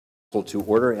To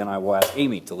order, and I will ask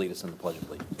Amy to lead us in the Pledge of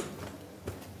Allegiance.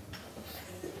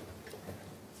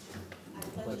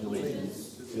 I pledge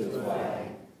allegiance to the flag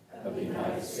of the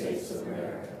United States of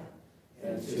America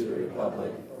and to the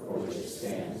republic for which it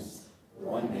stands,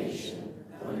 one nation,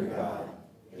 under God,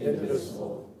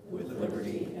 indivisible, with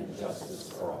liberty and justice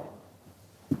for all.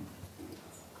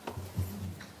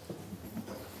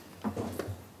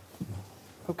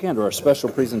 Okay, under our special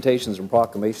presentations and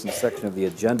proclamations section of the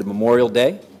agenda, Memorial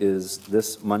Day is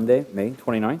this Monday, May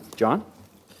 29th. John?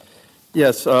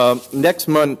 Yes, next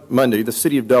Monday, the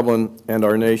City of Dublin and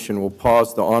our nation will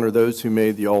pause to honor those who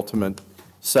made the ultimate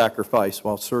sacrifice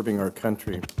while serving our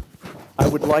country. I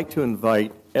would like to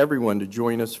invite everyone to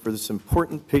join us for this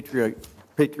important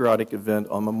patriotic event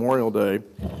on Memorial Day,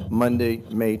 Monday,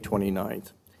 May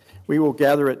 29th. We will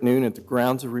gather at noon at the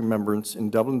Grounds of Remembrance in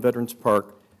Dublin Veterans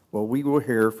Park. Well, we will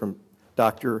hear from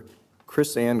Dr.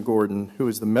 Chris Ann Gordon, who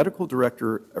is the Medical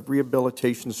Director of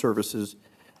Rehabilitation Services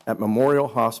at Memorial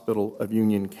Hospital of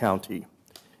Union County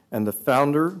and the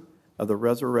founder of the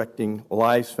Resurrecting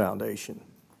Lives Foundation,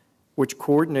 which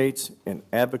coordinates and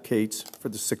advocates for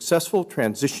the successful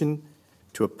transition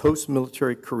to a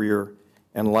post-military career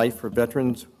and life for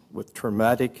veterans with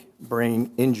traumatic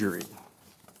brain injury.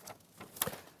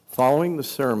 Following the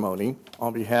ceremony,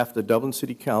 on behalf of the Dublin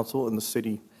City Council and the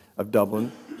City of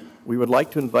Dublin, we would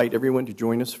like to invite everyone to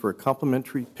join us for a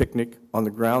complimentary picnic on the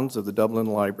grounds of the Dublin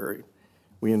Library.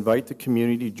 We invite the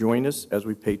community to join us as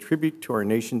we pay tribute to our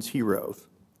nation's heroes.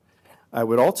 I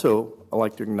would also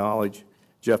like to acknowledge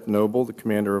Jeff Noble, the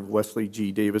commander of Wesley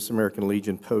G. Davis American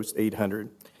Legion Post 800.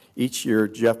 Each year,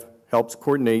 Jeff helps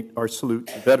coordinate our salute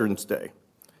to Veterans Day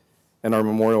and our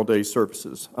Memorial Day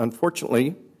services.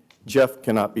 Unfortunately, Jeff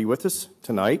cannot be with us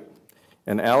tonight,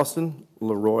 and Allison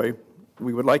Leroy,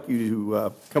 we would like you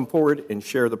to come forward and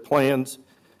share the plans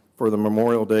for the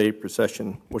Memorial Day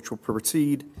procession, which will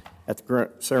proceed at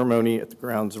the ceremony at the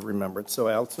Grounds of Remembrance. So,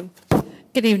 Allison.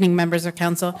 Good evening, members of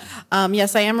council.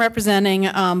 Yes, I am representing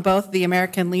both the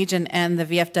American Legion and the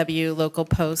VFW local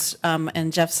post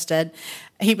in Jeff's stead.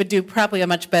 He would do probably a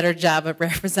much better job of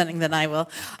representing than I will.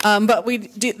 But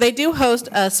they do host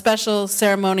a special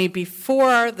ceremony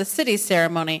before the city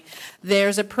ceremony.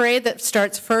 There's a parade that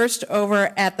starts first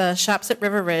over at the shops at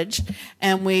River Ridge,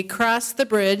 and we cross the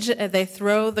bridge. They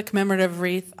throw the commemorative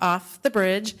wreath off the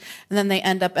bridge, and then they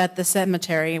end up at the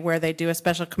cemetery where they do a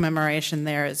special commemoration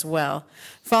there as well.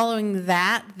 Following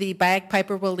that, the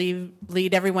bagpiper will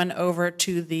lead everyone over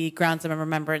to the Grounds of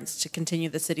Remembrance to continue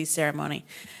the city ceremony.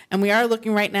 And we are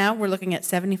looking right now, we're looking at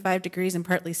 75 degrees and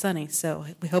partly sunny, so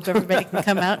we hope everybody can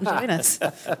come out and join us.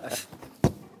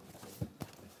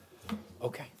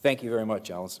 Okay, thank you very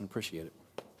much, Allison. Appreciate it.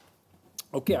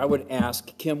 Okay, I would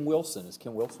ask Kim Wilson. Is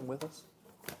Kim Wilson with us?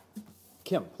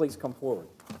 Kim, please come forward.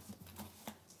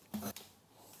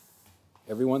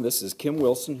 Everyone, this is Kim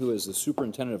Wilson, who is the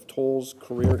superintendent of Tolles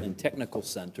Career and Technical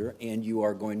Center, and you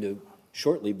are going to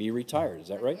shortly be retired. Is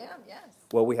that right? I am, yes.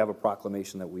 Well, we have a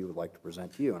proclamation that we would like to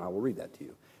present to you, and I will read that to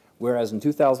you. Whereas in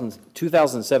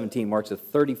 2017 marks the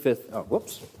 35th, oh,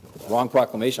 whoops, wrong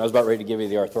proclamation. I was about ready to give you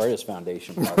the Arthritis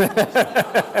Foundation proclamation.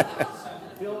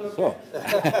 So,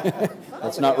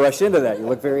 let's not rush into that. You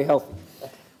look very healthy.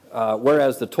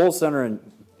 Whereas the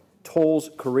Tolles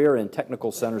Career and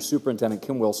Technical Center Superintendent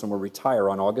Kim Wilson will retire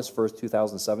on August 1st,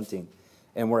 2017.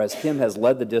 And whereas Kim has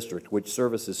led the district, which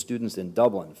services students in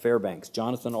Dublin, Fairbanks,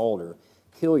 Jonathan Alder,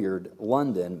 Hilliard,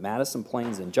 London, Madison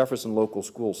Plains, and Jefferson local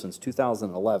schools since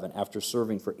 2011, after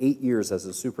serving for 8 years as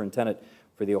the superintendent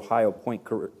for the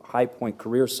High Point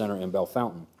Career Center in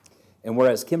Bellefontaine. And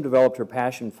whereas Kim developed her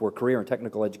passion for career and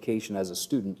technical education as a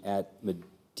student at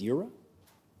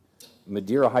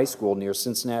Madeira High School near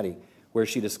Cincinnati, where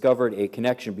she discovered a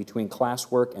connection between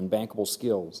classwork and bankable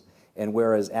skills. And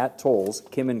whereas at Tolles,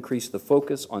 Kim increased the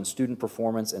focus on student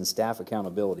performance and staff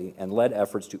accountability and led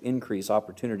efforts to increase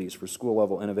opportunities for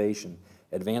school-level innovation,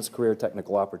 advance career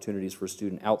technical opportunities for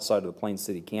students outside of the Plain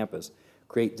City campus,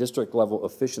 create district-level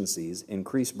efficiencies,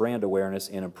 increase brand awareness,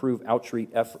 and improve outreach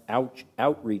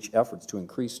efforts to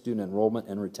increase student enrollment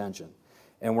and retention.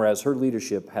 And whereas her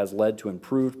leadership has led to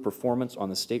improved performance on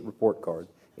the state report card,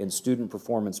 in student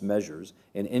performance measures,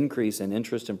 an increase in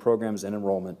interest in programs and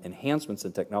enrollment, enhancements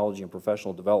in technology and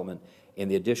professional development,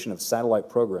 and the addition of satellite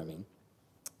programming.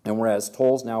 And whereas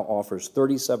Tolles now offers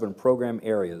 37 program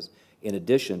areas in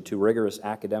addition to rigorous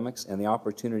academics and the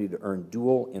opportunity to earn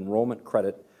dual enrollment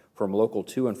credit from local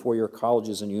 2- and 4-year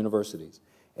colleges and universities.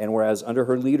 And whereas under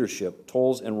her leadership,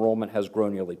 Tolles enrollment has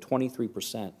grown nearly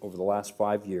 23% over the last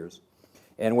 5 years.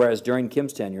 And whereas during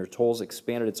Kim's tenure, Tolles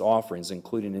expanded its offerings,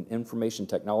 including an information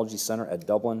technology center at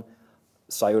Dublin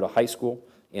Scioto High School,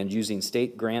 and using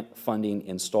state grant funding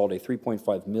installed a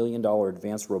 $3.5 million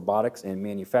advanced robotics and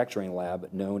manufacturing lab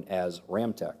known as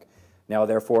Ramtech. Now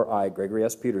therefore, I, Gregory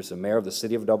S. Peterson, Mayor of the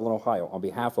City of Dublin, Ohio, on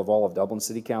behalf of all of Dublin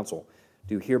City Council,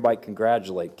 do hereby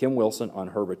congratulate Kim Wilson on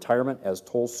her retirement as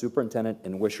toll superintendent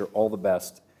and wish her all the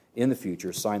best in the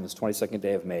future. Signed this 22nd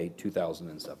day of May,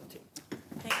 2017.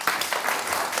 Thank you.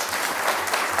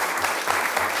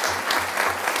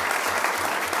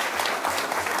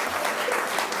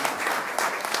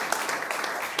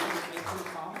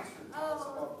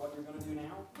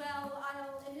 Well,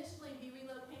 I'll initially be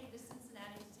relocating to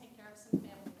Cincinnati to take care of some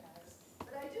family matters.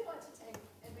 But I do want to take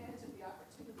advantage of the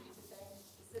opportunity to thank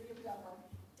the City of Dublin,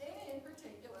 Dana in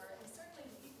particular, and certainly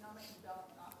the Economic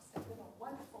Development Office have been a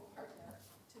wonderful partner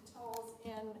to tolls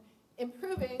in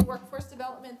improving workforce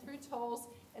development through tolls,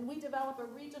 and we develop a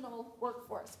regional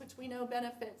workforce, which we know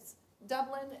benefits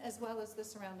Dublin as well as the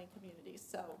surrounding communities.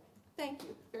 So thank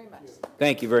you very much.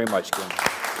 Thank you very much, Kim.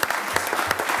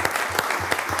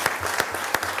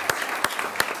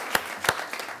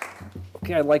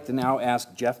 Okay, I'd like to now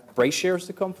ask Jeff Brashares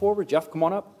to come forward. Jeff, come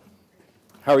on up.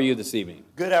 How are you this evening?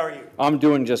 Good, how are you? I'm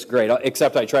doing just great,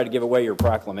 except I tried to give away your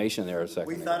proclamation there a second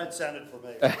We ago. thought it sounded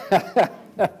familiar.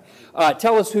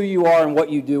 Tell us who you are and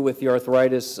what you do with the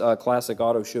Arthritis Classic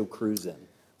Auto Show Cruise-In.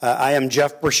 I am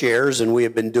Jeff Brashares, and we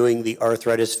have been doing the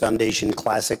Arthritis Foundation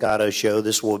Classic Auto Show.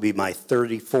 This will be my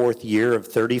 34th year of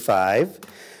 35.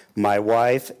 My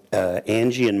wife,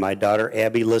 Angie, and my daughter,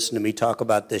 Abby, listen to me talk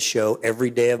about this show every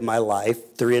day of my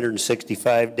life,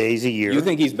 365 days a year. You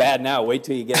think he's bad now. Wait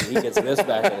till he gets this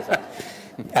back at his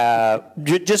house.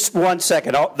 Just one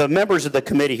second. The members of the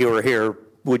committee who are here,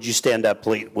 would you stand up,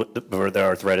 please, for the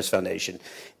Arthritis Foundation?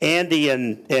 Andy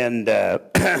and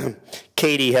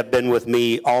Katie have been with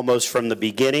me almost from the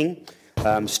beginning.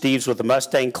 Steve's with the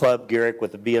Mustang Club, Garrick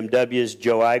with the BMWs,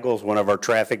 Joe Eigels, one of our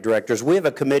traffic directors. We have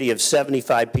a committee of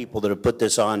 75 people that have put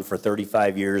this on for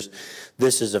 35 years.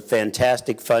 This is a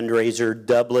fantastic fundraiser.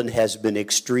 Dublin has been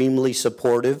extremely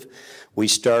supportive. We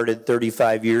started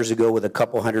 35 years ago with a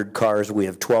couple hundred cars. We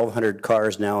have 1,200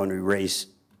 cars now, and we raise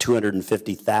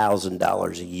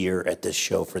 $250,000 a year at this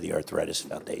show for the Arthritis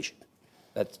Foundation.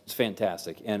 That's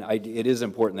fantastic. And it is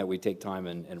important that we take time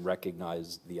and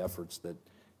recognize the efforts that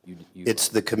you It's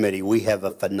the committee. We have a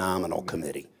phenomenal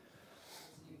committee.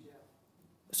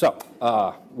 So,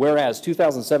 whereas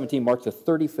 2017 marked the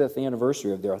 35th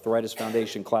anniversary of the Arthritis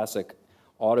Foundation Classic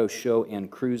Auto Show and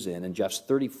Cruise-In, and Jeff's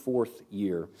 34th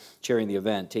year chairing the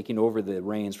event, taking over the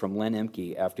reins from Len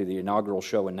Emke after the inaugural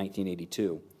show in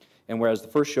 1982. And whereas the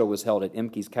first show was held at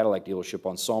Emke's Cadillac dealership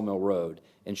on Sawmill Road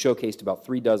and showcased about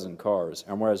 36 cars,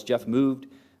 and whereas Jeff moved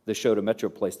the show to Metro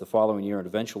Place the following year and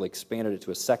eventually expanded it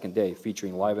to a second day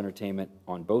featuring live entertainment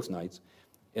on both nights.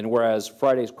 And whereas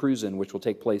Friday's Cruise-In, which will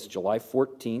take place July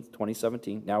 14th,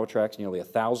 2017, now attracts nearly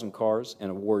 1,000 cars and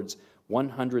awards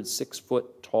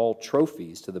 106-foot tall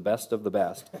trophies to the best of the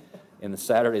best. And the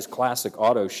Saturday's Classic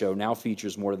Auto Show now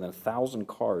features more than 1,000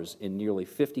 cars in nearly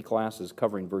 50 classes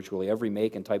covering virtually every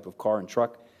make and type of car and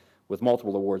truck, with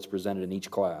multiple awards presented in each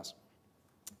class.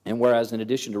 And whereas in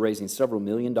addition to raising several $1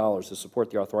 million to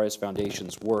support the Arthritis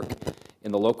Foundation's work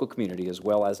in the local community as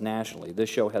well as nationally,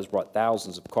 this show has brought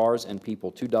thousands of cars and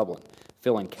people to Dublin,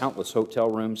 filling countless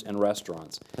hotel rooms and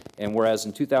restaurants. And whereas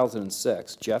in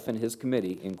 2006, Jeff and his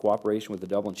committee, in cooperation with the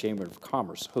Dublin Chamber of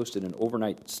Commerce, hosted an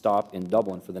overnight stop in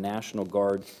Dublin for the National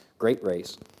Guard Great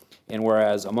Race. And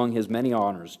whereas among his many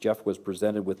honors, Jeff was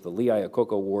presented with the Lee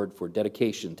Iacocca Award for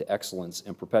dedication to excellence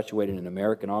in perpetuating an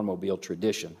American automobile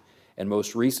tradition. And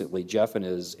most recently, Jeff and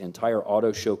his entire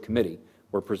auto show committee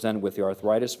were presented with the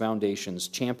Arthritis Foundation's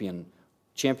Champion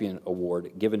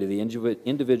Award, given to the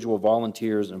individual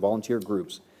volunteers and volunteer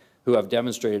groups who have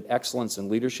demonstrated excellence in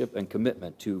leadership and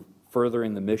commitment to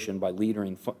furthering the mission by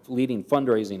leading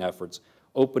fundraising efforts,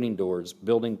 opening doors,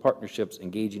 building partnerships,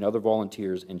 engaging other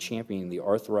volunteers, and championing the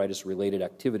arthritis-related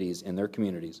activities in their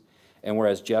communities. And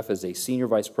whereas Jeff is a Senior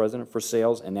Vice President for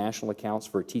Sales and National Accounts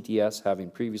for TTS,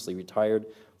 having previously retired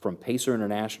from Pacer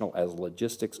International as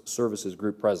Logistics Services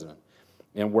Group President.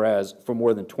 And whereas for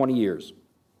more than 20 years,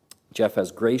 Jeff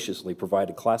has graciously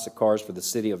provided classic cars for the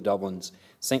City of Dublin's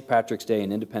St. Patrick's Day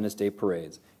and Independence Day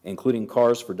parades, including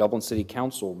cars for Dublin City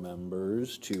Council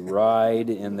members to ride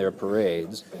in their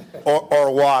parades.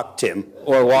 Or walk, Tim.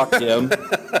 Or walk, Tim.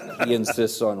 He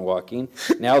insists on walking.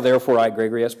 Now, therefore, I,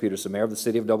 Gregory S. Peterson, Mayor of the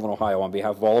City of Dublin, Ohio, on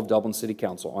behalf of all of Dublin City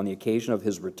Council, on the occasion of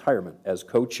his retirement as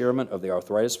co-chairman of the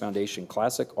Arthritis Foundation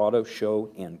Classic Auto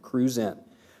Show and Cruise-In,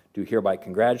 do hereby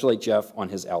congratulate Jeff on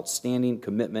his outstanding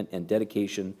commitment and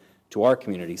dedication to our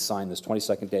community, signed this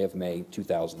 22nd day of May,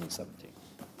 2017.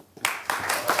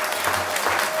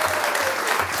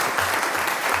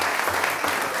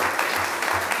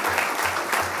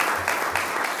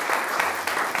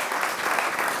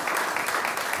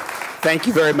 Thank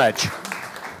you very much.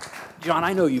 John,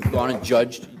 I know you've gone and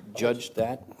judged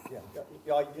that.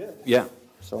 Yeah, I did. Yeah,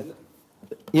 so.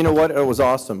 You know what? It was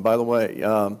awesome, by the way.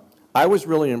 I was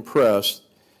really impressed.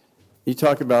 You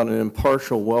talk about an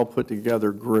impartial,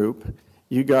 well-put-together group.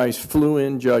 You guys flew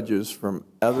in judges from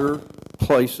other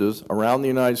places around the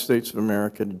United States of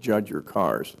America to judge your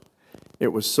cars. It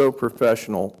was so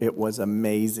professional. It was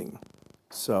amazing.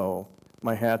 So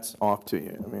my hat's off to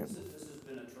you. I mean, This has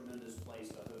been a tremendous place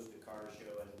to host a car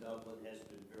show, and Dublin has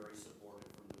been very supportive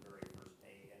from the very first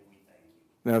day, and we thank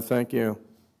you. no, thank you.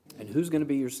 And who's going to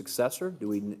be your successor?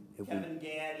 Kevin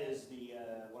Gadd is the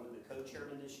one of the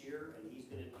co-chairmen this year,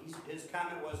 and his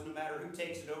comment was, no matter who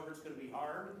takes it over, it's going to be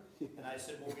hard. And I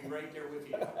said, we'll be right there with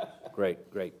you guys. Great,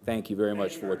 great. Thank you very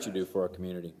much for what you do for our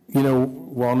community. You know,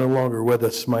 while no longer with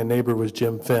us, my neighbor was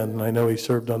Jim Finn, and I know he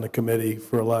served on the committee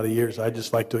for a lot of years. I'd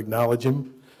just like to acknowledge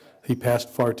him. He passed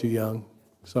far too young,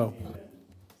 so.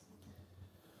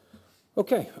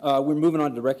 Okay, we're moving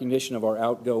on to recognition of our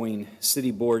outgoing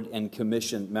city board and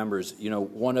commission members. You know,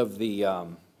 one of the,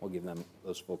 we'll give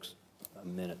those folks a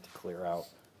minute to clear out.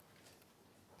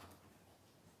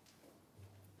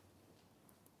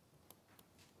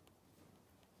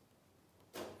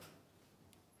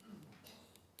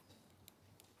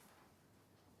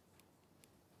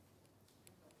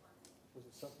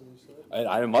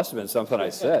 It must have been something I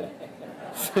said.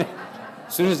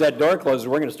 As soon as that door closes,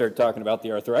 we're going to start talking about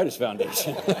the Arthritis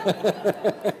Foundation.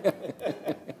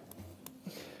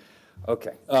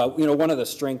 Okay. You know, one of the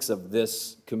strengths of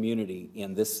this community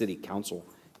and this city council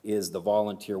is the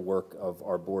volunteer work of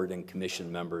our board and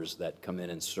commission members that come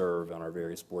in and serve on our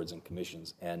various boards and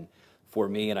commissions. And for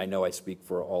me, and I know I speak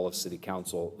for all of city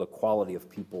council, the quality of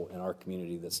people in our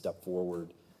community that step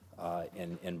forward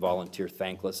and volunteer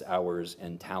thankless hours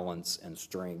and talents and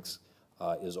strengths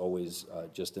is always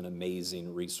just an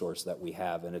amazing resource that we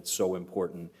have, and it's so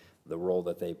important, the role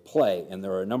that they play. And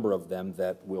there are a number of them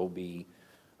that will be,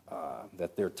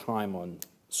 that their time on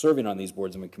serving on these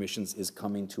boards and commissions is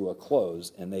coming to a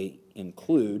close, and they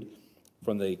include,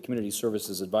 from the Community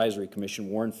Services Advisory Commission,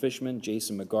 Warren Fishman,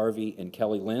 Jason McGarvey, and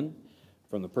Kelly Lynn.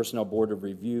 From the Personnel Board of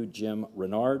Review, Jim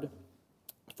Renard.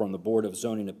 From the Board of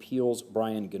Zoning Appeals,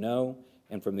 Brian Gannot.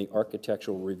 And from the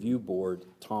Architectural Review Board,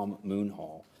 Tom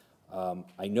Moonhall.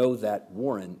 I know that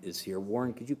Warren is here.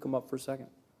 Warren, could you come up for a second?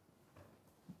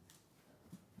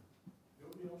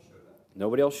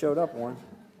 Nobody else showed up, Warren.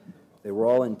 They were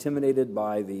all intimidated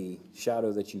by the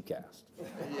shadow that you cast.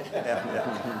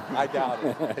 Yeah. I doubt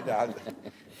it. I doubt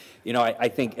it. You know, I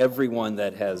think everyone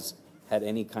that has had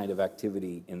any kind of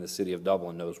activity in the city of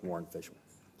Dublin knows Warren Fishman.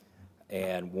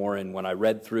 And Warren, when I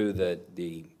read through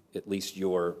at least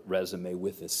your resume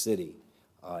with the city,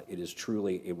 it is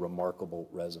truly a remarkable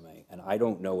resume. And I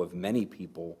don't know of many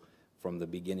people from the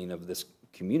beginning of this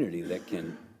community that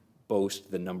can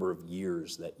boast the number of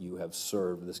years that you have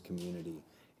served this community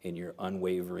in your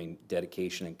unwavering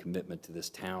dedication and commitment to this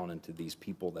town and to these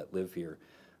people that live here.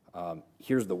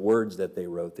 Here's the words that they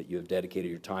wrote: that you have dedicated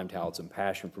your time, talents, and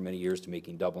passion for many years to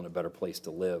making Dublin a better place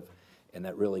to live. And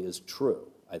that really is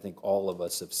true. I think all of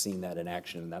us have seen that in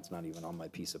action, and that's not even on my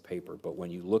piece of paper. But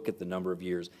when you look at the number of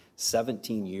years,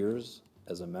 17 years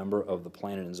as a member of the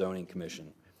Planning and Zoning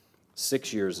Commission,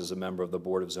 6 years as a member of the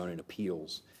Board of Zoning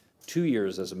Appeals, 2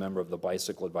 years as a member of the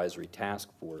Bicycle Advisory Task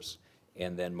Force,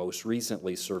 and then most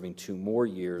recently serving 2 more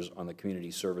years on the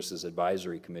Community Services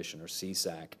Advisory Commission, or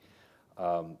CSAC.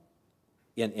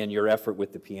 In your effort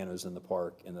with the pianos in the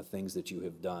park and the things that you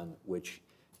have done, which,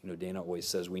 you know, Dana always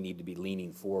says we need to be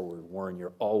leaning forward. Warren,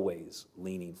 you're always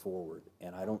leaning forward.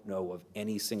 And I don't know of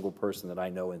any single person that I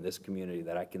know in this community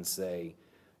that I can say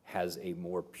has a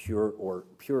more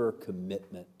pure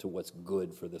commitment to what's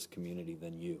good for this community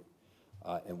than you.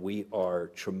 And we are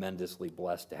tremendously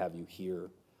blessed to have you here,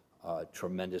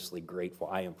 tremendously grateful.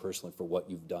 I am personally for what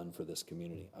you've done for this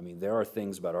community. I mean, there are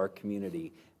things about our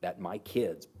community that my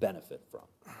kids benefit from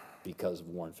because of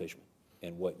Warren Fishman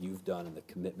and what you've done and the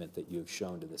commitment that you have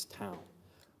shown to this town.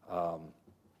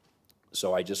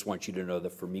 So I just want you to know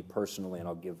that for me personally, and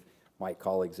I'll give my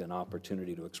colleagues an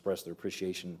opportunity to express their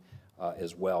appreciation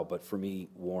as well, but for me,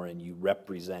 Warren, you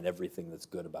represent everything that's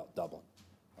good about Dublin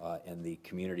and the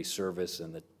community service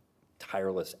and the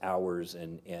tireless hours,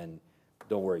 and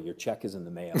don't worry, your check is in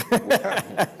the mail.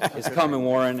 It's coming,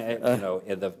 Warren. You know,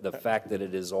 and the fact that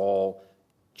it is all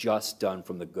just done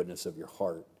from the goodness of your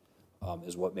heart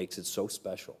is what makes it so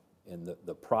special. And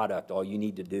the product, all you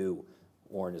need to do,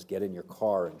 Warren, is get in your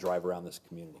car and drive around this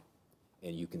community,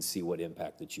 and you can see what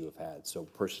impact that you have had. So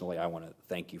personally, I want to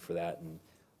thank you for that, and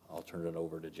I'll turn it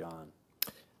over to John.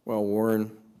 Well,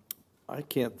 Warren, I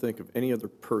can't think of any other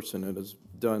person that has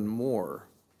done more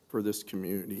for this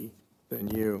community than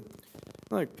you.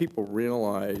 I think people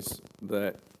realize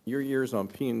that your years on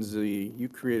P&Z, you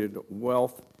created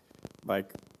wealth by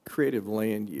creative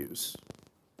land use.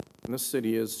 And this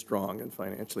city is strong and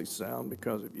financially sound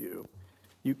because of you.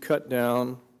 You cut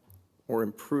down or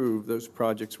improve those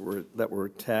projects that were a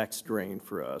tax drain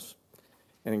for us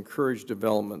and encouraged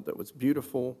development that was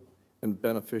beautiful and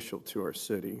beneficial to our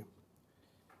city.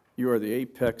 You are the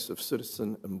apex of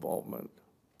citizen involvement.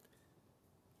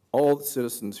 All the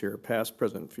citizens here, past,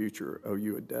 present, and future, owe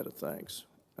you a debt of thanks,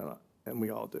 and we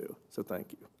all do, so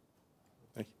thank you.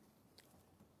 Thank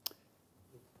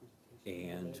you.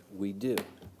 And we do.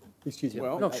 Excuse me.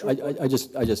 Well, No,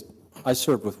 I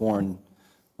served with Warren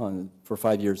for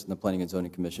 5 years in the Planning and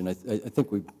Zoning Commission. I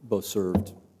think we both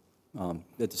served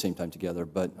at the same time together,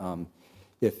 but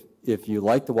if you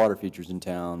like the water features in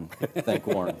town, thank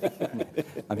Warren.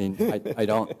 I mean, I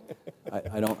don't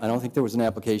think there was an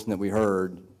application that we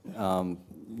heard,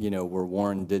 where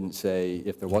Warren didn't say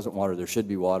if there wasn't water, there should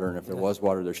be water, and if there was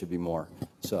water, there should be more.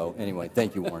 So anyway,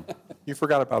 thank you, Warren. You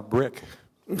forgot about brick.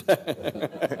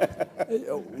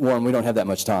 Warren, we don't have that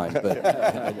much time, but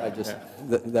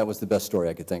that was the best story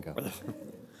I could think of.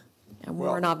 And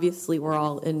Warren, obviously, we're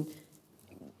all in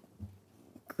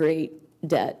great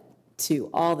debt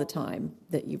to all the time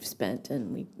that you've spent,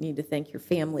 and we need to thank your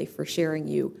family for sharing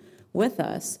you with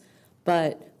us.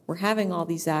 But we're having all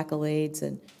these accolades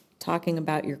and talking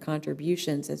about your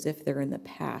contributions as if they're in the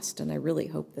past, and I really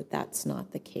hope that that's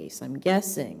not the case. I'm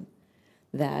guessing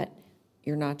that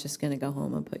you're not just going to go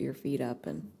home and put your feet up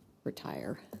and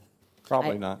retire.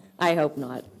 Probably not. I hope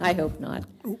not. I hope not.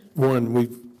 Warren,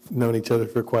 we've known each other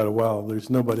for quite a while. There's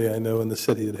nobody I know in the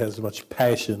city that has as much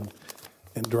passion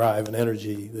and drive and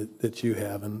energy that you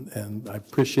have, and I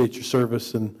appreciate your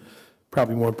service, and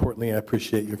probably more importantly, I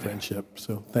appreciate your friendship,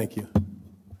 so thank you.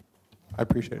 I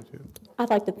appreciate it, too. I'd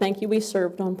like to thank you. We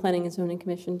served on Planning and Zoning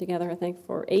Commission together, I think,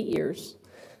 for 8 years,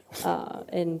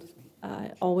 and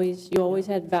you always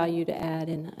had value to add,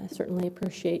 and I certainly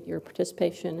appreciate your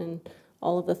participation and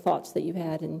all of the thoughts that you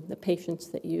had and the patience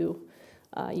that you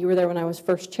were there when I was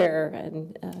first chair,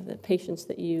 and the patience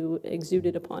that you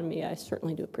exuded upon me. I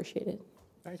certainly do appreciate it.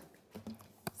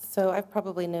 So I've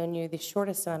probably known you the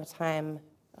shortest amount of time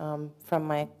from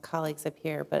my colleagues up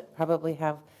here, but probably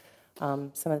have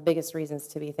some of the biggest reasons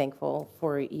to be thankful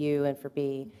for you and for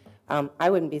B. I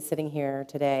wouldn't be sitting here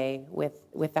today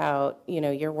without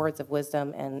your words of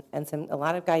wisdom and a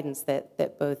lot of guidance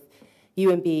that both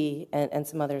you and B and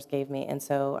some others gave me, and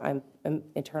so I'm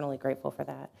eternally grateful for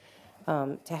that.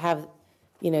 To have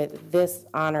this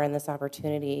honor and this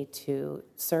opportunity to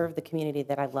serve the community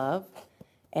that I love,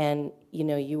 and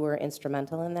you were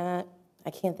instrumental in that. I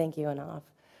can't thank you enough.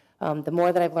 The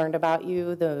more that I've learned about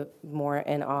you, the more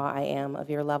in awe I am of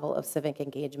your level of civic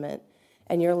engagement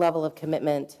and your level of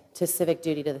commitment to civic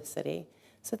duty to the city.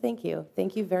 So thank you.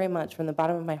 Thank you very much from the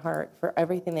bottom of my heart for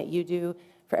everything that you do,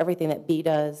 for everything that B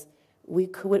does. We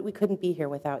couldn't be here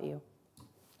without you.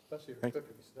 Especially her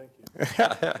cookies. Thank you.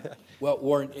 Well,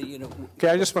 Warren, Okay,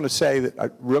 I just want to say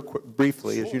that real quick,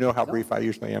 briefly, as you know how brief I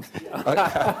usually am,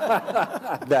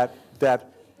 that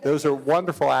those are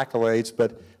wonderful accolades,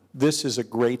 but this is a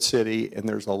great city, and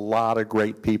there's a lot of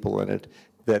great people in it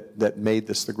that made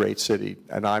this the great city,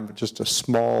 and I'm just a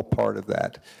small part of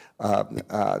that.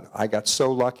 I got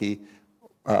so lucky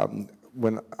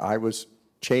when I was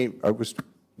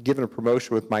given a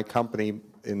promotion with my company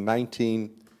in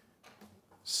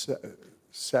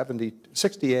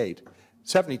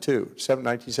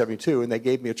 1972, and they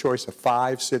gave me a choice of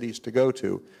 5 cities to go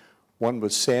to. One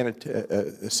was San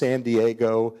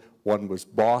Diego, one was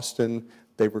Boston.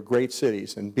 They were great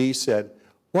cities. And B said,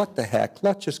 what the heck,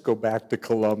 let's just go back to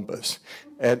Columbus.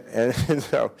 And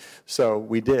so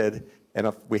we did, and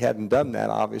if we hadn't done that,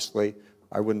 obviously,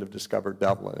 I wouldn't have discovered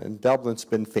Dublin. And Dublin's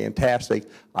been fantastic.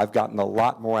 I've gotten a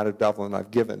lot more out of Dublin than I've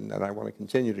given, and I want to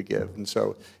continue to give. And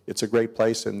so it's a great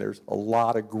place, and there's a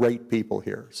lot of great people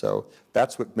here. So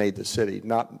that's what made the city,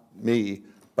 not me,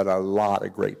 but a lot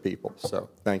of great people. So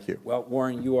thank you. well,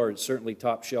 Warren, you are certainly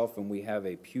top shelf, and we have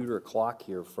a pewter clock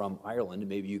here from Ireland.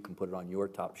 Maybe you can put it on your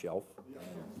top shelf.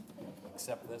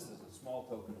 Accept this as a small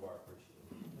token of our appreciation.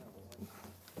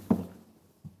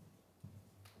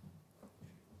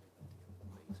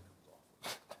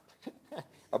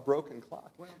 A broken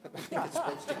clock.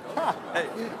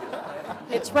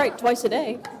 It's right twice a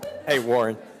day. Hey,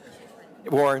 Warren,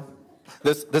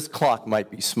 this clock might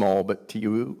be small, but to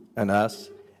you and us,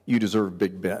 you deserve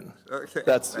Big Ben. Okay.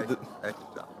 That's Thank you,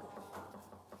 John.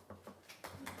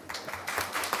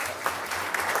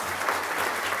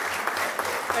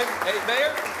 Hey,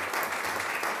 Mayor?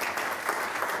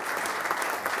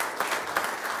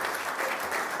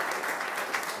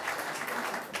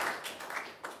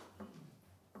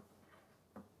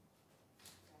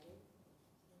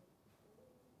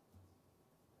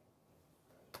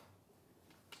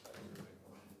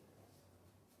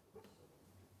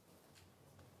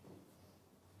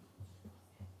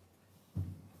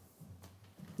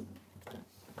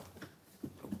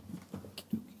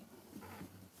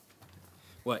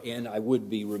 Well, and I would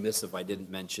be remiss if I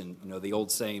didn't mention, the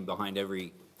old saying, behind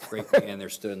every great man there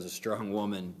stands a strong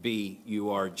woman. B, you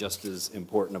are just as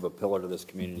important of a pillar to this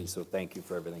community, so thank you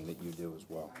for everything that you do as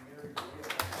well.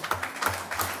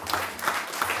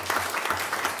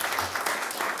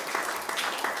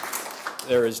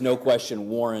 There is no question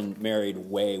Warren married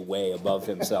way, way above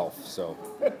himself, so.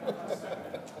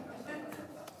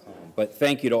 But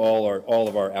thank you to all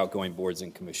of our outgoing boards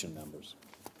and commission members.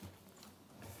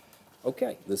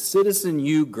 Okay, the Citizen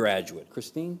U graduate.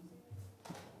 Christine?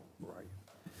 Right.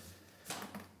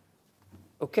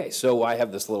 Okay, so I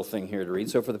have this little thing here to read.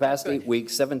 So for the past 8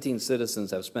 weeks, 17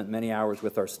 citizens have spent many hours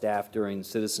with our staff during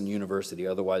Citizen University,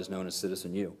 otherwise known as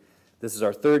Citizen U. This is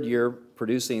our 3rd year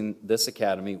producing this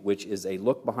academy, which is a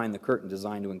look behind the curtain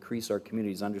designed to increase our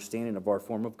community's understanding of our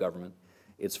form of government,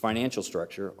 its financial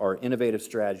structure, our innovative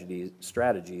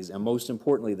strategies, and most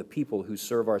importantly, the people who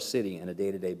serve our city on a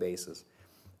day-to-day basis.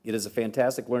 It is a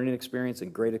fantastic learning experience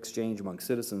and great exchange among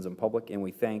citizens and public, and we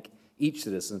thank each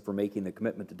citizen for making the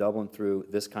commitment to Dublin through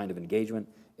this kind of engagement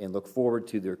and look forward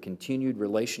to their continued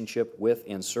relationship with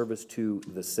and service to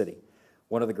the city.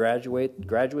 One of the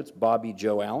graduates, Bobby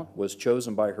Jo Allen, was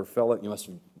chosen by her fellow, you must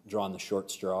have drawn the short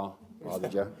straw, Bobby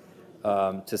Jo,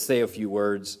 to say a few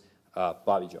words.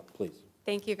 Bobby Jo, please.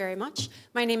 Thank you very much.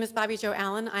 My name is Bobby Jo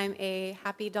Allen. I'm a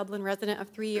happy Dublin resident of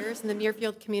 3 years in the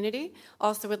Muirfield community.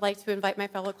 Also would like to invite my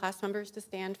fellow class members to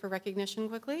stand for recognition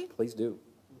quickly. Please do.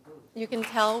 You can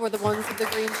tell we're the ones with the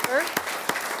green shirt.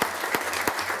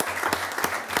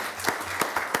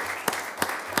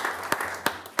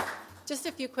 Just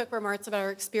a few quick remarks about our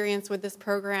experience with this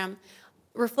program.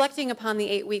 Reflecting upon the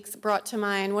 8 weeks brought to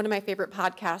mind one of my favorite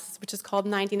podcasts, which is called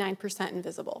 99%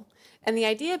 Invisible. And the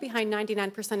idea behind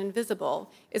 99%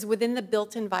 Invisible is within the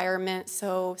built environment,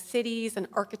 so cities and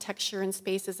architecture and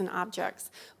spaces and objects.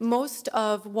 Most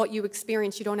of what you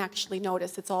experience you don't actually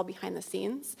notice. It's all behind the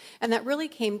scenes. And that really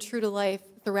came true to life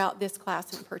throughout this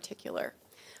class in particular.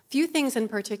 Few things in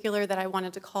particular that I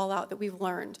wanted to call out that we've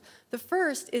learned. The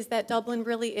first is that Dublin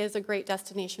really is a great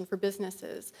destination for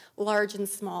businesses, large and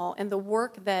small, and the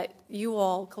work that you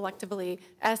all collectively,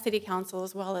 as City Council,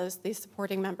 as well as the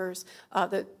supporting members,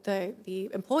 the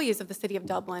employees of the City of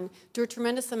Dublin, do a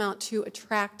tremendous amount to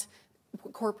attract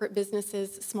corporate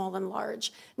businesses, small and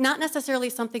large. Not necessarily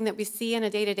something that we see on a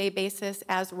day-to-day basis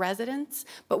as residents,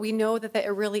 but we know that it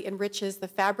really enriches the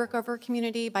fabric of our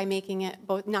community by making it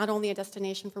both not only a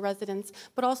destination for residents,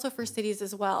 but also for cities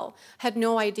as well. Had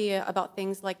no idea about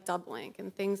things like Dublin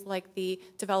and things like the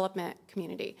development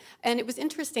community. And it was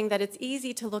interesting that it's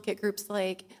easy to look at groups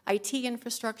like IT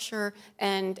infrastructure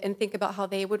and think about how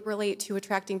they would relate to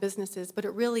attracting businesses, but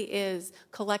it really is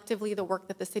collectively the work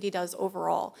that the city does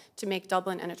overall to make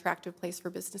Dublin an attractive place for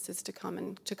businesses to come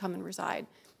and reside.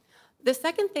 The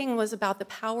second thing was about the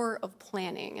power of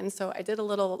planning. And so I did a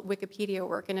little Wikipedia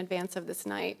work in advance of this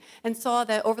night and saw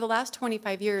that over the last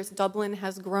 25 years, Dublin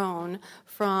has grown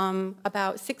from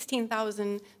about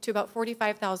 16,000 to about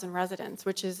 45,000 residents,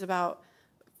 which is about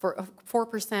for a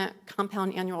 4%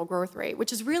 compound annual growth rate,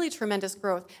 which is really tremendous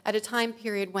growth at a time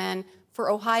period when for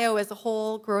Ohio as a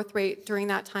whole, growth rate during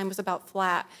that time was about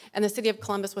flat, and the city of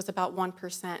Columbus was about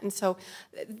 1%. And so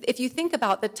if you think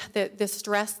about the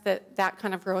stress that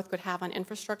kind of growth could have on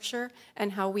infrastructure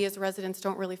and how we as residents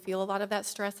don't really feel a lot of that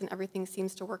stress and everything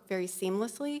seems to work very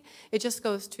seamlessly, it just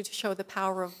goes to show the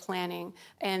power of planning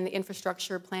and the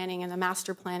infrastructure planning and the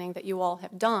master planning that you all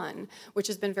have done, which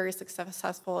has been very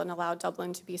successful and allowed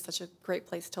Dublin to be such a great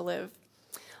place to live.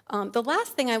 The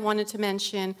last thing I wanted to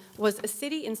mention was a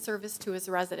city in service to its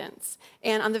residents.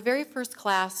 And on the very first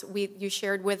class, you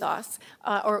shared with us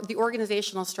or the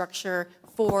organizational structure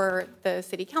for the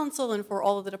city council and for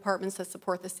all of the departments that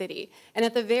support the city. And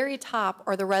at the very top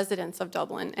are the residents of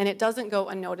Dublin. And it doesn't go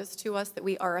unnoticed to us that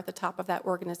we are at the top of that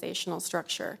organizational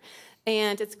structure.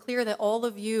 And it's clear that all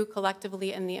of you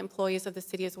collectively and the employees of the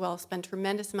city as well spend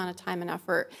tremendous amount of time and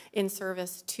effort in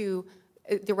service to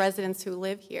the residents who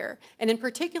live here. And in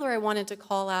particular, I wanted to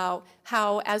call out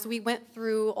how, as we went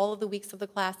through all of the weeks of the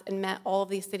class and met all of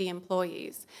these city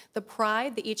employees, the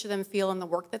pride that each of them feel in the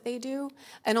work that they do,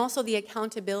 and also the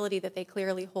accountability that they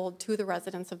clearly hold to the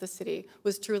residents of the city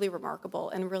was truly remarkable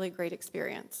and really great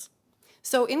experience.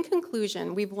 So in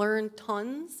conclusion, we've learned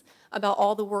tons about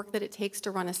all the work that it takes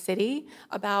to run a city,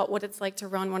 about what it's like to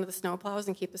run one of the snowplows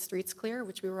and keep the streets clear,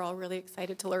 which we were all really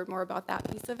excited to learn more about that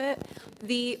piece of it.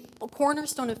 The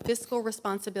cornerstone of fiscal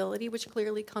responsibility, which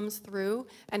clearly comes through,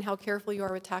 and how careful you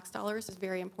are with tax dollars is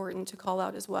very important to call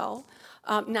out as well.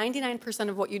 99%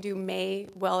 of what you do may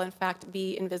well, in fact,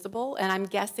 be invisible, and I'm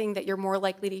guessing that you're more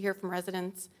likely to hear from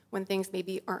residents when things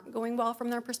maybe aren't going well from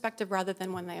their perspective rather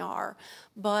than when they are.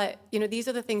 But, these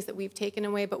are the things that we've taken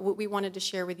away, but what we wanted to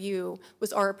share with you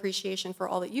was our appreciation for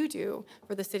all that you do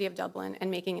for the city of Dublin and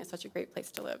making it such a great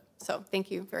place to live. So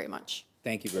thank you very much.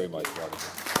 Thank you very much, Robin.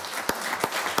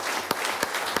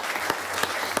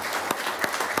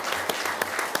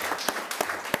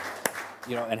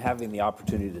 And having the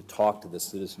opportunity to talk to the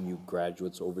Citizen U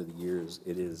graduates over the years,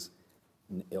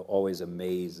 it always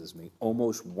amazes me.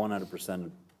 Almost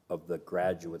 100% of the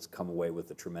graduates come away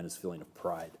with a tremendous feeling of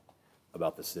pride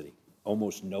about the city.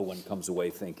 Almost no one comes away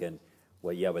thinking,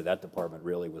 well, yeah, but that department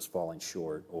really was falling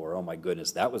short, or, oh my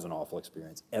goodness, that was an awful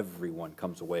experience. Everyone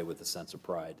comes away with a sense of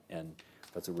pride, and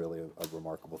that's a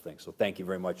remarkable thing. So thank you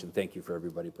very much, and thank you for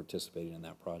everybody participating in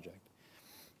that project.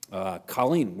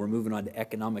 Colleen, we're moving on to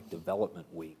Economic Development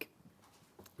Week.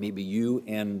 Maybe you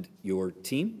and your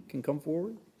team can come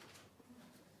forward.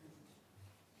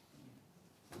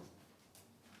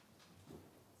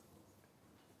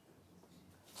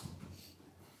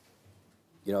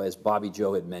 As Bobby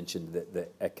Joe had mentioned, the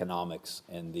economics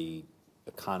and the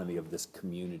economy of this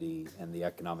community and the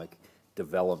economic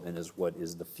development is what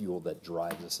is the fuel that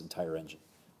drives this entire engine.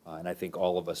 And I think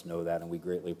all of us know that, and we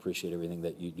greatly appreciate everything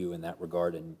that you do in that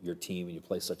regard and your team, and you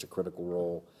play such a critical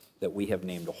role that we have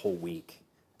named a whole week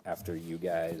after you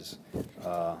guys.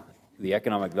 The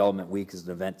Economic Development Week is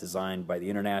an event designed by the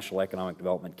International Economic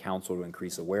Development Council to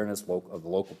increase awareness of the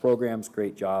local programs,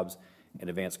 create jobs, and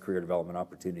advance career development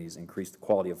opportunities, increase the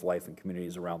quality of life in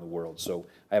communities around the world. So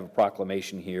I have a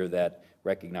proclamation here that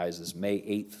recognizes May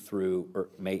 8th through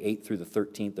the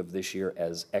 13th of this year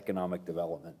as Economic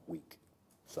Development Week.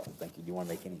 So thank you. Do you want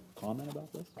to make any comment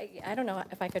about this? I don't know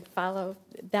if I could follow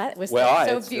that. It was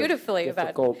so beautifully about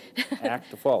it. Difficult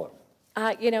act to follow.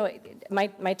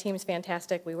 My team's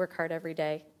fantastic. We work hard every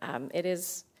day. It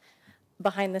is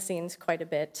behind the scenes quite a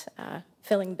bit,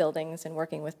 filling buildings and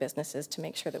working with businesses to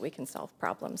make sure that we can solve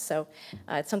problems. So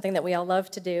it's something that we all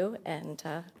love to do, and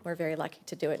we're very lucky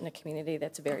to do it in a community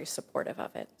that's very supportive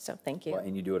of it. So thank you. Well,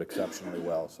 and you do it exceptionally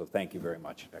well, so thank you very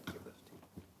much. Back to you, this team.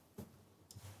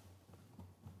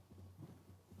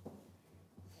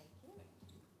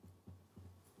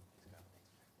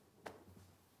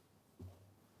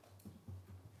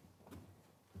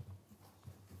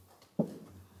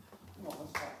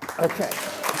 Okay.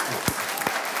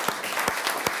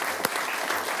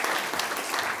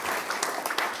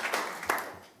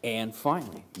 And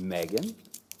finally, Megan,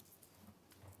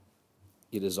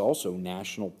 it is also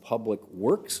National Public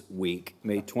Works Week,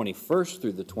 May 21st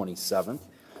through the 27th.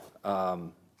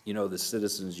 The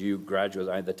Citizens U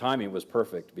graduates, the timing was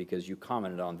perfect because you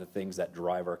commented on the things that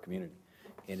drive our community.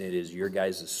 And it is your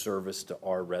guys' service to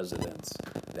our residents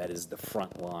that is the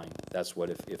front line. That's what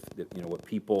what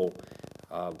people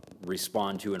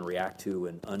respond to and react to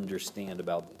and understand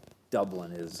about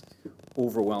Dublin is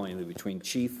overwhelmingly between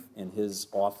Chief and his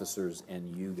officers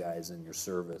and you guys and your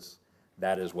service.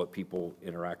 That is what people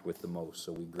interact with the most.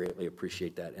 So we greatly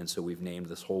appreciate that. And so we've named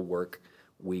this whole work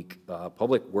week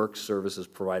Public Works Services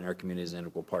providing our community as an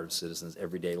integral part of citizens'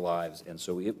 everyday lives. And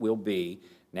so it will be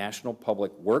National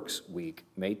Public Works Week,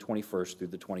 May 21st through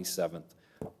the 27th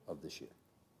of this year.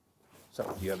 So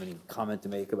do you have any comment to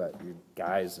make about your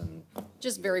guys? And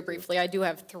just very briefly, I do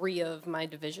have 3 of my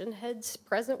division heads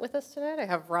present with us tonight. I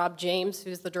have Rob James,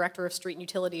 who's the Director of Street and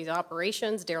Utilities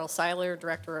Operations, Daryl Seiler,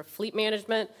 Director of Fleet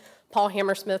Management, Paul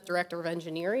Hammersmith, Director of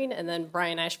Engineering, and then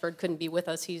Brian Ashford couldn't be with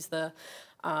us. He's the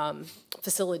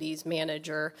facilities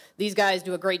manager. These guys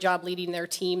do a great job leading their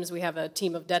teams. We have a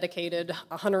team of dedicated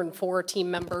 104 team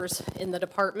members in the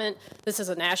department. This is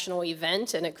a national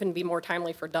event, and it couldn't be more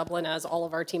timely for Dublin as all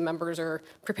of our team members are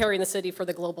preparing the city for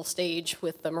the global stage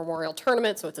with the Memorial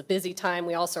Tournament, so it's a busy time.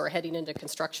 We also are heading into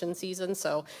construction season,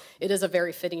 so it is a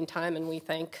very fitting time, and we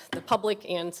thank the public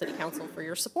and City Council for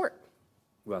your support.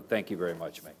 Well, thank you very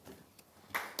much, Meg.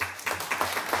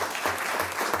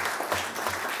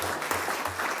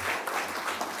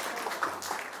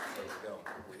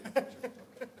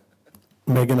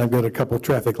 Megan, I've got a couple of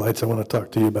traffic lights I want to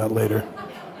talk to you about later.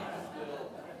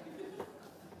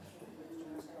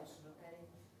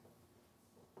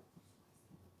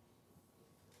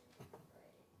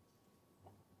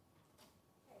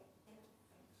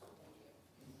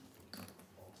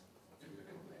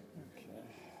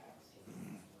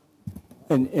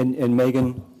 And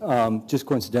Megan, just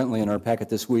coincidentally, in our packet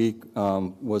this week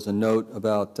was a note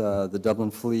about the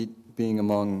Dublin fleet being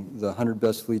among the 100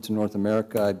 best fleets in North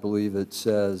America. I believe it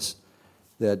says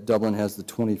that Dublin has the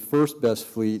 21st best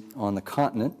fleet on the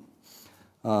continent.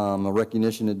 A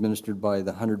recognition administered by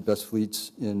the 100 best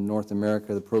fleets in North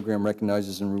America. The program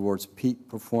recognizes and rewards peak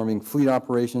performing fleet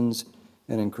operations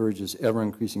and encourages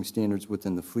ever-increasing standards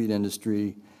within the fleet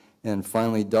industry. And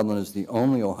finally, Dublin is the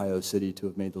only Ohio city to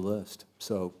have made the list.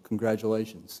 So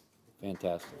congratulations.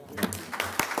 Fantastic.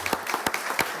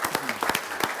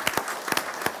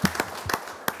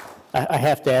 I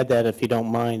have to add that, if you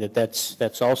don't mind,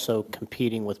 that's also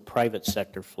competing with private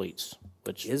sector fleets,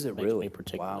 which Is it makes really? me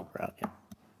particularly proud. Yeah.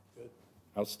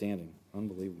 Outstanding.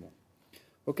 Unbelievable.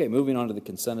 Okay, moving on to the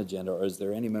consent agenda. Is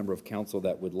there any member of council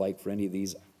that would like for any of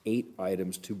these 8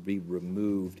 items to be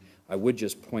removed? I would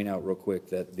just point out real quick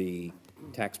that the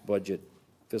tax budget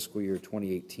fiscal year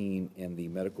 2018 and the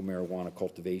medical marijuana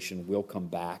cultivation will come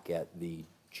back at the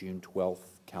June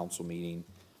 12th council meeting.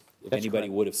 If That's anybody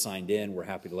correct. would have signed in, we're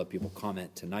happy to let people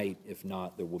comment tonight. If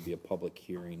not, there will be a public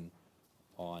hearing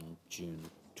on June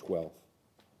 12th.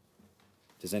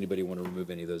 Does anybody want to remove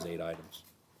any of those 8 items?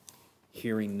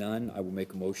 Hearing none, I will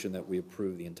make a motion that we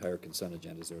approve the entire consent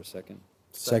agenda. Is there a second?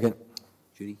 Second.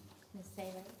 Judy? Ms.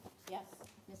 Saylor? Yes.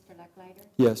 Mr. Lucklider?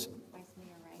 Yes. Vice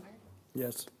Mayor Reiner?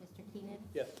 Yes. Mr. Keenan?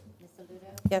 Yes. Ms.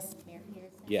 Saludo? Yes. Mayor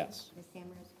Peterson? Yes. Ms.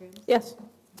 Samrose Groom? Yes.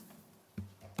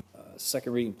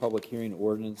 Second reading, public hearing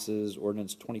ordinances,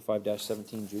 ordinance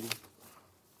 25-17. Judy?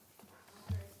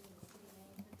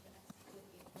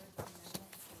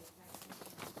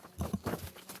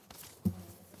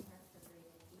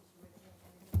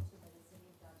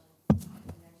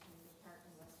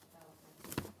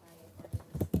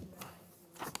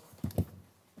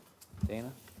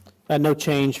 Dana? No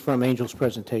change from Angel's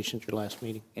presentation at your last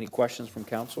meeting. Any questions from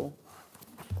council?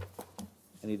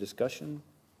 Any discussion?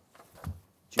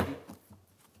 Judy?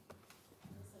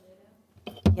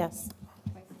 Yes.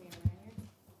 Vice Mayor Reiner?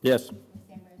 Yes. Ms.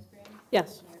 Samrose Groom?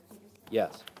 Yes. Mayor Peterson?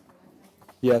 Yes.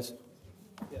 Yes.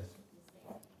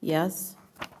 Yes.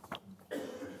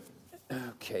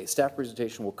 Okay, staff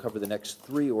presentation will cover the next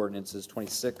 3 ordinances,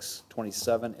 26,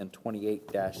 27, and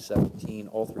 28-17.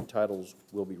 All 3 titles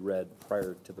will be read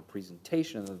prior to the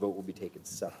presentation, and the vote will be taken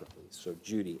separately. So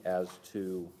Judy, as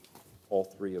to all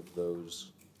 3 of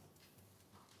those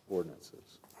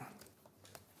ordinances.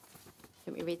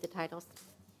 Let me read the titles.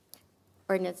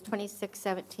 Ordinance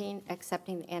 2617,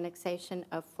 accepting the annexation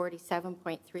of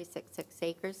 47.366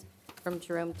 acres from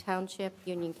Jerome Township,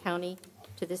 Union County,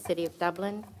 to the City of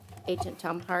Dublin. Agent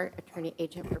Tom Hart, Attorney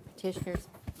Agent for Petitioners,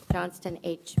 Johnston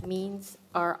H. Means,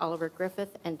 R. Oliver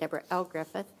Griffith, and Deborah L.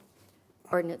 Griffith.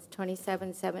 Ordinance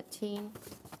 2717,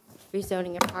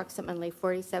 rezoning approximately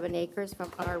 47 acres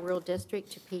from R Rural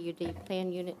District to PUD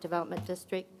Plan Unit Development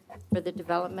District for the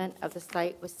development of the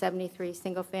site with 73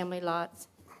 single-family lots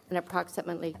and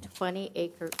approximately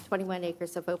 21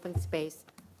 acres of open space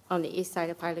on the east side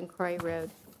of Highland Quarry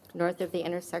Road, north of the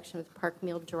intersection with Park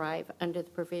Mill Drive, under the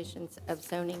provisions of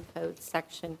Zoning Code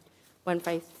Section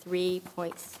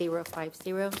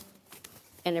 153.050,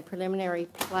 and a preliminary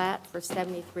plat for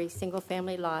 73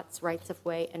 single-family lots,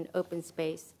 rights-of-way, and open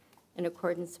space in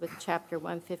accordance with Chapter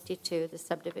 152, the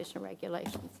subdivision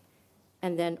regulations.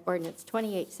 And then Ordinance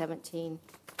 2817,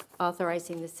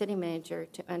 authorizing the city manager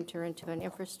to enter into an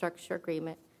infrastructure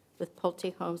agreement with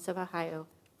Pulte Homes of Ohio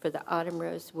for the Autumn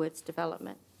Rose Woods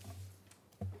development.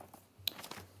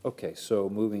 Okay, so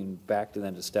moving back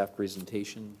to staff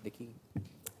presentation, Nikki?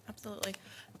 Absolutely.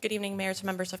 Good evening, mayors and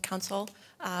members of council.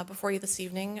 Before you this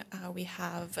evening, we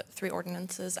have 3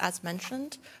 ordinances as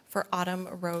mentioned for Autumn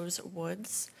Rose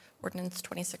Woods. Ordinance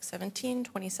 2617,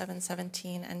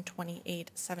 2717, and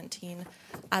 2817.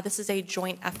 This is a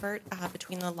joint effort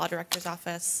between the Law Director's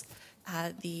Office,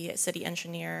 the City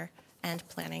Engineer, and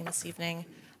Planning this evening.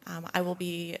 I will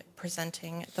be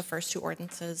presenting the first 2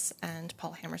 ordinances, and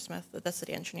Paul Hammersmith, the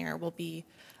City Engineer, will be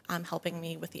helping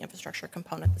me with the infrastructure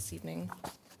component this evening.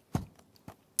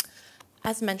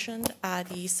 As mentioned,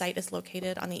 the site is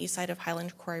located on the east side of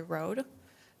Highland Quarry Road.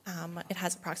 It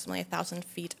has approximately 1,000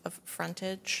 feet of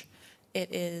frontage.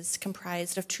 It is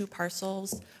comprised of 2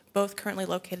 parcels, both currently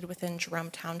located within Jerome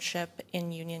Township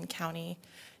in Union County.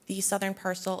 The southern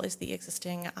parcel is the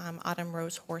existing Autumn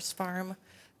Rose Horse Farm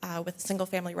with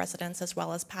single-family residence as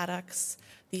well as paddocks.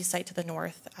 The site to the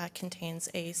north contains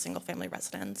a single-family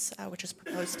residence, which is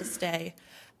proposed to stay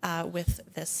with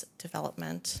this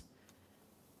development.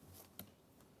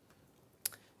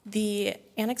 The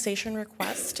annexation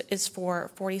request is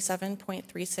for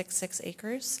 47.366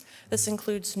 acres. This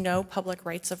includes no public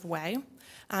rights of way.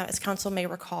 As council may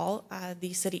recall,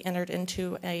 the city entered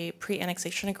into a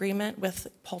pre-annexation agreement with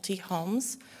Pulte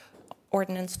Homes,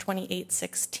 Ordinance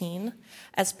 2816.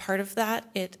 As part of that,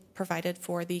 it provided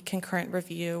for the concurrent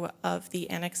review of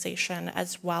the annexation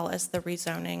as well as the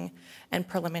rezoning and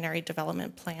preliminary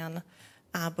development plan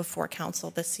before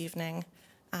council this evening.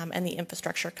 And the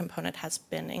infrastructure component has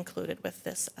been included with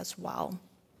this as well.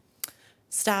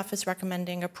 Staff is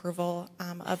recommending approval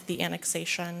of the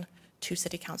annexation to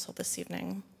City Council this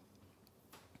evening.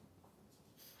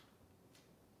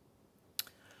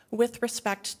 With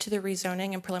respect to the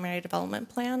rezoning and preliminary development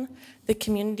plan, the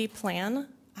community plan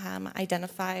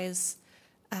identifies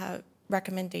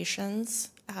recommendations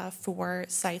for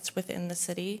sites within the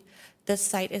city. This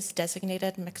site is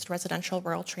designated mixed residential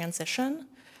rural transition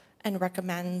and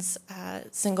recommends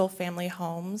single-family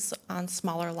homes on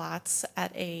smaller lots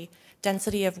at a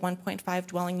density of 1.5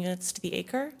 dwelling units to the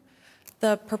acre.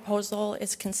 The proposal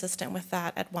is consistent with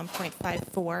that at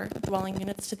 1.54 dwelling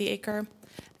units to the acre,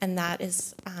 and that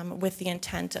is with the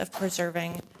intent of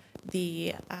preserving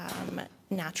the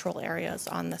natural areas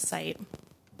on the site.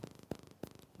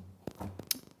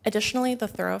 Additionally, the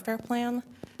thoroughfare plan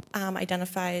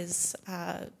identifies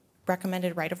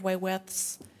recommended right-of-way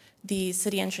widths. The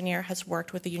city engineer has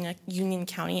worked with the Union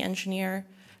County engineer,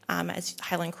 as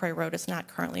Highland Croy Road is not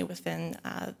currently within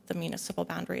the municipal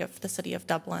boundary of the city of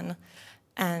Dublin,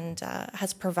 and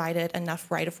has provided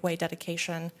enough right-of-way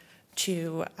dedication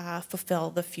to fulfill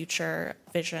the future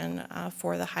vision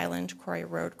for the Highland Croy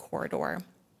Road corridor.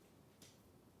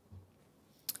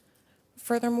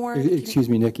 Furthermore, excuse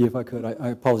me, Nikki, if I could, I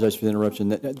apologize for the interruption.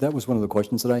 That was one of the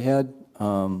questions that I had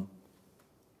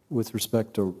with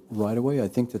respect to right-of-way. I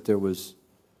think that there was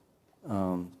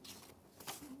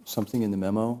something in the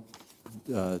memo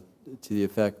to the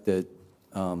effect that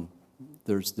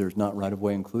there's not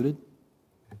right-of-way included.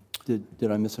 Did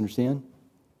I misunderstand?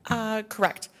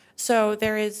 Correct. So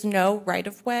there is no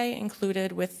right-of-way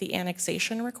included with the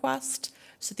annexation request.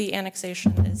 So the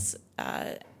annexation is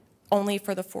only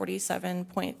for the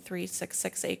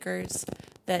 47.366 acres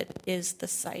that is the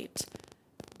site.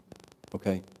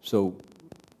 Okay, so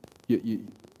you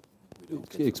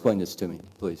explain this to me,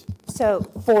 please. So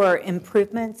for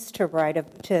improvements to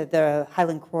the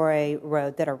Highland Croy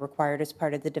Road that are required as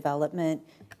part of the development,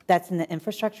 that's in the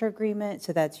infrastructure agreement.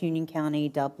 So that's Union County,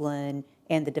 Dublin,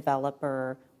 and the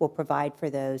developer will provide for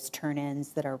those turn-ins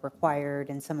that are required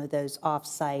and some of those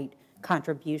off-site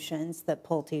contributions that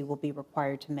Pulte will be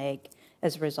required to make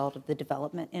as a result of the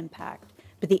development impact.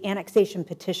 But the annexation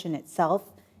petition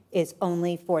itself is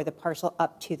only for the parcel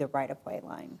up to the right-of-way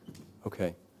line.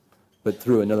 Okay, but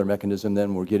through another mechanism,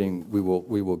 then we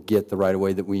will get the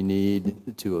right-of-way that we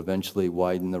need to eventually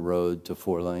widen the road to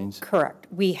 4 lanes. Correct.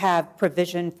 We have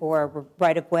provision for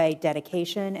right-of-way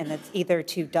dedication, and that's either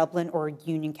to Dublin or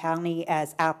Union County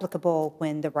as applicable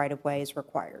when the right-of-way is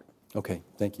required. Okay,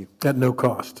 thank you. At no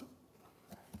cost.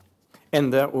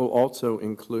 And that will also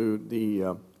include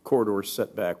the corridor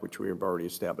setback, which we have already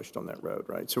established on that road,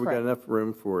 right? So we've got enough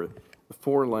room for the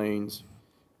 4 lanes,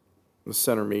 the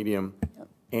center medium,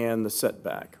 and the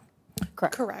setback.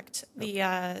 Correct.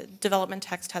 The development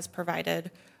text has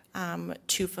provided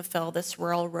to fulfill this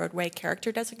rural roadway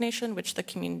character designation, which the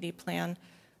community plan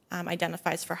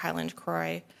identifies for Highland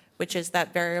Croy, which is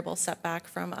that variable setback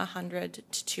from 100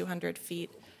 to 200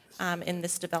 feet. In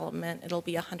this development, it'll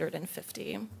be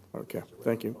 150. Okay,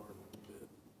 thank you.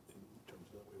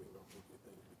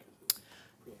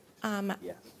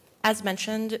 As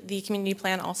mentioned, the community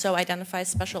plan also identifies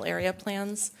special area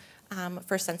plans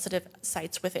for sensitive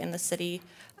sites within the city.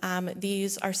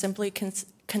 These are simply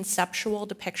conceptual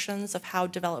depictions of how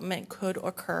development could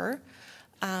occur.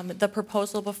 The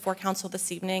proposal before council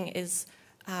this evening is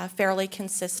fairly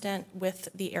consistent with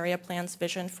the area plan's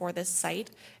vision for this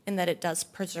site in that it does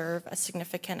preserve a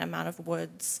significant amount of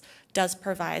woods, does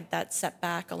provide that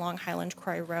setback along Highland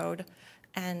Croy Road,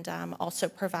 and also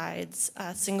provides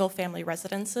single-family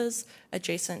residences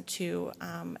adjacent to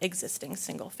existing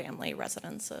single-family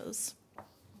residences.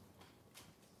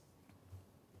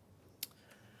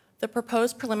 The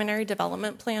proposed preliminary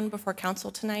development plan before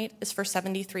council tonight is for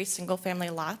 73 single-family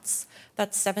lots.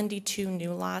 That's 72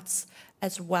 new lots,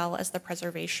 as well as the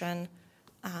preservation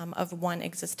of 1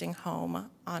 existing home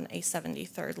on a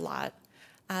 73rd lot.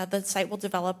 The site will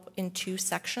develop in 2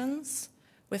 sections,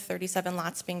 with 37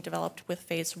 lots being developed with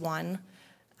phase 1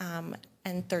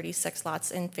 and 36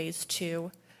 lots in phase 2.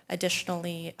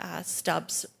 Additionally,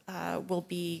 stubs will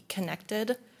be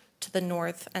connected to the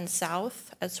north and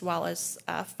south, as well as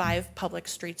 5 public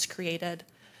streets created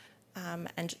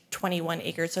and 21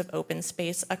 acres of open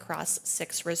space across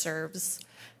 6 reserves.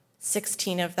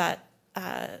 16 of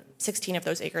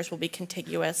those acres will be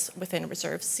contiguous within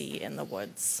Reserve C in the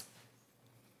woods.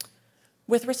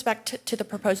 With respect to the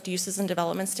proposed uses and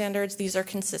development standards, these are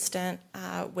consistent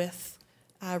with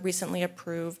recently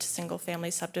approved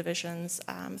single-family subdivisions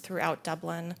throughout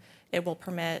Dublin. It will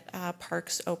permit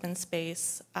parks, open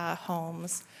space,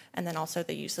 homes, and then also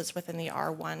the uses within the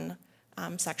R1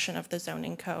 section of the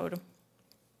zoning code.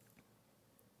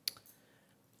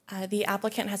 The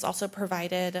applicant has also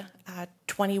provided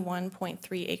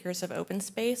 21.3 acres of open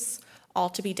space, all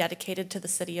to be dedicated to the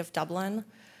City of Dublin.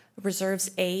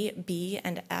 Reserves A, B,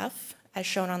 and F, as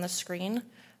shown on the screen,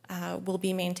 will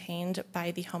be maintained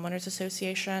by the Homeowners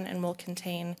Association and will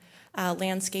contain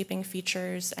landscaping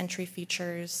features, entry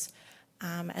features,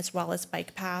 as well as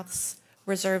bike paths.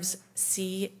 Reserves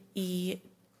C, E,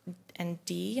 and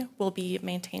D will be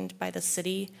maintained by the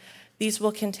city. These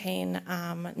will contain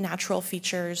natural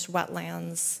features,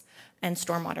 wetlands, and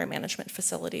stormwater management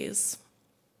facilities.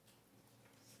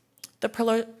 The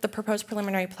proposed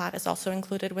preliminary plat is also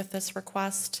included with this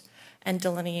request and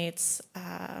delineates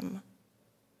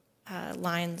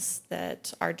lines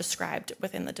that are described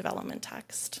within the development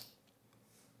text.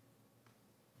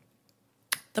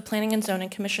 The Planning and Zoning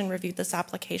Commission reviewed this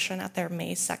application at their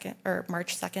March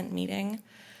 2nd meeting.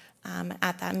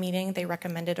 At that meeting, they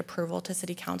recommended approval to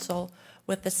City Council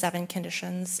with the 7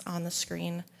 conditions on the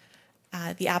screen.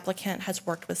 The applicant has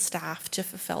worked with staff to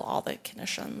fulfill all the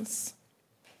conditions.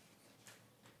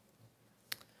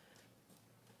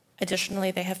 Additionally,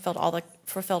 they have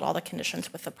fulfilled all the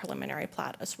conditions with the preliminary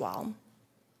plat as well.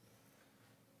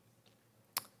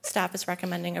 Staff is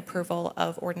recommending approval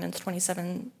of Ordinance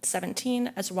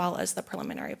 2717 as well as the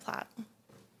preliminary plat.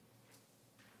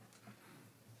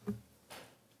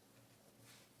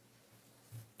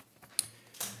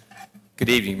 Good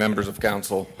evening, members of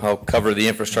council. I'll cover the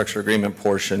infrastructure agreement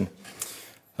portion.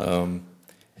 The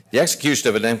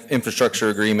execution of an infrastructure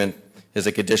agreement is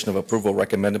a condition of approval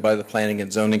recommended by the Planning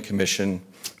and Zoning Commission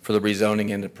for the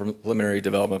rezoning and the preliminary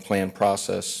development plan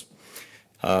process.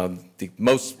 The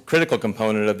most critical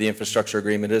component of the infrastructure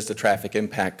agreement is the traffic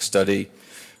impact study,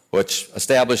 which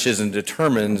establishes and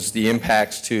determines the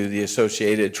impacts to the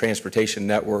associated transportation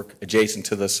network adjacent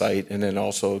to the site, and then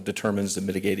also determines the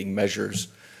mitigating measures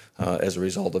as a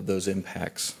result of those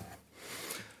impacts.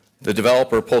 The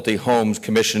developer, Pulte Homes,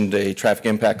 commissioned a traffic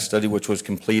impact study which was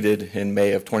completed in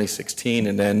May of 2016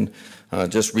 and then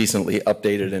just recently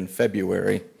updated in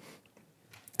February.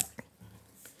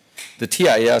 The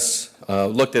TIS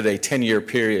looked at a 10-year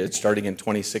period starting in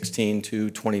 2016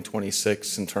 to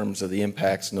 2026 in terms of the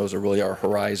impacts, and those are really our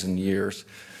horizon years.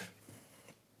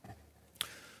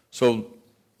 So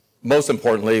most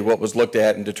importantly, what was looked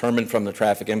at and determined from the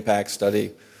traffic impact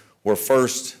study were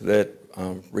first that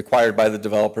required by the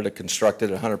developer to construct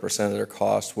it at 100% of their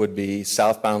cost would be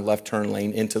southbound left turn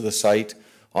lane into the site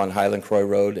on Highland Croy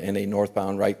Road and a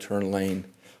northbound right turn lane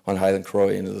on Highland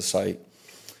Croy into the site.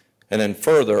 And then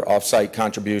further, off-site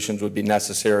contributions would be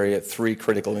necessary at 3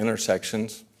 critical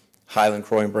intersections: Highland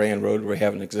Croy and Brand Road, where we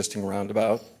have an existing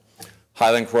roundabout;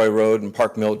 Highland Croy Road and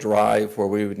Park Mill Drive, where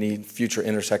we would need future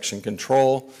intersection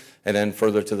control; and then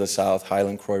further to the south,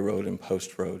 Highland Croy Road and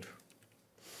Post Road.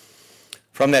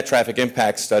 From that traffic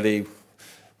impact study,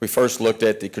 we first looked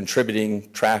at the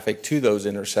contributing traffic to those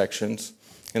intersections,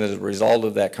 and as a result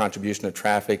of that contribution of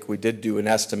traffic, we did do an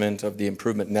estimate of the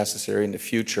improvement necessary in the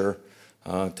future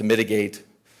to mitigate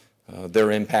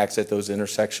their impacts at those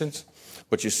intersections.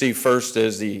 What you see first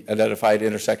is the identified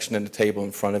intersection in the table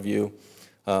in front of you.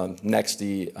 Next,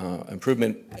 the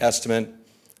improvement estimate,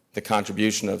 the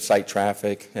contribution of site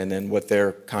traffic, and then what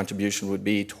their contribution would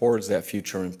be towards that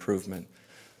future improvement.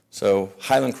 So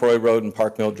Highland Croy Road and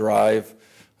Park Mill Drive,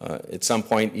 at some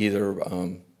point either,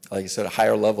 like I said, a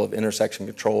higher level of intersection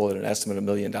control at an estimate of $1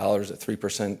 million at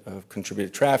 3% of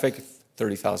contributed traffic,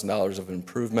 $30,000 of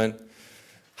improvement.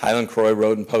 Highland Croy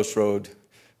Road and Post Road,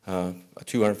 a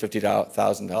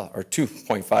 $250,000 or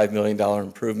 $2.5 million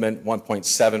improvement,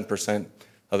 1.7%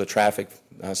 of the traffic,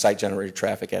 site-generated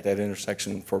traffic at that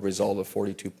intersection for a result of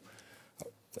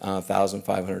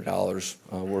 $42,500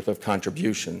 worth of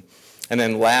contribution. And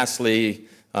then lastly,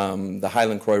 the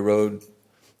Highland Croy Road,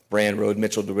 Brand Road,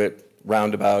 Mitchell DeWitt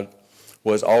roundabout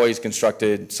was always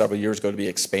constructed several years ago to be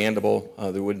expandable.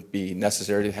 There wouldn't be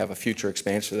necessary to have a future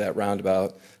expansion of that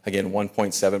roundabout. Again,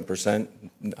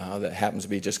 1.7%. That happens to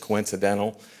be just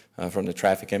coincidental from the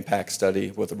traffic impact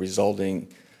study, with a resulting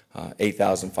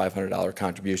 $8,500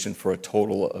 contribution for a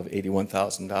total of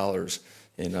 $81,000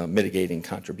 in mitigating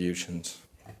contributions.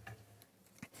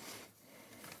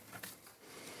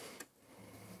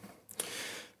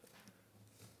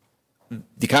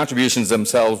 The contributions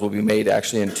themselves will be made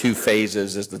actually in two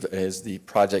phases as the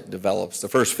project develops. The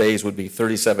first phase would be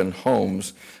 37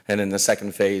 homes, and then the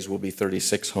second phase will be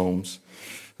 36 homes.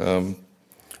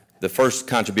 The first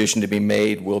contribution to be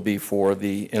made will be for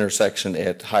the intersection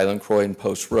at Highland Croy and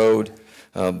Post Road.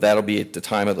 That'll be at the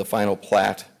time of the final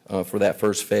plat for that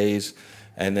first phase.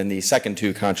 And then the second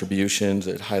two contributions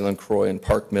at Highland Croy and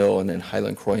Park Mill, and then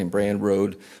Highland Croy and Brand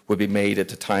Road, would be made at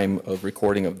the time of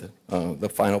recording of the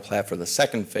final plat for the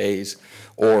second phase,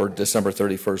 or December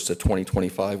 31st of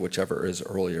 2025, whichever is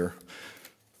earlier.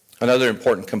 Another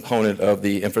important component of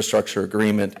the infrastructure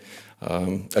agreement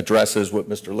addresses what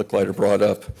Mr. Licklider brought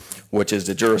up, which is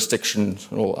the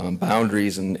jurisdictional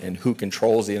boundaries and who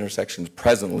controls the intersections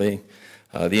presently.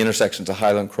 The intersections of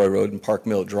Highland Croy Road and Park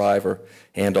Mill Drive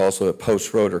and also at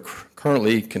Post Road are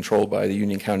currently controlled by the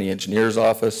Union County Engineer's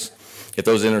Office. If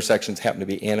those intersections happen to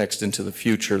be annexed into the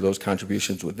future, those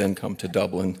contributions would then come to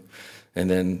Dublin, and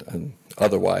then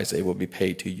otherwise they will be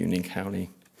paid to Union County.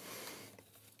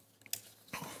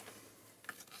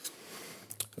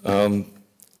 The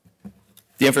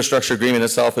infrastructure agreement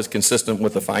itself is consistent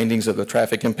with the findings of the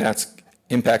traffic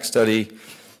impact study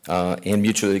and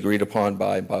mutually agreed upon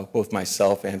by both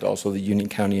myself and also the Union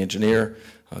County engineer.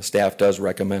 Staff does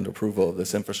recommend approval of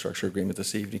this infrastructure agreement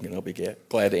this evening, and I'll be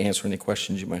glad to answer any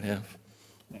questions you might have.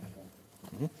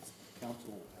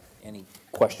 Council, any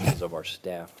questions of our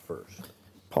staff first?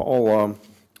 Paul,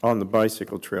 on the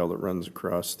bicycle trail that runs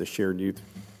across the shared youth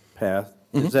path,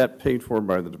 is that paid for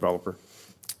by the developer?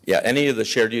 Yeah, any of the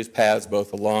shared use paths,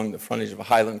 both along the frontage of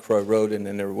Highland Croy Road, and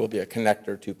then there will be a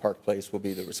connector to Park Place, will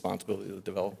be the responsibility of the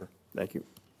developer. Thank you.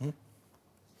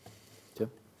 Tim?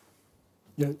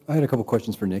 Yeah, I had a couple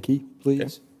questions for Nikki, please.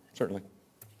 Okay, certainly.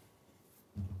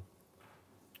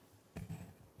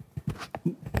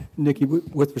 Nikki,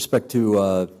 with respect to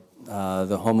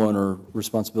the homeowner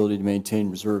responsibility to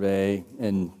maintain Reserve A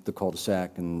and the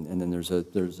cul-de-sac, and then there's a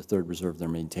third reserve they're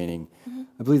maintaining.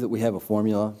 I believe that we have a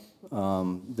formula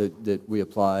that we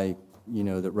apply,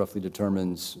 that roughly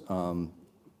determines,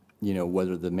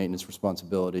 whether the maintenance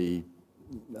responsibility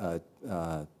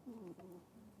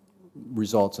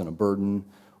results in a burden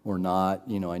or not.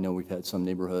 I know we've had some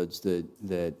neighborhoods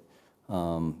that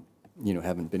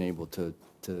haven't been able to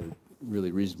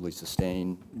really reasonably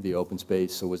sustain the open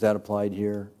space. So was that applied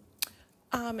here?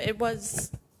 It was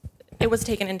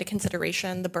taken into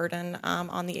consideration, the burden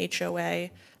on the HOA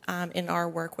in our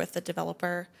work with the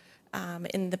developer.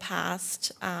 In the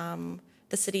past,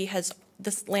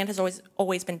 this land has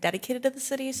always been dedicated to the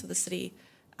city, so the city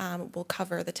will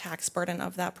cover the tax burden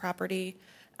of that property.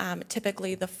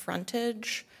 Typically, the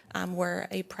frontage where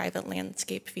a private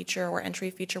landscape feature or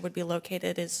entry feature would be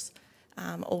located is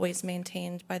always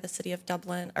maintained by the city of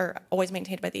Dublin, or always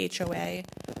maintained by the HOA.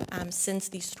 Since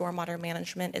the stormwater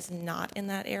management is not in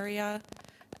that area,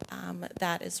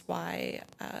 that is why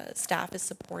staff is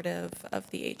supportive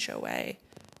of the HOA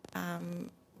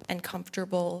and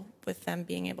comfortable with them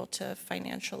being able to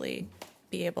financially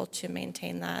be able to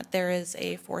maintain that. There is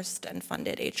a forced and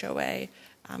funded HOA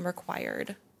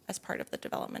required as part of the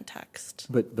development text.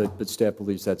 But staff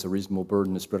believes that's a reasonable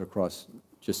burden to spread across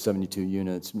just 72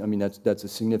 units. I mean, that's a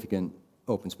significant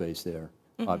open space there,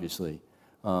 obviously.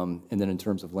 And then in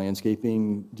terms of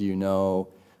landscaping, do you know,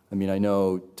 I mean, I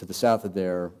know to the south of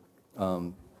there,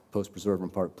 Post Preserve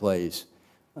and Park Place,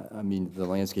 I mean, the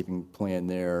landscaping plan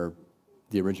there,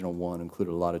 the original one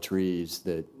included a lot of trees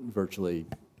that virtually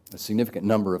a significant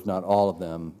number, if not all of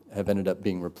them, have ended up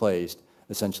being replaced.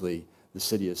 Essentially, the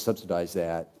city has subsidized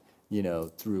that,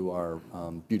 through our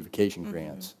beautification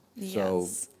grants. Yes. So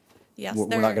yes, we're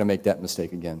not going to make that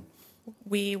mistake again.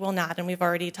 We will not, and we've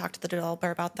already talked to the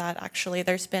developer about that. Actually,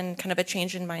 there's been kind of a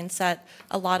change in mindset.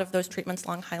 A lot of those treatments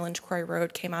along Highland Croy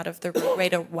Road came out of the Roadway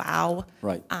to Wow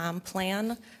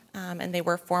plan, and they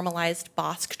were formalized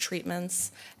BOSC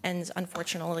treatments, and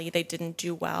unfortunately, they didn't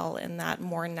do well in that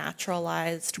more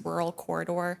naturalized rural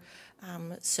corridor.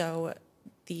 So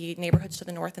the neighborhoods to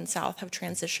the north and south have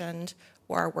transitioned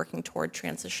or are working toward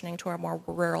transitioning to a more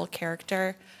rural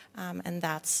character. And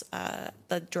that's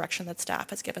the direction that staff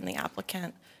has given the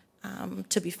applicant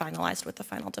to be finalized with the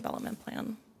final development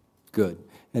plan. Good.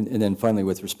 And then finally,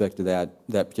 with respect to that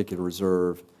particular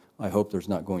reserve, I hope there's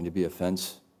not going to be a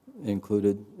fence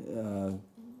included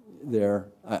there.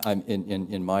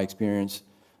 In my experience,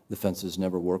 the fences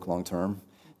never work long-term.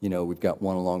 We've got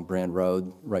one along Brand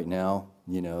Road right now,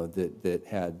 that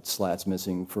had slats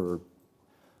missing for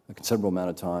a considerable amount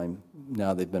of time.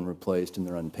 Now they've been replaced and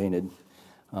they're unpainted.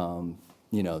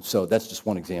 So that's just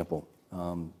one example.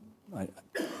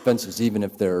 Fences, even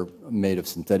if they're made of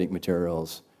synthetic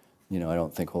materials, I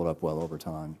don't think hold up well over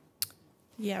time.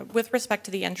 Yeah, with respect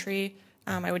to the entry,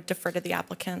 I would defer to the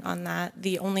applicant on that.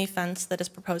 The only fence that is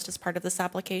proposed as part of this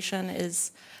application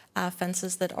is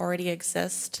fences that already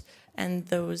exist, and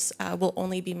those will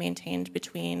only be maintained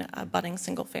between abutting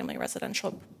single-family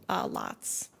residential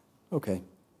lots. Okay.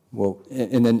 Well,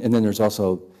 and then there's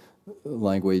also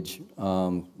language,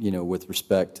 with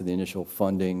respect to the initial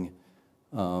funding,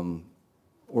 or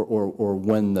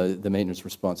when the maintenance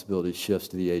responsibility shifts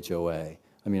to the HOA.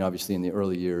 I mean, obviously, in the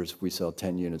early years, if we sell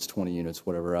 10 units, 20 units,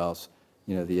 whatever else,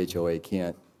 the HOA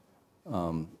can't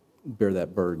bear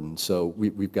that burden. So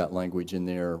we've got language in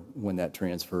there when that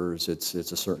transfers, it's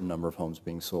a certain number of homes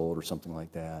being sold or something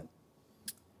like that.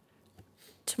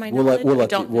 To my knowledge,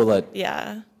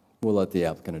 We'll let the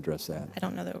applicant address that. I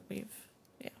don't know that we've,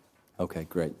 yeah. Okay,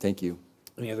 great. Thank you.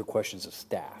 Any other questions of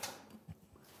staff?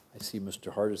 I see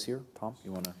Mr. Hart is here. Tom,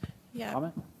 you want to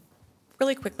comment?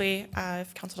 Really quickly,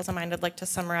 if council doesn't mind, I'd like to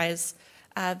summarize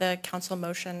the council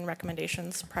motion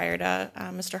recommendations prior to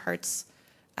Mr. Hart's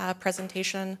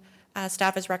presentation.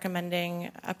 Staff is recommending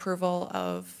approval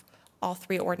of all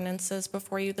three ordinances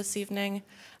before you this evening.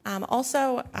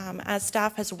 Also, as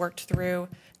staff has worked through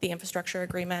the infrastructure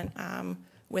agreement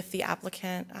with the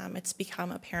applicant, it's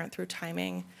become apparent through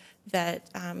timing that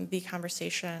the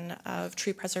conversation of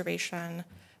tree preservation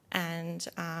and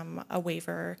a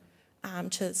waiver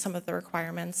to some of the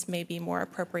requirements may be more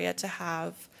appropriate to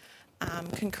have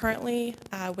concurrently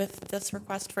with this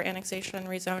request for annexation,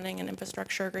 rezoning, and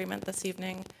infrastructure agreement this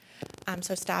evening.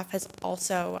 So staff has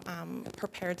also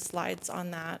prepared slides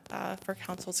on that for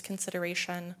council's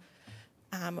consideration,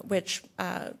 which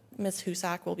Ms.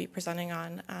 Husak will be presenting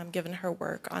on, given her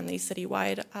work on the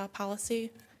citywide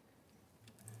policy.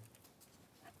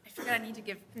 I forgot I need to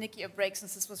give Nikki a break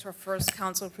since this was her first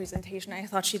council presentation. I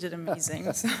thought she did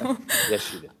amazing. So. Yes,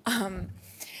 she did.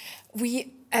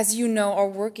 We, as you know, are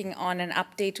working on an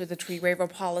update to the tree waiver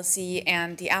policy,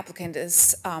 and the applicant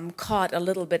is caught a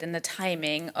little bit in the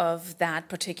timing of that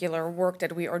particular work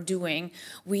that we are doing.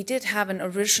 We did have an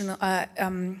original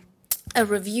a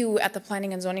review at the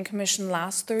Planning and Zoning Commission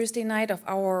last Thursday night of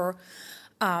our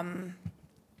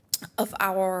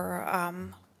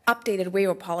updated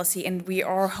waiver policy, and we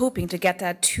are hoping to get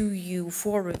that to you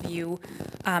for review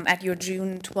at your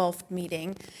June 12th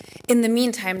meeting. In the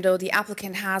meantime, though, the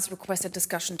applicant has requested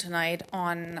discussion tonight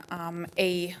on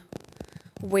a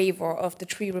waiver of the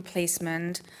tree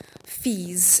replacement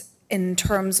fees in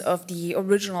terms of the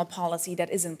original policy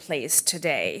that is in place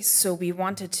today. So we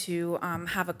wanted to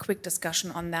have a quick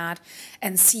discussion on that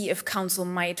and see if council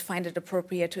might find it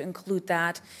appropriate to include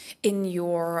that in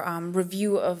your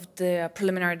review of the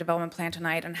preliminary development plan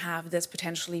tonight and have this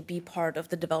potentially be part of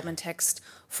the development text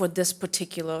for this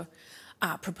particular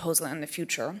proposal in the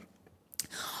future.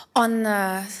 On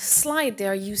the slide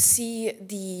there, you see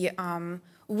the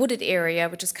wooded area,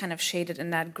 which is kind of shaded in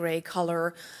that gray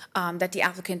color, that the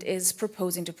applicant is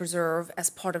proposing to preserve as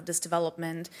part of this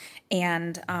development.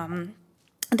 And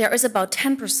there is about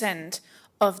 10%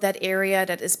 of that area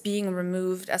that is being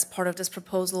removed as part of this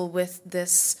proposal with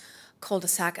this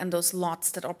cul-de-sac and those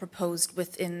lots that are proposed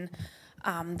within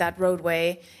that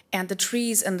roadway. And the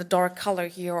trees in the dark color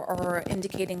here are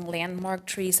indicating landmark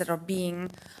trees that are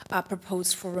being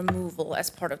proposed for removal as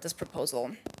part of this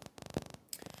proposal.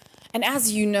 And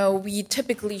as you know, we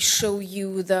typically show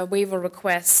you the waiver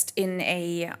request in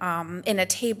a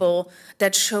table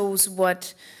that shows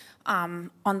what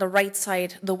on the right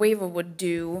side the waiver would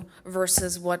do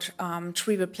versus what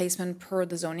tree replacement per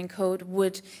the zoning code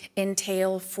would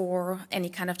entail for any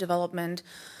kind of development.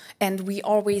 And we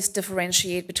always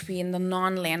differentiate between the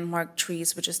non-landmark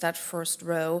trees, which is that first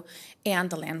row,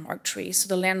 and the landmark trees. So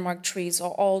the landmark trees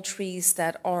are all trees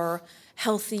that are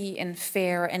healthy and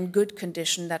fair and good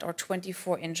condition that are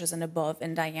 24 inches and above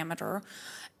in diameter.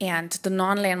 And the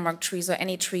non-landmark trees are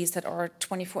any trees that are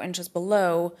 24 inches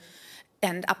below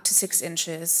and up to 6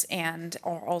 inches and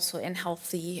are also in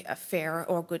healthy, fair,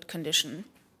 or good condition.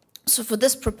 So for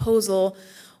this proposal,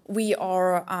 we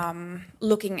are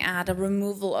looking at a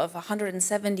removal of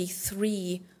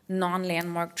 173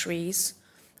 non-landmark trees,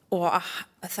 or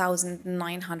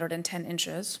 1,910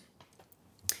 inches,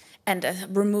 and a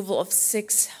removal of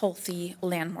 6 healthy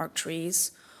landmark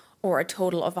trees, or a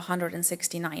total of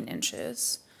 169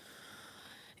 inches.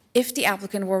 If the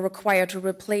applicant were required to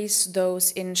replace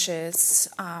those inches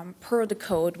per the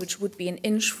code, which would be an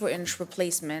inch-for-inch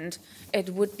replacement, it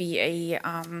would be a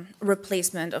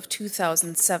replacement of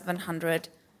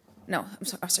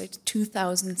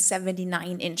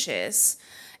 2,079 inches.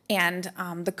 And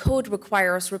the code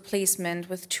requires replacement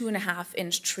with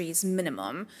 2.5-inch trees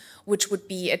minimum, which would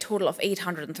be a total of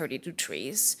 832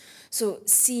 trees. So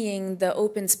seeing the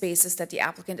open spaces that the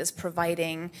applicant is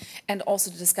providing, and also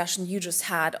the discussion you just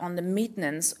had on the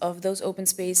maintenance of those open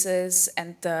spaces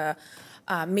and the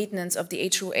maintenance of the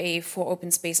HOA for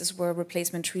open spaces where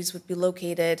replacement trees would be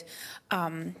located,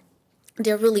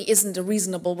 there really isn't a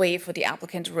reasonable way for the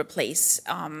applicant to replace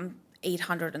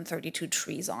 832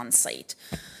 trees on site.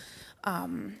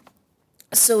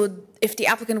 So if the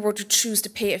applicant were to choose to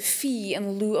pay a fee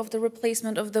in lieu of the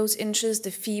replacement of those inches,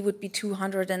 the fee would be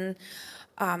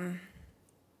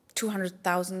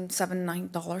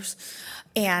 $200,709.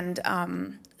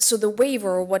 And so the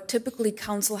waiver, what typically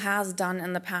council has done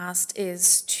in the past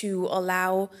is to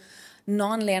allow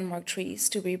non-landmark trees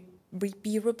to be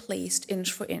replaced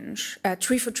inch for inch,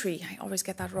 tree for tree. I always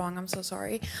get that wrong, I'm so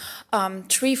sorry.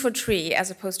 Tree for tree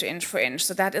as opposed to inch for inch.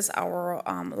 So that is our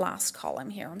last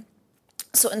column here.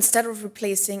 So instead of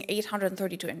replacing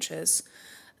 832 inches,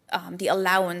 the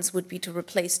allowance would be to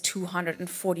replace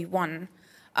 241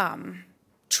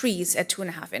 trees at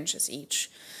 2.5 inches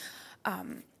each.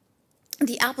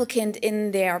 The applicant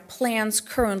in their plans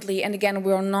currently, and again,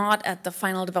 we're not at the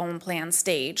final development plan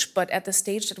stage, but at the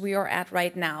stage that we are at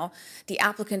right now, the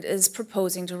applicant is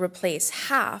proposing to replace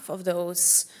half of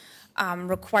those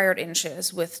required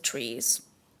inches with trees.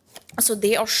 So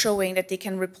they are showing that they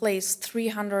can replace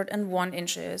 301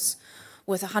 inches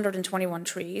with 121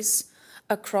 trees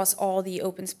across all the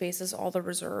open spaces, all the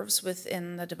reserves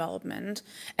within the development.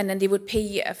 And then they would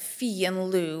pay a fee in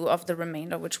lieu of the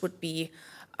remainder, which would be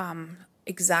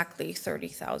exactly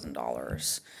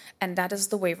 $30,000. And that is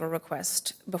the waiver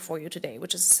request before you today,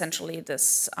 which is essentially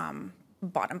this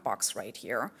bottom box right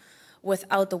here.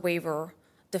 Without the waiver,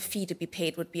 the fee to be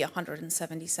paid would be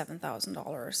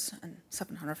 $177,000 and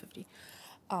 $750.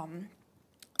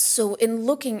 So in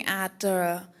looking at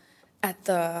the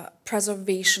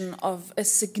preservation of a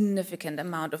significant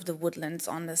amount of the woodlands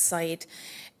on the site,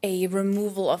 a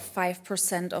removal of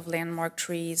 5% of landmark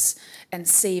trees and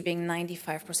saving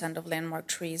 95% of landmark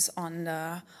trees on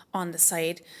the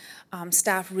site,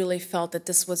 staff really felt that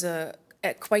this was a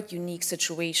quite unique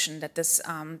situation that this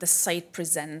the site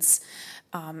presents,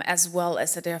 as well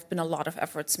as that there have been a lot of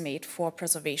efforts made for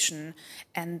preservation,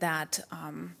 and that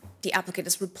the applicant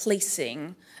is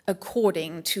replacing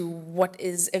according to what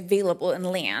is available in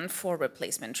land for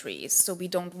replacement trees. So we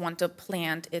don't want to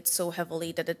plant it so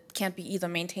heavily that it can't be either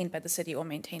maintained by the city or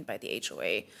maintained by the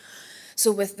HOA.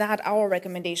 So with that, our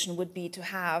recommendation would be to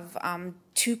have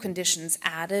 2 conditions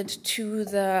added to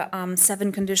the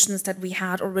 7 conditions that we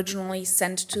had originally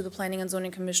sent to the Planning and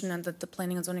Zoning Commission and that the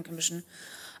Planning and Zoning Commission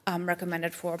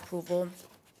recommended for approval.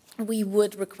 We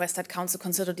would request that council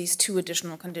consider these 2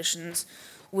 additional conditions,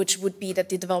 which would be that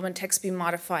the development text be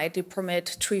modified to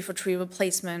permit tree-for-tree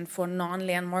replacement for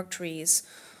non-landmark trees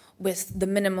with the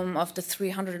minimum of the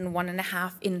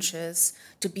 301.5 inches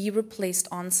to be replaced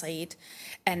on site,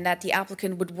 and that the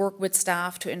applicant would work with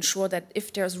staff to ensure that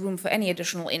if there's room for any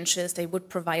additional inches, they would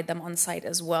provide them on site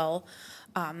as well,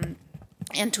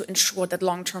 and to ensure that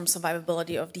long-term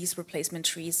survivability of these replacement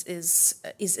trees is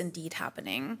indeed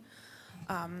happening.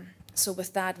 So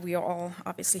with that, we are all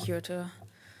obviously here to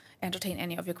entertain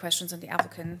any of your questions, and the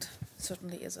applicant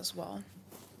certainly is as well.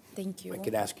 Thank you. I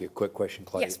could ask you a quick question,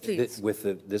 Claudia. Yes, please. With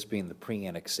this being the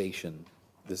pre-annexation,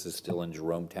 this is still in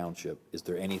Jerome Township. Is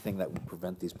there anything that would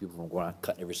prevent these people from going out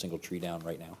cutting every single tree down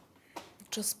right now?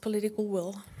 Just political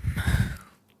will.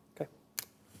 Okay.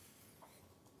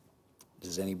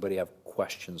 Does anybody have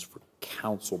questions for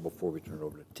council before we turn it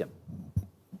over to Tim?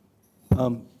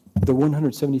 The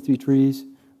 173 trees,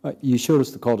 you showed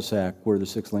us the cul-de-sac where the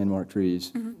 6 landmark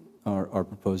trees are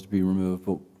proposed to be removed,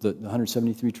 but the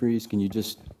 173 trees, can you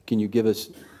give us,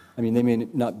 I mean, they may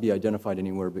not be identified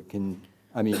anywhere, but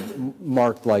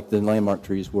marked like the landmark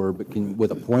trees were, but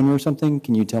with a pointer or something,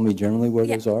 can you tell me generally where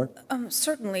those are?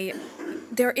 Certainly.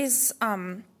 There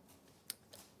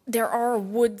are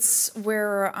woods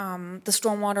where the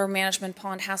stormwater management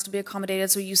pond has to be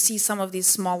accommodated, so you see some of these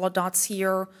smaller dots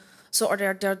here. So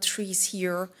there are trees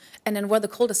here. And then where the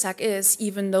cul-de-sac is,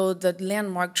 even though the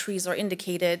landmark trees are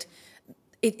indicated,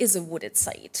 it is a wooded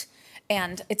site.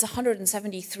 And it's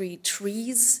 173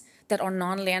 trees that are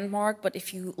non-landmark, but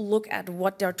if you look at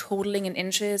what they're totaling in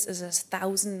inches, is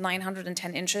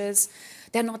 1,910 inches.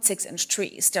 They're not 6-inch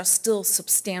trees. They're still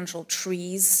substantial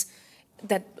trees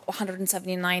that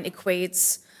 179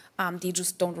 equates. They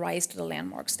just don't rise to the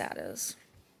landmark status.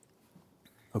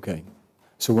 Okay.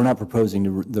 So we're not proposing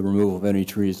the removal of any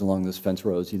trees along those fence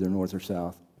rows, either north or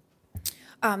south?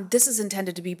 This is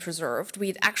intended to be preserved.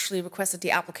 We'd actually requested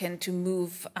the applicant to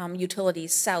move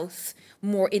utilities south,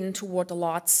 more in toward the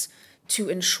lots, to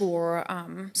ensure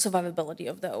survivability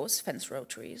of those fence row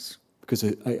trees. Because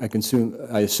I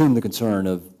assume the concern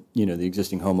of, the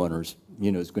existing homeowners,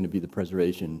 is going to be the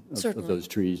preservation of those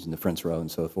trees and the fence row and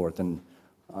so forth. And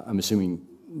I'm assuming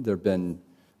there have been,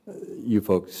 you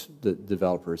folks, the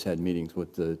developers, had meetings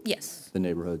with the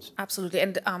neighborhoods. Absolutely.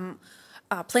 And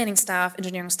planning staff,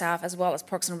 engineering staff, as well as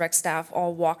Parks and Rec staff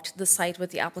all walked the site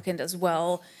with the applicant as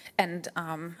well. And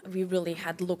we really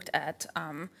had looked at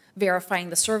verifying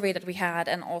the survey that we had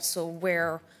and also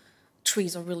where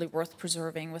trees are really worth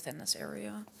preserving within this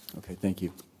area. Okay, thank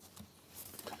you.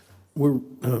 We're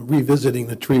revisiting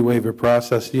the tree waiver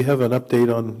process. Do you have an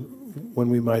update on when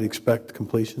we might expect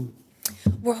completion?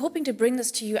 We're hoping to bring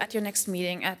this to you at your next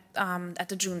meeting, at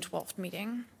the June 12th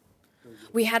meeting.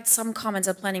 We had some comments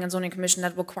at Planning and Zoning Commission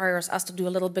that requires us to do a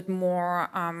little bit more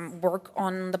work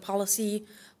on the policy,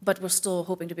 but we're still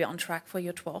hoping to be on track for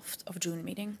your 12th of June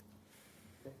meeting.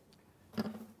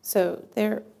 So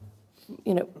there,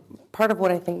 part of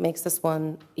what I think makes this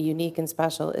one unique and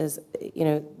special is,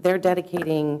 they're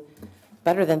dedicating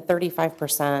better than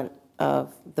 35%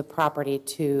 of the property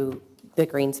to the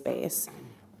green space.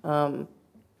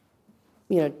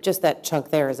 Just that chunk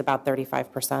there is about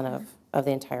 35% of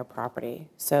the entire property.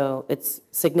 So it's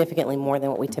significantly more than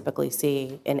what we typically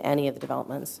see in any of the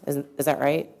developments. Is that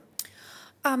right?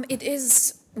 It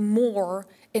is more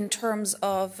in terms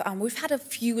of, we've had a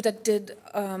few that did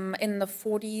in the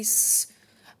 40s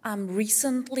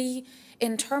recently.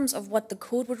 In terms of what the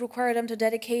code would require them to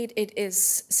dedicate, it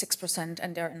is 6%,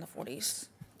 and they're in the 40s.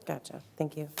 Gotcha.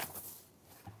 Thank you.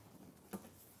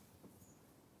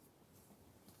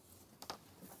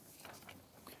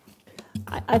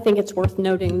 I think it's worth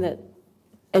noting that,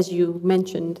 as you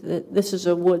mentioned, that this is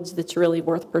a woods that's really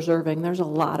worth preserving. There's a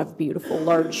lot of beautiful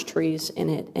large trees in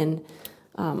it, and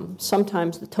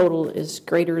sometimes the total is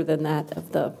greater than that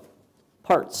of the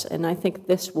parts. And I think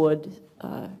this wood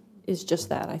is just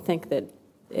that. I think that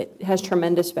it has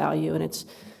tremendous value, and it's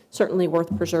certainly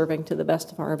worth preserving to the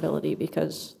best of our ability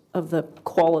because of the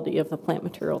quality of the plant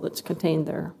material that's contained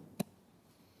there.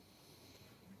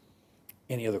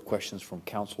 Any other questions from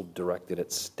council directed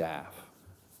at staff?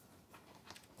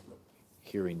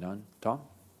 Hearing none. Tom?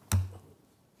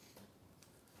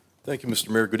 Thank you, Mr.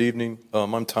 Mayor. Good evening.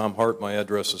 I'm Tom Hart. My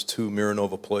address is 2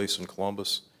 Miranova Place in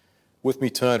Columbus. With me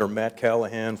tonight are Matt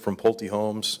Callahan from Pulte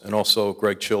Homes and also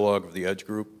Greg Chillog of the Edge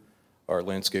Group, our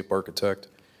landscape architect.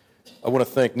 I want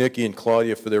to thank Nikki and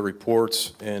Claudia for their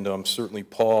reports, and certainly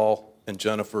Paul and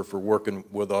Jennifer for working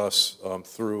with us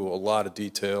through a lot of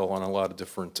detail on a lot of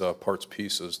different parts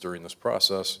pieces during this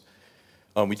process.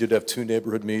 We did have 2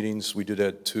 neighborhood meetings. We did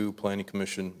have 2 planning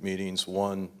commission meetings,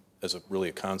 one as really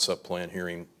a concept plan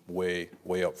hearing way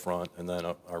up front, and then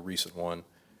our recent one.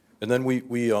 And then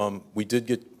we did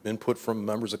get input from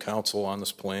members of council on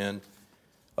this plan.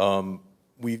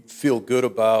 We feel good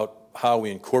about how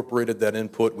we incorporated that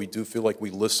input. We do feel like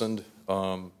we listened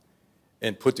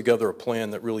and put together a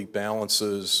plan that really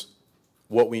balances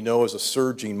what we know is a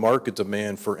surging market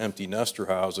demand for empty nester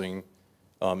housing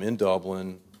in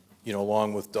Dublin,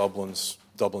 along with Dublin's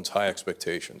high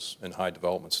expectations and high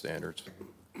development standards.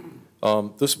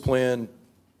 This plan,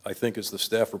 I think, as the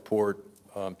staff report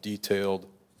detailed,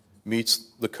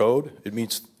 meets the code. It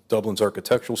meets Dublin's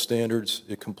architectural standards.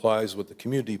 It complies with the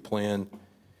community plan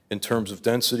in terms of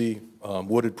density,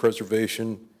 wooded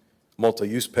preservation,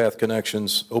 multi-use path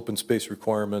connections, open space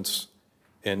requirements,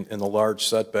 and the large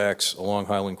setbacks along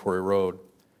Highland Quarry Road.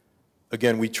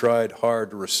 Again, we tried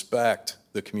hard to respect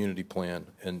the community plan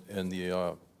and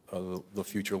the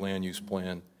future land use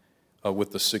plan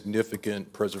with the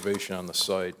significant preservation on the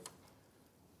site.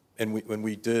 And when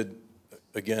we did,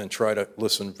 again, try to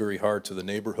listen very hard to the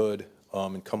neighborhood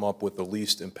and come up with the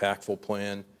least impactful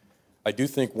plan. I do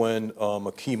think when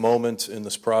a key moment in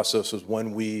this process was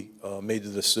when we made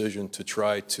the decision to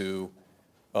try to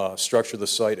structure the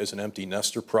site as an empty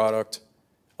nester product.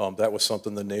 That was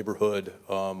something the neighborhood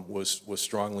was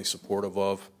strongly supportive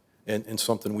of, and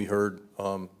something we heard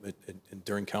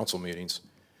during council meetings.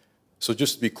 So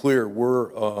just to be clear,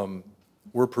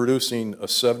 we're producing a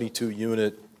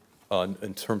 72-unit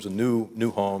in terms of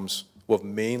new homes with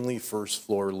mainly first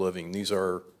floor living. These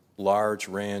are large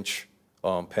ranch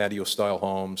patio-style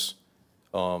homes.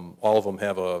 All of them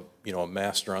have a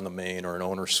master on the main or an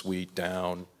owner suite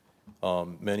down.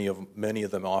 Many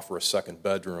of them offer a second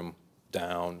bedroom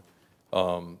down.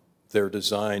 They're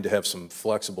designed to have some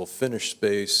flexible finished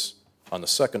space on the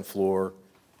second floor,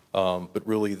 but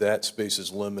really that space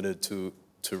is limited to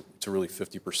really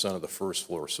 50% of the first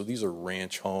floor. So these are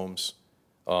ranch homes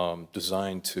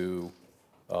designed to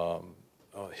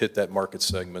hit that market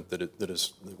segment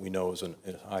that we know is in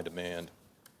high demand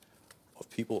of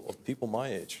people my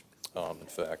age, in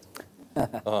fact.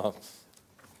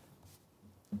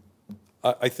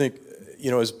 I think,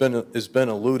 as been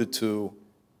alluded to,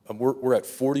 we're at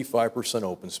 45%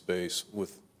 open space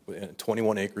with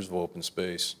 21 acres of open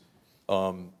space.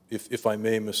 If I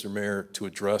may, Mr. Mayor, to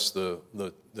address the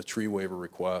tree waiver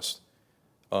request,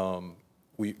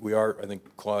 we are, I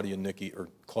think Claudia and Nikki, or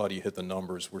Claudia hit the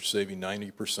numbers, we're saving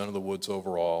 90% of the woods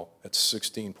overall at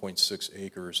 16.6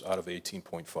 acres out of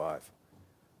 18.5.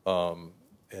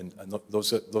 And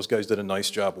those guys did a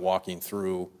nice job walking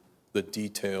through the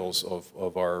details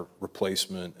of our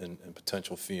replacement and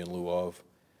potential fee in lieu of.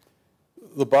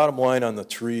 The bottom line on the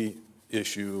tree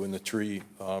issue and the tree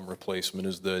replacement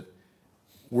is that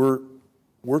we're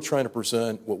trying to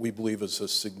present what we believe is a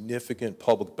significant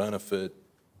public benefit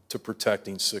to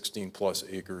protecting 16-plus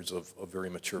acres of very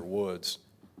mature woods,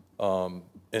 and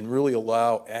really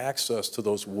allow access to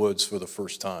those woods for the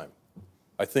first time.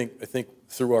 I think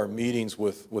through our meetings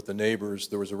with the neighbors,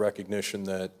 there was a recognition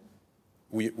that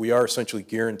we are essentially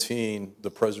guaranteeing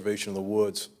the preservation of the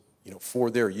woods, for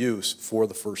their use for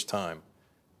the first time,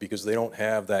 because they don't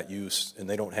have that use and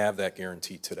they don't have that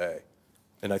guarantee today.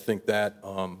 And I think that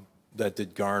that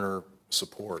did garner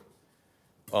support.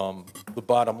 The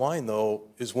bottom line, though,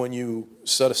 is when you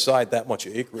set aside that much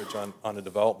acreage on a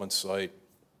development site,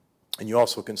 and you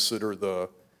also consider the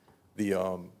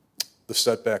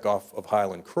setback off of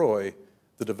Highland Croy,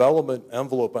 the development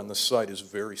envelope on the site is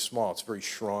very small. It's very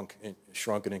shrunken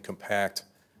and compact.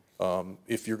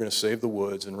 If you're going to save the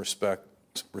woods and respect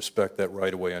that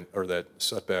right of way or that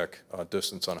setback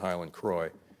distance on Highland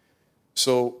Croy,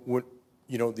 so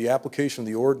the application of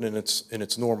the ordinance in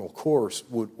its normal course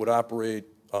would operate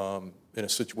in a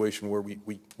situation where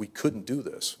we couldn't do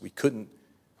this. We couldn't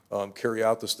carry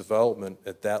out this development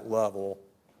at that level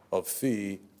of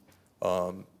fee,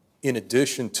 in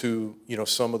addition to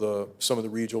some of the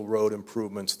regional road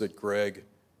improvements that Greg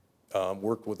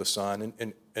worked with us on.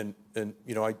 And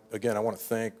I want to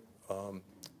thank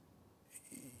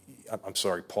I'm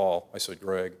sorry, Paul. I said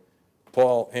Greg.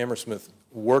 Paul Hammersmith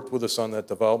worked with us on that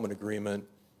development agreement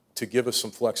to give us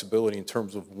some flexibility in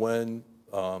terms of when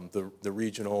the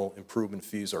regional improvement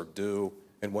fees are due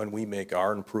and when we make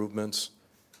our improvements.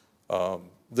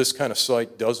 This kind of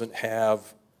site doesn't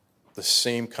have the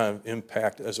same kind of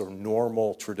impact as a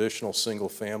normal traditional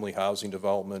single-family housing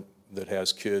development that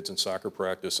has kids and soccer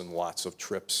practice and lots of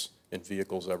trips and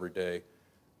vehicles every day.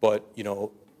 But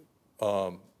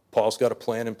Paul's got a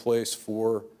plan in place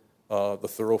for the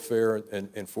thoroughfare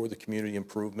and for the community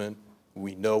improvement.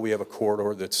 We know we have a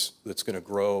corridor that's going to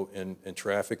grow in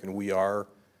traffic, and we are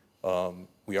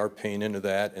paying into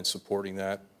that and supporting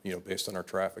that, based on our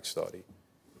traffic study.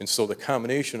 And so the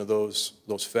combination of those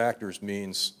factors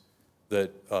means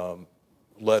that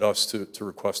led us to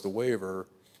request a waiver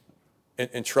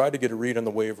and try to get a read on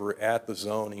the waiver at the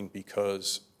zoning,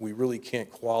 because we really can't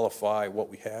qualify what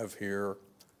we have here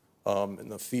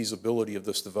and the feasibility of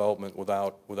this development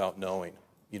without knowing,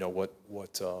 what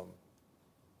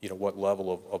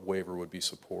level of waiver would be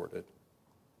supported.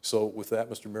 So with that,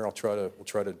 Mr. Mayor, we'll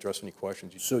try to address any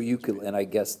questions. So you could, and I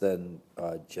guess then,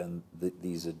 Jen,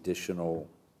 these additional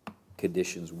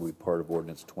conditions will be part of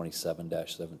ordinance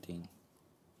 27-17?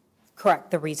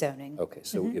 Correct, the rezoning. Okay,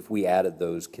 so if we added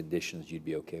those conditions, you'd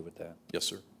be okay with that? Yes,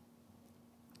 sir.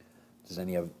 Does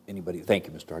anybody, thank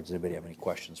you, Mr. Hart. Does anybody have any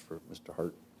questions for Mr.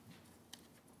 Hart?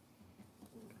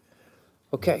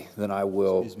 Okay, then I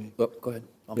will. Excuse me. Oh, go ahead.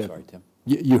 I'm Yeah. sorry, Tim.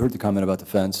 You heard the comment about the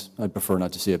fence. I'd prefer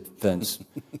not to see a fence,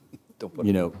 Don't put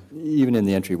even in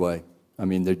the entryway. I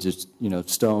mean, they're just,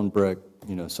 stone, brick,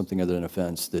 something other than a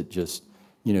fence that just,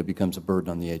 becomes a burden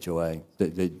on the HOA.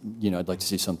 I'd like to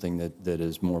see something that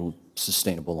is more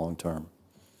sustainable long-term.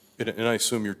 And I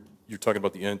assume you're talking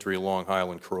about the entry along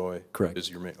Highland Croy? Correct. Is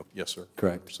your main, yes, sir.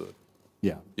 Correct. Understood.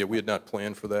 Yeah. Yeah, we had not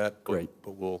planned for that. Great.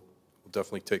 But we'll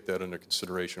definitely take that into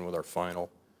consideration with our final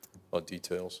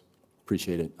details.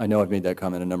 Appreciate it. I know I've made that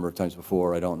comment a number of times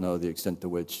before. I don't know the extent to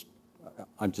which,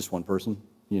 I'm just one person,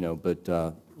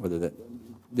 but whether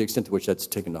the extent to which that's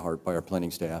taken to heart by our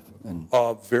planning staff. And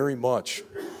very much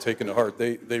taken to heart.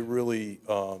 They really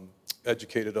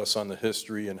educated us on the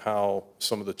history and how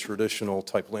some of the traditional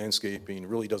type landscaping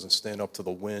really doesn't stand up to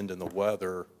the wind and the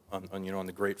weather on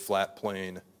the Great Flat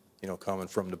Plain, coming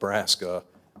from Nebraska.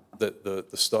 The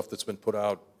stuff that's been put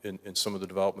out in some of the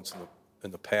developments in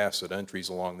the past at entries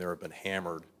along there have been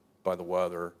hammered by the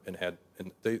weather, and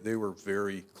they were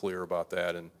very clear about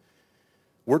that. And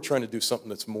we're trying to do something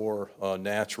that's more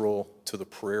natural to the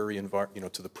prairie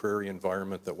to the prairie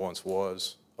environment that once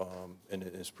was, and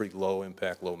it is pretty low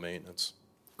impact, low maintenance.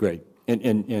 Great.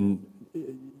 And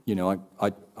you know,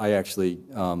 I actually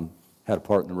had a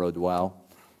part in the Road to WOW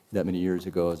that many years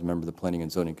ago as a member of the Planning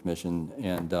and Zoning Commission,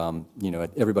 and you know,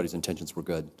 everybody's intentions were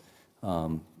good.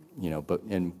 You know,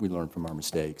 and we learned from our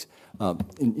mistakes.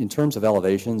 In terms of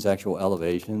elevations, actual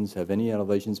elevations, have any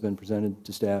elevations been presented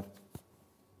to staff?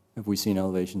 Have we seen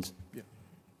elevations? Yeah.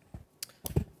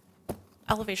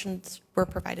 Elevations were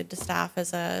provided to staff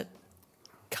as a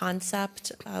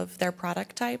concept of their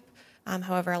product type.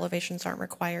 However, elevations aren't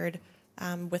required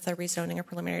with a rezoning or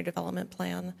preliminary development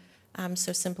plan.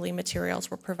 So simply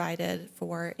materials were provided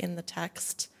for in the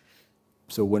text.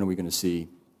 So when are we going to see,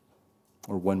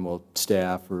 or when will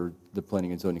staff or the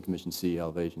Planning and Zoning Commission see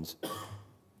elevations?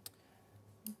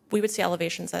 We would see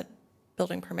elevations at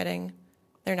building permitting.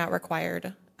 They're not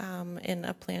required in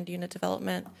a planned unit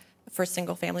development for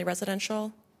single-family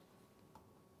residential.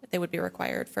 They would be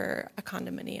required for a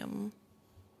condominium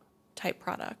type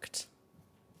product.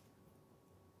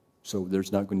 So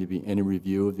there's not going to be any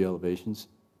review of the elevations?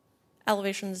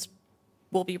 Elevations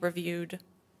will be reviewed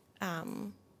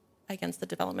against the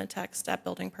development text at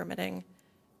building permitting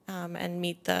and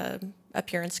meet the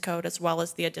appearance code as well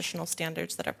as the additional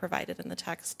standards that are provided in the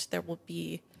text. There will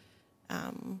be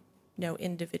no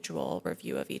individual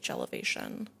review of each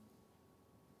elevation.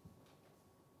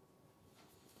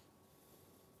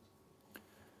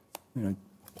 You know,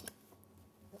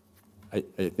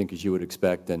 I think as you would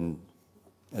expect, and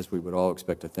as we would all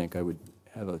expect, I think I would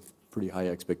have a pretty high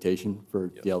expectation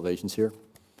for the elevations here.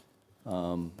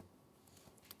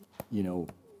 You know,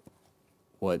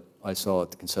 what I saw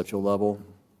at the conceptual level,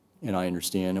 and I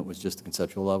understand it was just the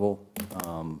conceptual level,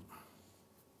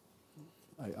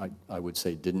 I would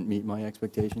say didn't meet my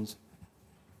expectations.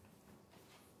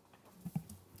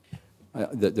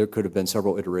 There could have been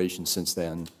several iterations since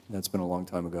then. That's been a long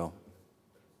time ago.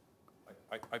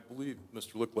 I believe,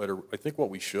 Mr. Licklider, I think what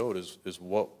we showed is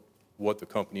what the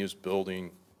company is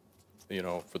building, you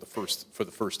know, for the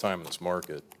first time in this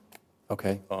market.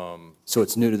 Okay. So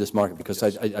it's new to this market, because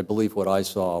yes. I believe what I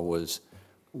saw was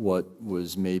what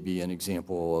was maybe an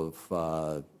example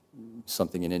of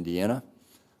something in Indiana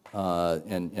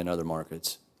and other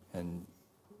markets, and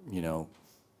you know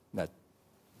that.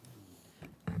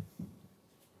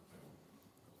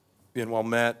 And while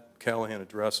Matt Callahan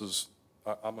addresses,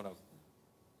 I'm going to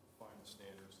find the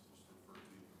standards to refer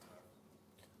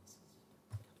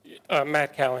to you.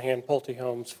 Matt Callahan, Pulte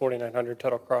Homes, 4900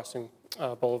 Tuttle Crossing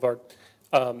Boulevard.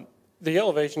 The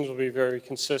elevations will be very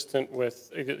consistent with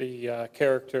the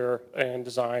character and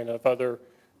design of other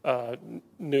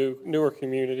newer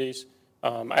communities.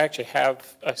 I actually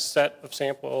have a set of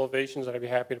sample elevations that I'd be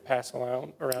happy to pass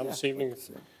around this evening. If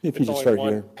you it's just only start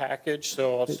one here. package,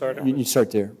 so I'll start. You start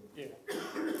there. Yeah.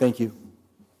 Thank you.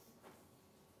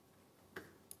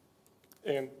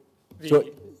 And so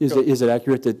is it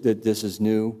accurate that this is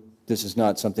new? This is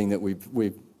not something that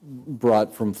we've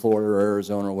brought from Florida or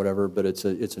Arizona or whatever, but it's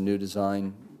a new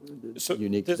design,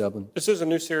 unique to Dublin? This is a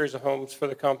new series of homes for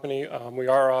the company. We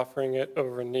are offering it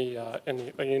over in the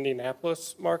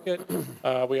Indianapolis market.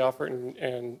 We offer it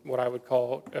in what I would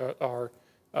call our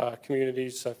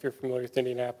communities. If you're familiar with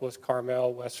Indianapolis,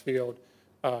 Carmel, Westfield,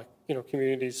 you know,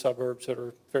 communities, suburbs that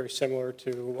are very similar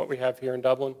to what we have here in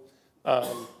Dublin.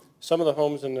 Some of the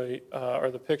homes in the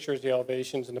or the pictures, the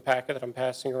elevations in the packet that I'm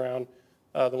passing around,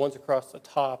 the ones across the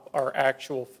top are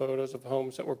actual photos of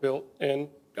homes that were built in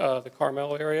the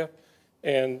Carmel area,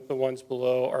 and the ones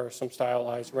below are some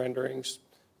stylized renderings.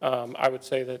 I would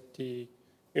say that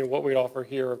what we'd offer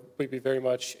here would be very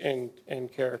much in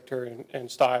character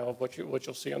and style of what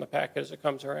you'll see on the packet as it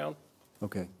comes around.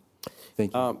 Okay,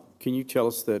 thank you. Can you tell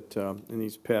us that in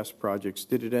these past projects,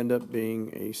 did it end up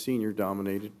being a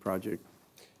senior-dominated project?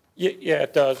 Yeah,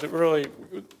 it does. It really,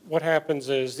 what happens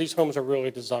is these homes are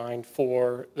really designed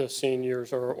for the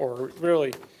seniors, or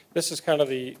really, this is kind of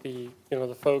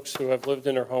the folks who have lived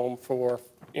in their home for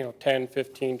 10,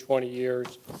 15, 20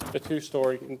 years. The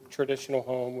two-story traditional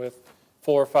home with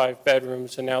 4 or 5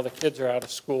 bedrooms, and now the kids are out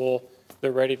of school.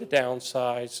 They're ready to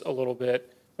downsize a little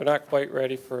bit. They're not quite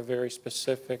ready for a very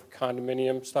specific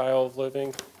condominium style of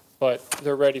living, but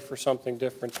they're ready for something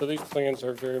different. So these plans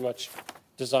are very much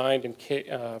designed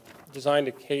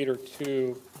to cater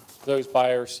to those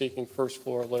buyers seeking first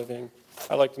floor living.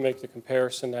 I like to make the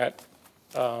comparison that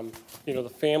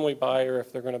the family buyer,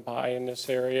 if they're going to buy in this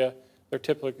area, they're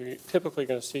typically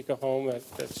going to seek a home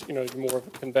that's more of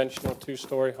a conventional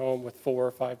 2-story home with 4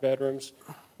 or 5 bedrooms,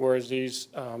 whereas these,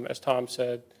 as Tom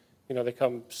said, they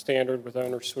come standard with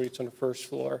owner suites on the first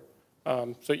floor.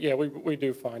 So yeah, we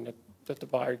do find that the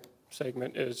buyer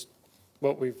segment is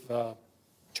what we've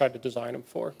tried to design them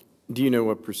for. Do you know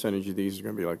what percentage of these are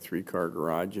going to be like three-car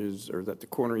garages, or is that the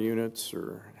corner units,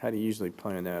 or how do you usually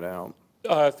plan that out?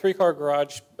 Three-car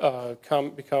garage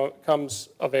comes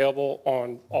available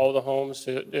on all the homes.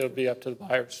 It'll be up to the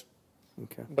buyers.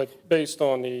 Okay. But based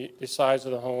on the size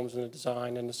of the homes and the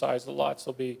design and the size of the lots,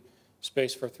 there'll be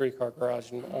space for a three-car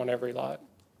garage on every lot.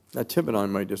 Now, Tim and I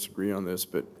might disagree on this,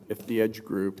 but if the Edge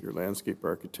Group, your landscape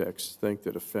architects, think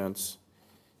that a fence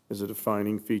is a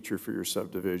defining feature for your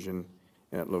subdivision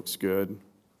and it looks good,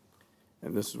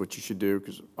 and this is what you should do,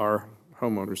 because our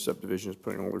homeowner subdivision is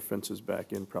putting all their fences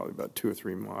back in, probably about 2 or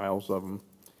 3 miles of them,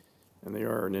 and they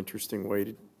are an interesting way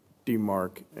to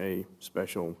demarc a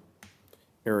special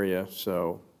area.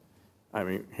 So, I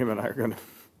mean, him and I are going to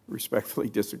respectfully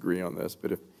disagree on this,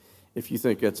 but if you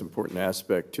think that's an important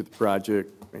aspect to the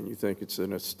project and you think it's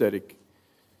an aesthetic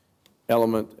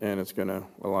element and it's going to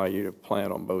allow you to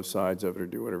plant on both sides of it or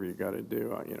do whatever you got to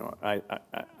do, you know,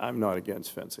 I'm not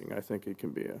against fencing. I think it can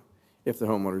be if the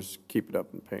homeowners keep it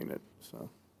up and paint it. So,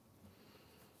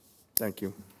 thank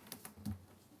you.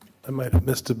 I might have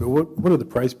missed it, but what are the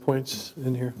price points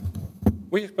in here?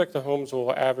 We expect the homes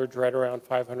will average right around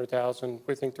 $500,000.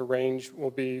 We think the range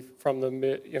will be from the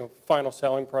mid, final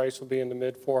selling price will be in the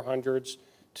mid 400s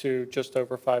to just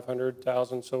over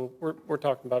 500,000. So we're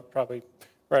talking about probably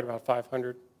right about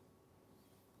 500.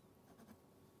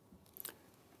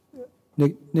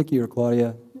 Nikki or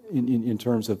Claudia, in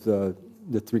terms of the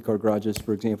three-car garages,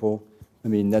 for example, I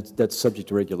mean, that's subject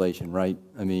to regulation, right?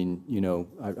 I mean,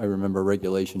 I remember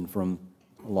regulation from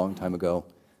a long time ago,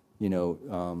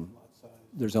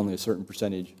 there's only a certain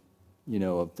percentage,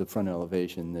 of the front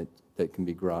elevation that can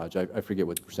be garage. I forget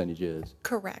what the percentage is.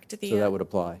 Correct. So that would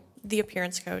apply. The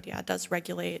appearance code, yeah, does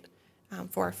regulate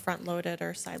for a front-loaded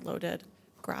or side-loaded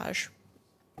garage.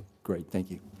 Great,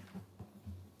 thank you.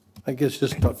 I guess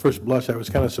just at first blush, I was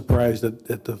kind of surprised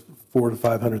at the 400,000 to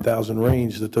 500,000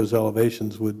 range that those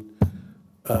elevations were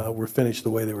finished the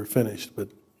way they were finished, but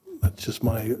that's just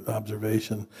my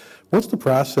observation. What's the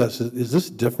process? Is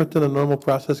this different than a normal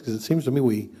process? Because it seems to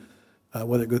me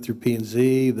whether it go through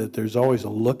P&Z, that there's always a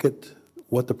look at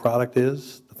what the product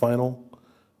is, the final,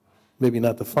 maybe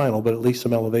not the final, but at least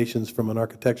some elevations from an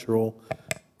architectural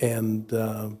and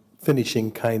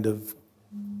finishing kind of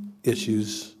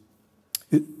issues.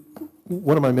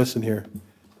 What am I missing here?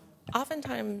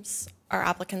 Oftentimes, our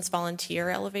applicants volunteer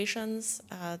elevations.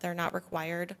 They're not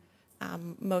required.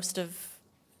 Most of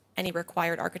any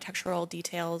required architectural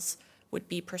details would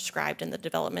be prescribed in the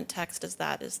development text, as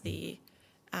that is the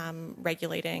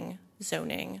regulating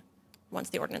zoning once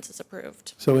the ordinance is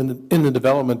approved. So in the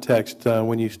development text,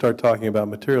 when you start talking about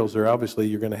materials, there obviously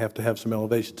you're going to have some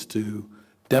elevations to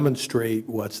demonstrate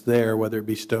what's there, whether it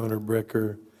be stone or brick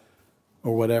or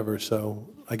whatever. So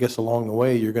I guess along the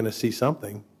way, you're going to see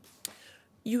something.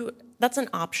 That's an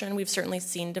option. We've certainly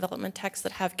seen development texts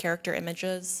that have character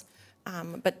images,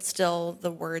 but still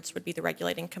the words would be the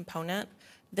regulating component.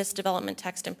 This development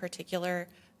text in particular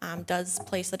does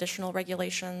place additional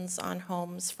regulations on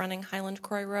homes fronting Highland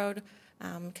Croy Road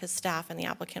because staff and the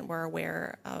applicant were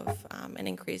aware of an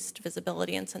increased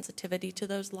visibility and sensitivity to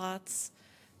those lots.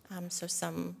 So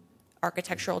some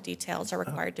architectural details are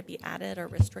required to be added or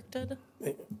restricted.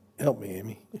 Help me,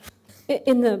 Amy.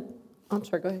 I'm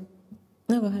sorry, go ahead.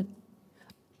 No, go ahead.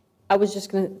 I was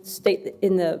just going to state that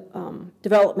in the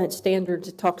development standards,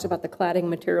 it talks about the cladding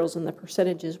materials and the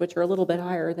percentages, which are a little bit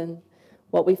higher than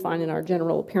what we find in our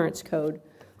general appearance code.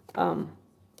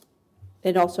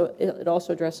 It also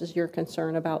addresses your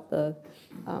concern about the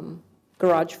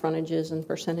garage frontages and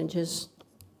percentages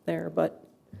there, but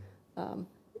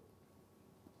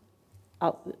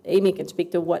Amy can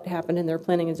speak to what happened in their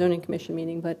Planning and Zoning Commission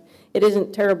meeting, but it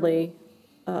isn't terribly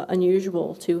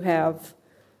unusual to have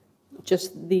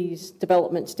just these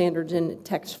development standards in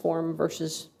text form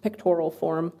versus pictorial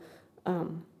form.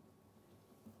 Don't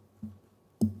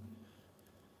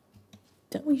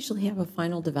we usually have a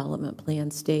final development plan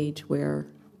stage where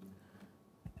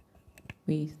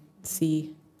we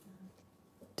see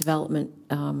development,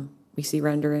 we see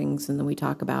renderings, and then we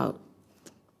talk about,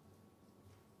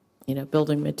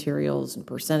 building materials and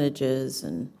percentages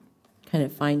and kind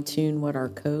of fine tune what our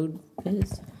code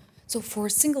is? So for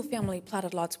single-family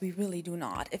platted lots, we really do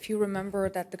not. If you remember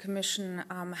that the commission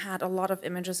had a lot of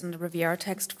images in the Riviera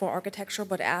text for architecture,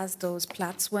 but as those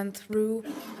plats went through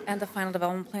and the final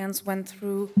development plans went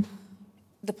through,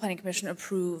 the Planning Commission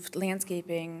approved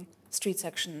landscaping, street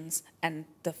sections, and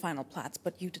the final plats,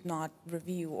 but you did not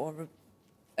review or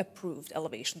approved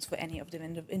elevations for any of the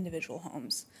individual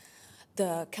homes.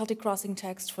 The Celtic Crossing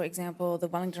text, for example, the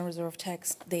Wellington Reserve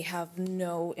text, they have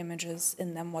no images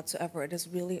in them whatsoever. It is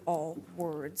really all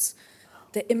words.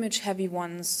 The image-heavy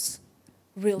ones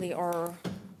really are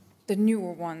the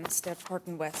newer ones. They're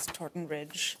Tartan West, Tartan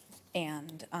Ridge,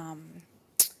 and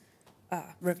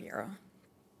Riviera.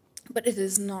 But it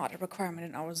is not a requirement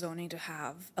in our zoning to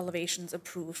have elevations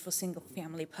approved for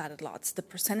single-family platted lots. The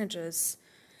percentages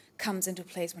comes into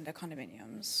place when they're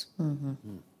condominiums.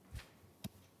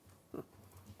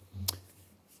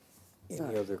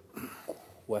 Any other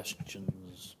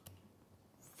questions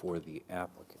for the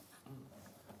applicant?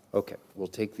 Okay, we'll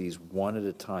take these one at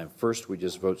a time. First, we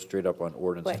just vote straight up on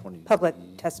ordinance 20. Public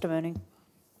testimony.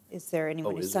 Is there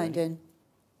anyone who is there signed any? in?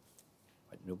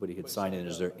 Nobody had signed in.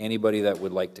 Is there anybody that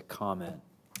would like to comment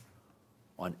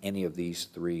on any of these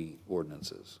three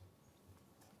ordinances?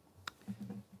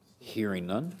 Hearing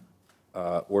none.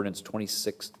 Ordinance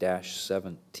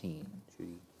 26-17.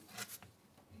 Judy?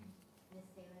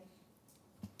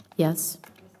 Yes.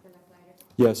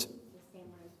 Yes.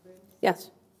 Yes.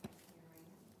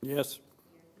 Yes.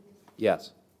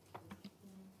 Yes.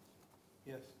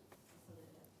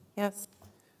 Yes.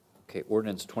 Okay,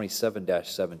 ordinance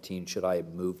 27-17, should I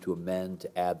move to amend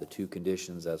to add the two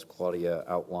conditions as Claudia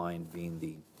outlined, being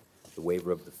the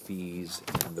waiver of the fees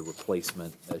and the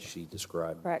replacement as she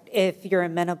described? Correct. If you're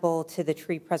amenable to the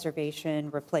tree preservation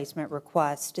replacement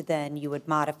request, then you would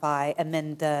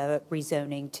amend the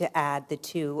rezoning to add the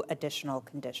two additional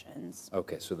conditions.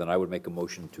 Okay, so then I would make a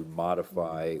motion to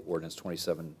modify ordinance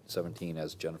 27-17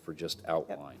 as Jennifer just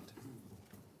outlined.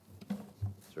 Is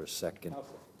there a second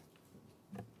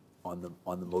on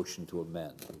the motion to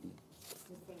amend?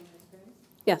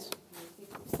 Yes.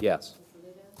 Yes.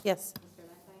 Yes.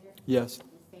 Yes.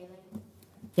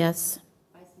 Yes.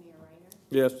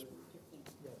 Yes.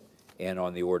 And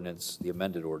on the ordinance, the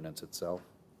amended ordinance itself?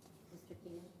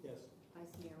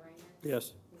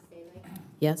 Yes.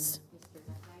 Yes.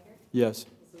 Yes.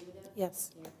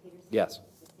 Yes. Yes.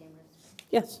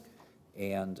 Yes.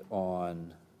 And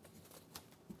on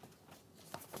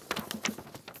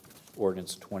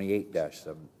ordinance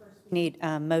 28-7? Need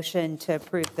a motion to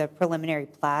approve the preliminary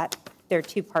plat. There are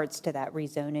two parts to that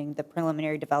rezoning, the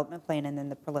preliminary development plan and then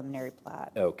the preliminary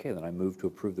plat. Okay, then I move to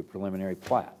approve the preliminary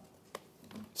plat.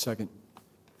 Second.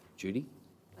 Judy?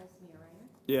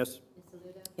 Yes.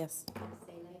 Yes.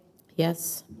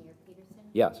 Yes.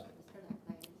 Yes.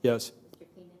 Yes.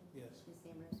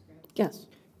 Yes.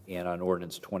 And on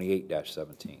ordinance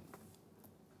 28-17?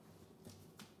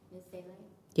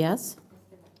 Yes.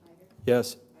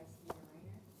 Yes.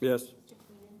 Yes.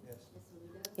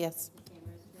 Yes.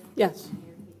 Yes.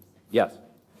 Yes.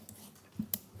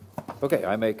 Okay,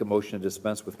 I make a motion to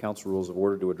dispense with council rules of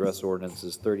order to address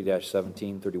ordinances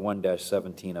 30-17,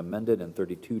 31-17 amended, and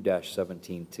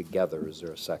 32-17 together. Is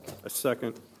there a second? A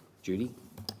second. Judy?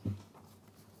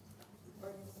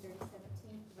 Ordinance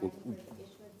 3017, providing for the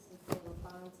issuance and sale of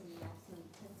bonds in the maximum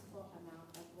principal amount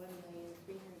of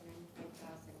 $1,395,000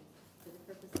 for the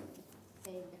purpose of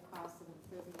saving the cost of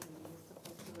improving the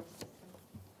municipal sewer system.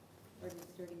 Ordinance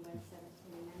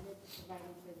 3117 amended,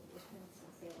 providing for the issuance and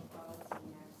sale of bonds in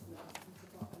the maximum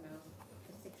principal amount of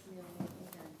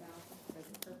 $6,800,000 for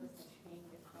the purpose of paying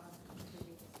the cost of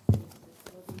improving the city's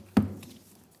facilities.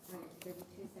 Ordinance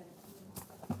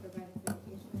 3217, providing for the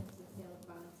issuance and sale of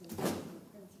bonds in the maximum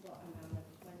principal amount of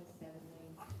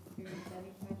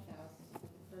 $27,375,000 for the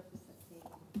purpose of saving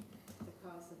the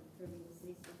cost of improving the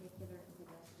city's vehicular and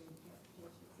pedestrian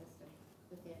transportation system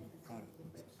within and surrounding the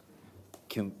bridge street.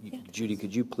 Judy,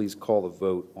 could you please call the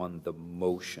vote on the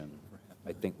motion?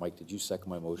 I think, Mike, did you second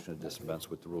my motion to dispense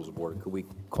with the rules of order? Could we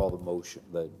call the motion,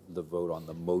 the vote on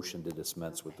the motion to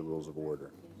dispense with the rules of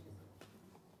order?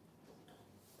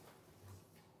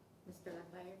 Mr.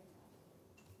 Lefferts?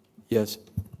 Yes.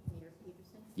 Mayor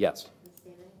Peterson? Yes. Ms.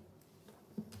 Saleh?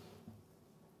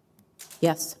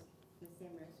 Yes. Ms.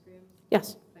 Samrose Groom?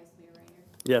 Yes. Vice Mayor Reiner?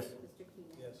 Yes. Mr.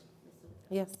 Keenan? Yes.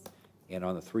 Yes. And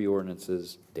on the three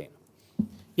ordinances, Dana?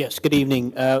 Yes, good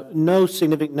evening. No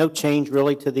change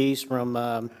really to these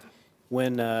from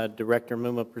when Director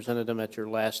Muma presented them at your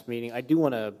last meeting. I do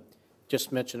want to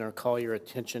just mention or call your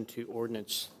attention to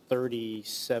ordinance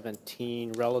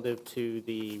 3017 relative to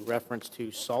the reference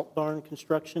to salt barn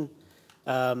construction.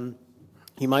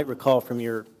 You might recall from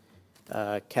your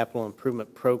capital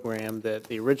improvement program that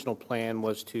the original plan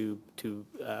was to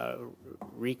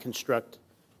reconstruct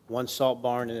one salt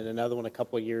barn and then another one a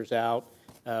couple of years out.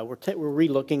 We're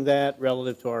relooking that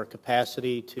relative to our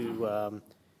capacity to,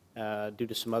 due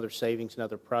to some other savings and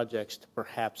other projects, to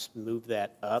perhaps move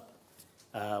that up.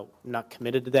 Not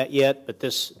committed to that yet, but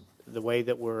the way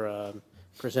that we're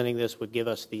presenting this would give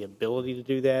us the ability to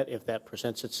do that if that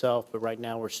presents itself, but right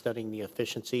now we're studying the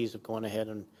efficiencies of going ahead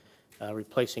and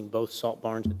replacing both salt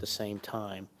barns at the same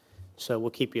time. So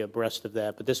we'll keep you abreast of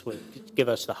that, but this would give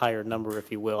us the higher number,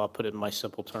 if you will. I'll put it in my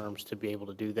simple terms to be able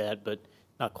to do that, but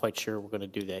not quite sure we're going to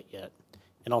do that yet.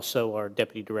 And also our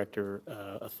Deputy Director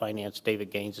of Finance, David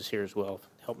Gaines, is here as well.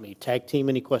 Help me tag team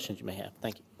any questions you may have.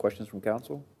 Thank you. Questions from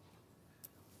council?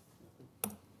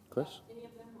 Chris?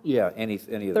 Yeah, any of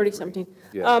the 3017.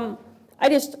 Yeah.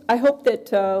 I hope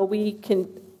that we can,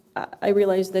 I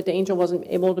realize that Angel wasn't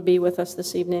able to be with us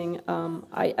this evening.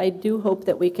 I do hope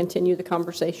that we continue the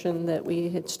conversation that we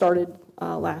had started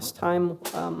last time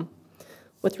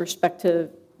with respect to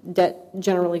debt,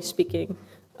 generally speaking.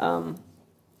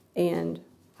 And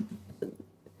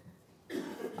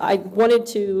I wanted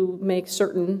to make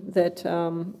certain that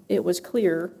it was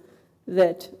clear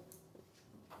that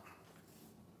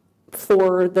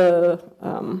for the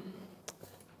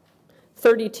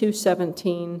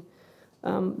 3217,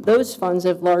 those funds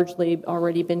have largely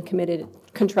already been committed,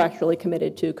 contractually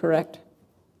committed to, correct?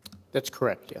 That's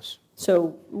correct, yes.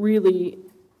 So really,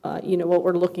 what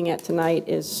we're looking at tonight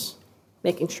is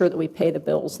making sure that we pay the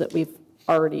bills that we've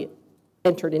already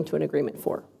entered into an agreement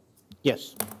for.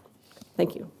 Yes.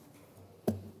 Thank you.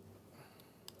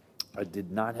 I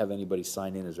did not have anybody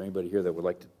sign in. Is there anybody here that would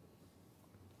like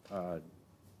to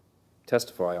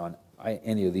testify on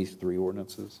any of these three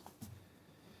ordinances?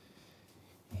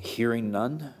 Hearing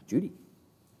none. Judy?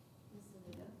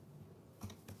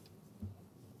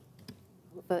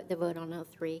 The vote on all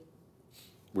three.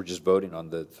 We're just voting on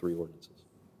the three ordinances.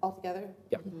 Altogether?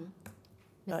 Yeah.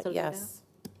 Ms. Salido? Yes.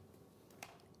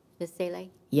 Ms. Saleh?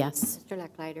 Yes. Mr.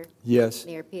 Lucklider? Yes.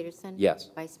 Mayor Peterson?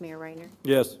 Yes. Vice Mayor Reiner?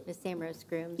 Yes. Ms. Samrose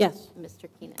Groom? Yes. Mr.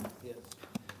 Keenan? Yes.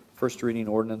 First reading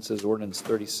ordinances, ordinance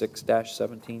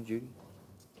 36-17, Judy?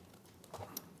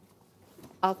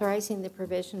 Authorizing the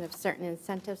provision of certain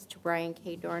incentives to Brian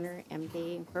K. Dorner,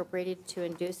 MD Incorporated, to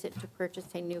induce it to purchase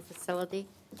a new facility,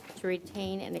 to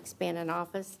retain and expand an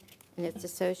office and its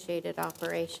associated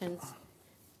operations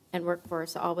and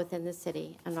workforce all within the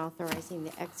city, and authorizing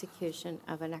the execution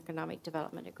of an economic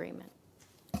development agreement.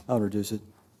 I'll introduce it.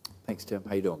 Thanks, Tim.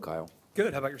 How you doing, Kyle?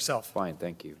 Good. How about yourself? Fine,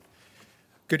 thank you.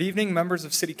 Good evening, members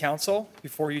of City Council.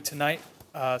 Before you tonight,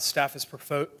 staff is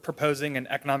proposing an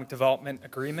economic development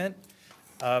agreement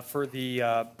to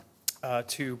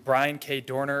Brian K.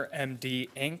 Dorner, MD,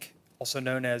 Inc., also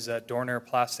known as Dorner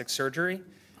Plastic Surgery,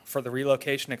 for the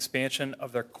relocation expansion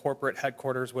of their corporate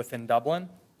headquarters within Dublin.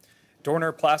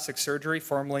 Dorner Plastic Surgery,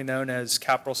 formerly known as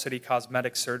Capital City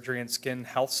Cosmetic Surgery and Skin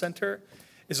Health Center,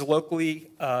 is a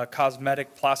locally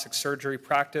cosmetic plastic surgery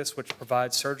practice which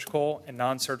provides surgical and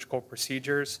non-surgical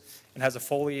procedures and has a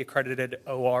fully accredited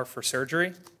OR for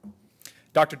surgery.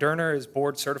 Dr. Dorner is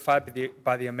board certified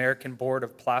by the American Board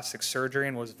of Plastic Surgery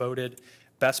and was voted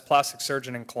Best Plastic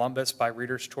Surgeon in Columbus by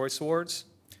Reader's Choice Awards.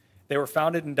 They were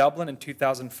founded in Dublin in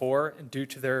 2004, and due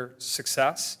to their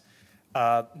success,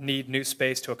 need new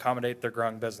space to accommodate their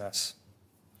growing business.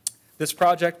 This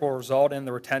project will result in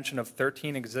the retention of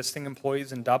 13 existing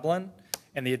employees in Dublin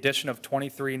and the addition of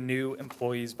 23 new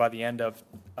employees by the end of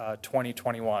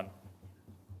 2021.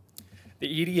 The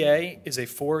EDA is a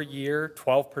 4-year,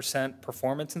 12%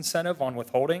 performance incentive on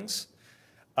withholdings,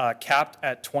 capped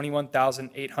at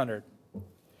 $21,800.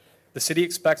 The city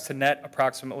expects to net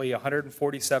approximately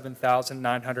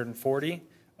 $147,940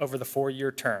 over the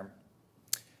 4-year term.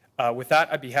 With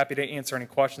that, I'd be happy to answer any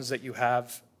questions that you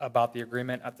have about the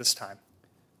agreement at this time.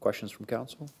 Questions from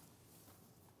council?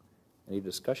 Any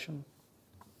discussion?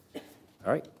 All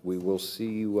right, we will see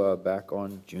you back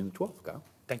on June 12th, Kyle.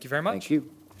 Thank you very much. Thank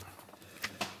you.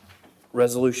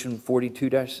 Resolution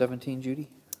 42-17, Judy?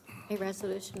 A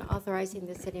resolution authorizing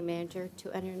the city manager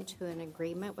to enter into an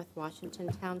agreement with Washington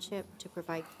Township to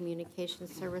provide communication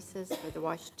services for the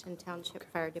Washington Township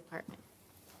Fire Department.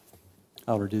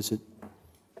 I'll introduce it.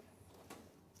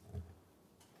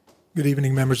 Good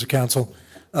evening, members of council.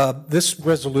 This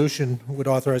resolution would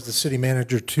authorize the city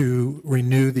manager to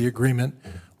renew the agreement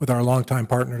with our longtime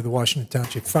partner, the Washington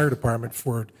Township Fire Department,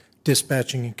 for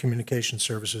dispatching and communication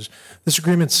services. This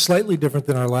agreement's slightly different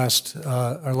than our last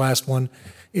one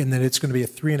in that it's going to be a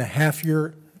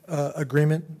 3.5-year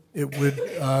agreement. It would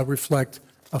reflect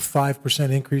a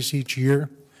 5% increase each year.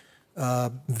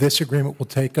 This agreement will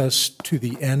take us to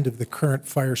the end of the current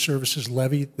fire services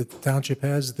levy that the township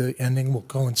has. The ending will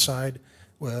coincide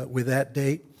with that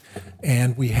date.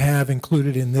 And we have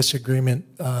included in this agreement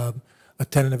a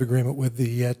tentative agreement with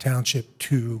the township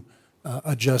to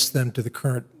adjust them to the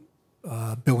current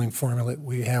billing formula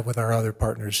we have with our other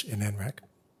partners in NREC.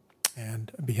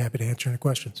 And I'd be happy to answer any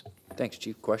questions. Thanks,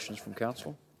 Chief. Questions from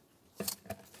council?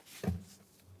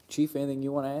 Chief, anything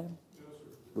you want to add?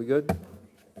 We good?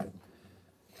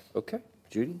 Okay,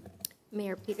 Judy?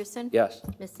 Mayor Peterson? Yes.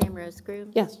 Ms. Samrose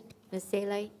Groom? Yes. Ms.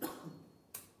 Saleh?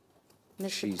 Mr.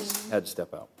 She's Keenan? had to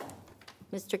step out.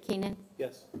 Mr. Keenan?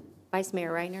 Yes. Vice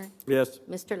Mayor Reiner? Yes.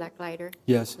 Mr. Lucklider?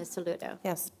 Yes. Ms. Saludo?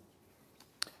 Yes.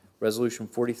 Resolution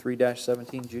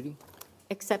 43-17, Judy?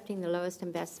 Accepting the lowest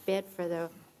and best bid for the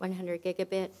 100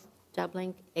 gigabit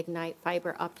Dublin Ignite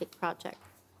fiber optic project.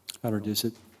 Introduce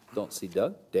it. Don't see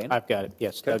Doug. Dan? I've got it,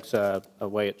 yes. Doug's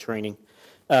away at training.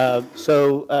 Per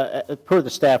the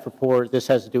staff report, this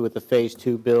has to do with the Phase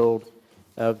 2 build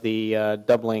of the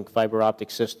Dublin fiber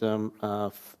optic system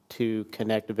to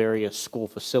connect various school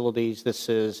facilities. This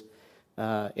is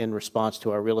in response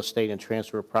to our real estate and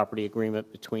transfer of property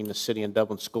agreement between the city and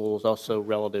Dublin schools, also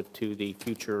relative to the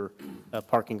future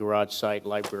parking garage site,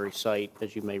 library site,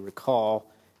 as you may recall.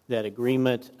 That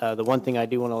agreement. The one thing I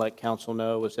do want to let council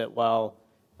know is that while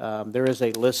there is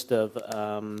a list of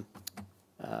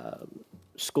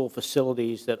school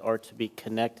facilities that are to be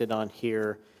connected on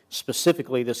here,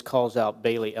 specifically this calls out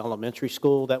Bailey Elementary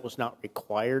School. That was not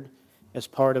required as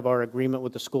part of our agreement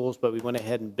with the schools, but we went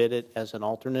ahead and bid it as an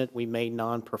alternate. We may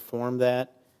non-perform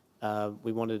that.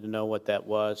 We wanted to know what that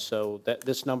was. So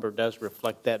this number does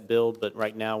reflect that build, but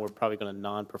right now we're probably going to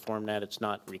non-perform that. It's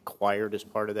not required as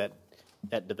part of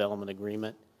that development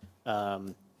agreement.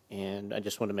 And I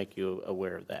just want to make you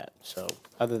aware of that. So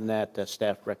other than that,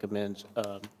 staff recommends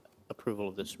approval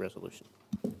of this resolution.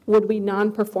 Would we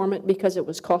non-perform it because it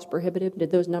was cost prohibitive?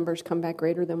 Did those numbers come back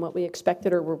greater than what we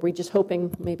expected, or were we just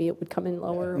hoping maybe it would come in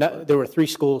lower? No, there were 3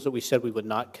 schools that we said we would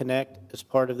not connect as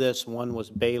part of this. One was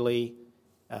Bailey.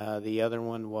 The other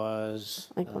one was...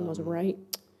 I think one was Wright.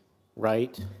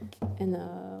 Wright. And the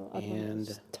other one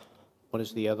was... What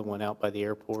is the other one out by the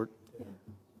airport?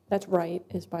 That's Wright,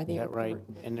 is by the Is that airport. right?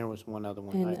 And there was one other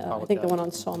one. And I apologize. I think the one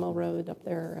on Sawmill Road up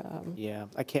there. Yeah,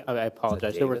 I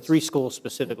apologize. There were 3 schools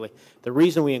specifically. The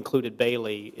reason we included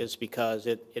Bailey is because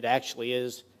it actually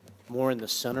is more in the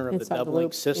center of the Inside the Dublin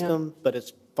loop, system, but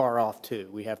it's far off too.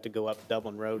 We have to go up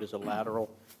Dublin Road as a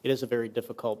lateral. It is a very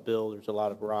difficult build. There's a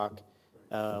lot of rock.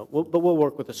 But we'll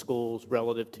work with the schools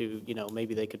relative to,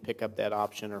 maybe they could pick up that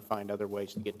option or find other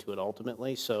ways to get to it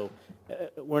ultimately. So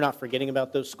we're not forgetting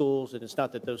about those schools, and it's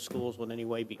not that those schools will in any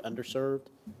way be underserved.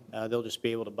 They'll just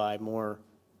be able to buy more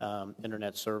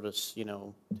internet service,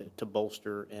 to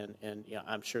bolster, and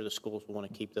I'm sure the schools will want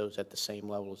to keep those at the same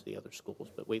level as the other schools.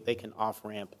 But they can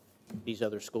off-ramp these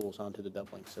other schools onto the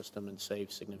Dublin system and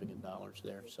save significant dollars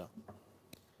there, so.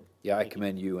 Yeah, I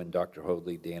commend you and Dr.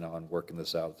 Hoadley, Dana, on working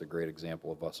this out. It's a great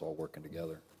example of us all working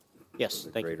together. Yes,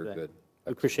 thank you for Greater that. good.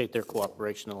 We appreciate their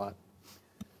cooperation a lot.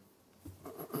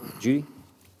 Judy?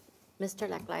 Mr.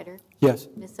 Lucklider? Yes.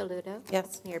 Ms. Saludo?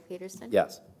 Yes. Mayor Peterson?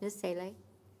 Yes. Ms. Saleh?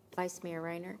 Vice Mayor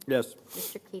Reiner? Yes.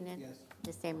 Mr. Keenan? Yes.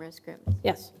 Ms. Samrose Groom?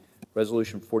 Yes.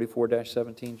 Resolution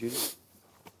 44-17, Judy?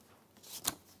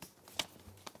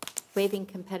 Waiving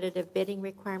competitive bidding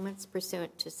requirements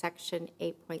pursuant to Section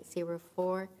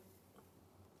 8.04.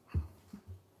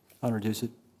 Introduce it.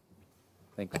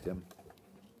 Thanks, Tim.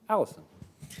 Allison?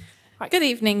 Good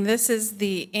evening. This is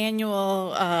the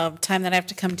annual time that I have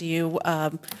to come to you.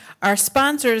 Our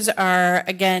sponsors are,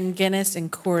 again, Guinness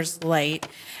and Coors Light.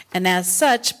 And as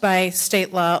such, by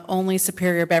state law, only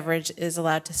Superior Beverage is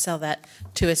allowed to sell that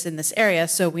to us in this area.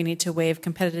 So we need to waive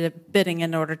competitive bidding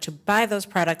in order to buy those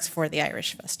products for the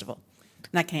Irish Festival.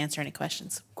 And I can answer any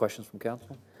questions. Questions from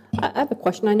council? I have a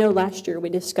question. I know last year we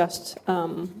discussed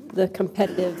the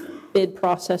competitive bid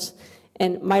process,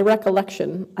 and my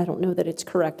recollection, I don't know that it's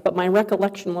correct, but my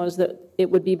recollection was that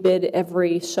it would be bid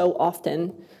every so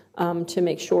often to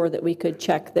make sure that we could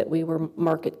check that we were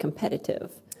market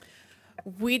competitive.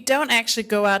 We don't actually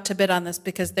go out to bid on this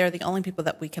because they're the only people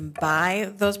that we can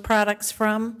buy those products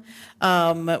from.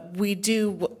 We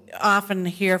do often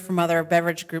hear from other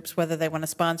beverage groups whether they want to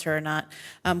sponsor or not.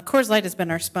 Coors Light has been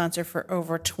our sponsor for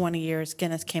over 20 years.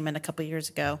 Guinness came in a couple years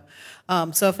ago.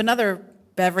 So if another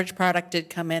beverage product did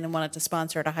come in and wanted to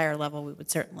sponsor at a higher level, we would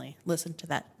certainly listen to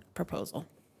that proposal.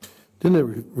 Didn't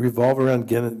it revolve around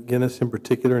Guinness in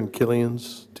particular and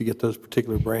Killian's to get those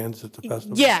particular brands at the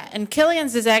festival? Yeah, and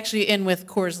Killian's is actually in with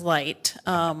Coors Light,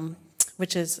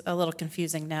 which is a little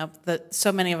confusing now.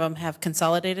 So many of them have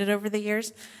consolidated over the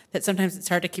years that sometimes it's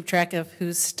hard to keep track of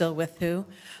who's still with who.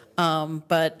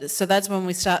 But so that's when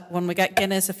we stopped. When we got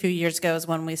Guinness a few years ago is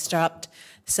when we stopped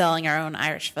selling our own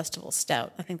Irish Festival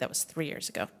Stout. I think that was 3 years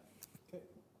ago.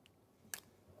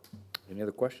 Any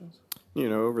other questions?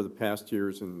 Over the past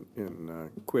years in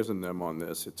quizzing them on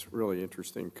this, it's really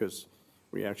interesting because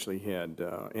we actually had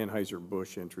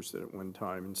Anheuser-Busch interested at one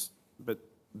time, but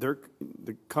the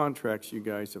contracts you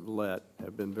guys have let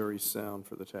have been very sound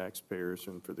for the taxpayers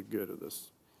and for the good of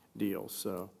this deal.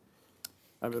 So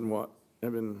I've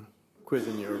been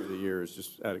quizzing you over the years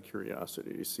just out of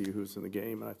curiosity to see who's in the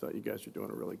game, and I thought you guys were doing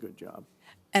a really good job.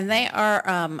 And they are,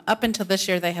 up until this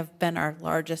year, they have been our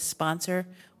largest sponsor.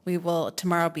 We will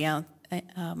tomorrow be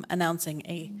announcing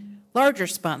a larger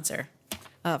sponsor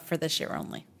for this year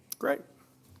only. Great.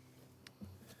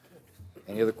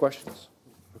 Any other questions?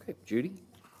 Okay, Judy?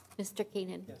 Mr.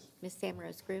 Keenan? Yes. Ms.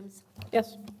 Samrose Grooms?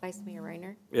 Yes. Vice Mayor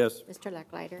Reiner? Yes. Mr.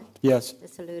 Lucklider? Yes.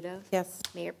 Ms. Saludo? Yes.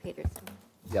 Mayor Peterson?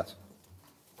 Yes.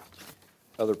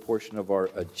 Other portion of our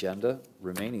agenda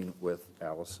remaining with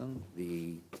Allison,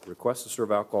 the request to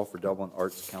serve alcohol for Dublin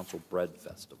Arts Council Bread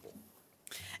Festival.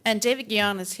 And David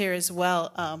Guion is here as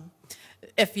well,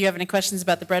 if you have any questions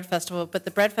about the Bread Festival. But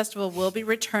the Bread Festival will be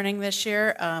returning this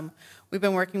year. We've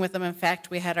been working with them. In fact,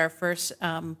 we had our first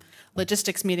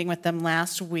logistics meeting with them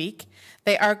last week.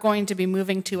 They are going to be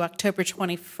moving to October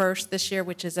 21st this year,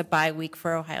 which is a bye week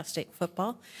for Ohio State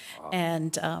football. Wow.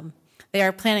 And they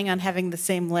are planning on having the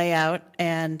same layout,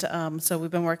 and so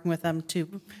we've been working with them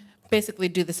to basically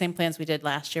do the same plans we did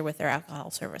last year with their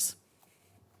alcohol service.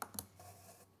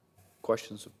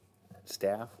 Questions of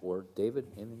staff or David,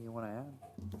 anything you want to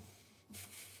add?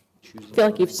 I feel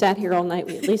like you've sat here all night.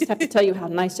 We at least have to tell you how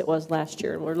nice it was last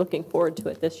year, and we're looking forward to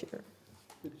it this year.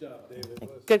 Good job, David.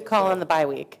 Good call on the bye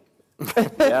week.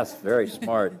 Yes, very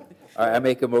smart. All right, I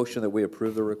make a motion that we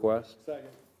approve the request. Second.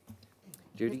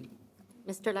 Judy?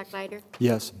 Mr. Lucklider?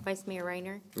 Yes. Vice Mayor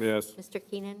Reiner? Yes. Mr.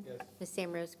 Keenan? Yes. Ms.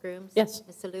 Samrose Grooms? Yes.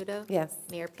 Ms. Saludo? Yes.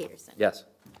 Mayor Peterson? Yes.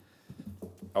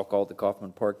 Alcohol at the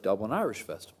Kaufman Park Dublin Irish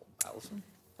Festival. Allison?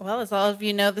 Well, as all of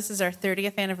you know, this is our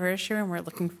 30th anniversary, and we're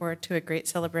looking forward to a great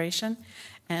celebration,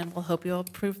 and we'll hope you'll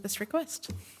approve this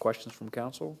request. Questions from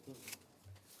council?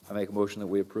 I make a motion that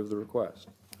we approve the request.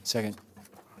 Second.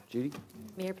 Judy?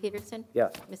 Mayor Peterson?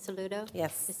 Yes. Ms. Saludo?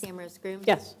 Yes. Ms. Samrose Grooms?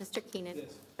 Yes. Mr. Keenan?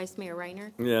 Yes. Vice Mayor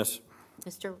Reiner? Yes.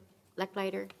 Mr.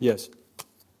 Lucklider? Yes.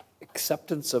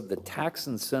 Acceptance of the Tax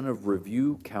Incentive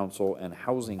Review Council and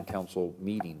Housing Council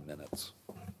meeting minutes.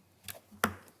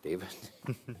 David,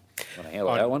 want to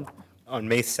handle that one? On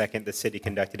May 2nd, the city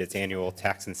conducted its annual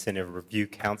Tax Incentive Review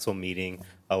Council meeting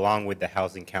along with the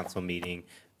Housing Council meeting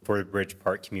for the Bridge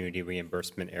Park Community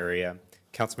Reimbursement Area.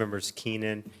 Councilmembers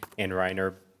Keenan and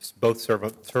Reiner both serve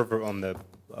on the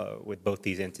with both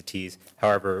these entities.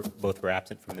 However, both were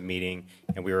absent from the meeting,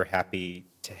 and we were happy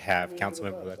to have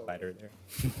Councilmember Lucklider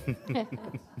there.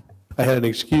 I had an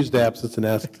excused absence and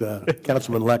asked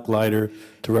Councilman Lucklider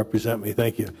to represent me.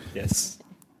 Thank you. Yes.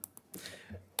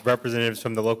 Representatives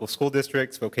from the local school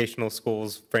districts, vocational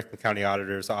schools, Franklin County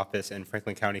Auditor's Office, and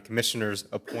Franklin County Commissioners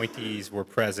appointees were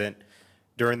present.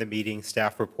 During the meeting,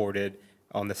 staff reported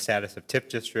on the status of TIP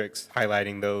districts,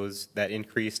 highlighting those that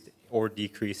increased or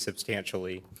decreased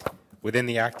substantially. Within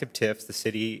the active TIFs, the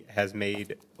city has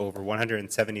made over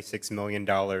 $176 million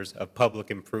of public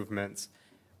improvements,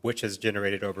 which has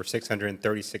generated over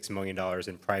 $636 million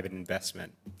in private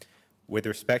investment. With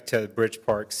respect to Bridge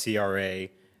Park CRA,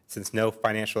 since no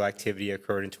financial activity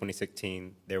occurred in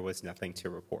 2016, there was nothing to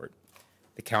report.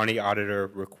 The county auditor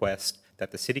requests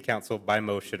that the city council by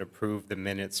motion approve the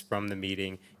minutes from the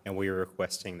meeting, and we are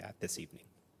requesting that this evening.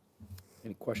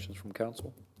 Any questions from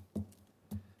council?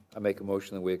 I make a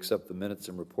motion that we accept the minutes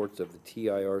and reports of the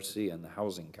TIRC and the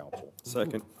Housing Council.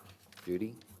 Second.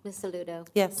 Judy? Ms. Saludo?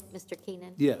 Yes. Mr.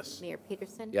 Keenan? Yes. Mayor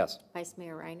Peterson? Yes. Vice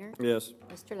Mayor Reiner? Yes.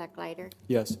 Mr. Lucklider?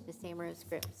 Yes. Ms. Samrose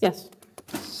Grooms? Yes.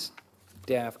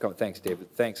 Staff, thanks,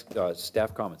 David. Thanks.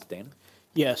 Staff comments. Dana?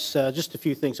 Yes, just a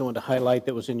few things I wanted to highlight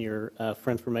that was in your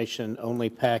for information only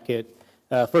packet.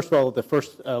 First of all, the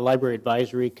first Library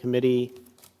Advisory Committee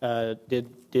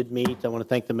did meet. I want to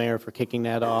thank the mayor for kicking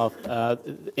that off.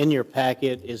 In your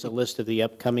packet is a list of the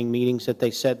upcoming meetings that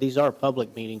they set. These are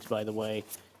public meetings, by the way,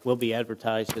 will be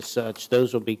advertised as such.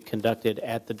 Those will be conducted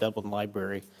at the Dublin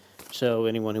Library. So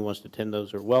anyone who wants to attend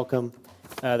those are welcome.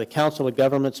 The Council of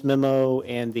Governments memo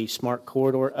and the Smart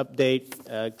Corridor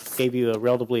update gave you a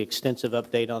relatively extensive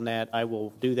update on that. I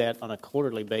will do that on a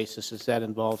quarterly basis as that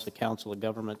involves the Council of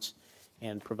Governments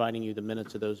and providing you the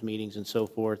minutes of those meetings and so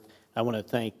forth. I want to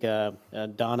thank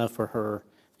Donna for her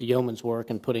yeoman's work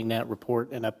in putting that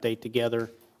report and update together.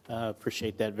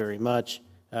 Appreciate that very much.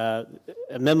 A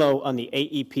memo on the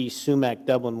AEP Sumac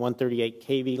Dublin 138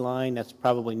 kV line. That's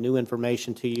probably new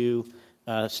information to you.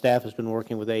 Staff has been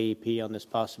working with AEP on this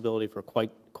possibility for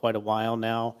quite a while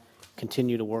now.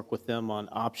 Continue to work with them on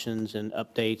options and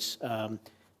updates.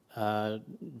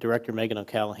 Director Megan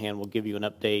O'Callahan will give you an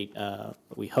update,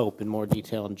 we hope, in more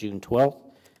detail on June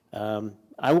 12th.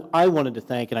 I wanted to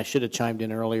thank, and I should have chimed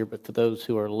in earlier, but for those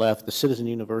who are left, the Citizen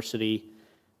University,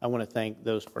 I want to thank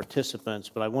those participants,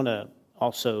 but I want to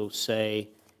also say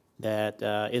that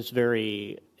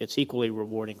it's equally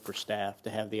rewarding for staff to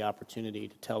have the opportunity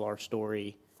to tell our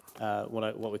story,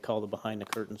 what we call the behind the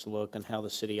curtains look and how the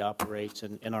city operates.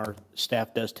 And our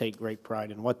staff does take great pride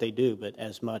in what they do, but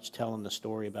as much telling the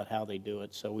story about how they do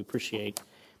it. So we appreciate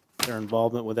their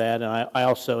involvement with that. And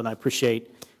I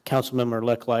appreciate Councilmember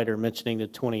Lecklider mentioning the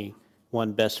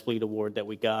 21 Best Fleet Award that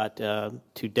we got to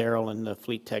Daryl and the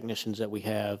fleet technicians that we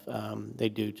have. They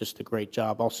do just a great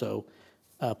job. Also,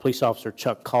 Police Officer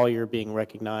Chuck Collier being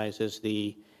recognized as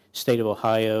the State of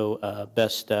Ohio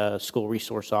Best School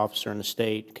Resource Officer in the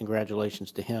state.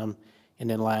 Congratulations to him. And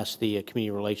then last, the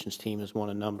Community Relations team has won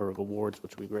a number of awards,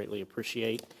 which we greatly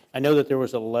appreciate. I know that there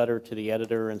was a letter to the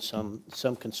editor and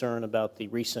some concern about the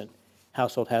recent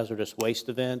household hazardous waste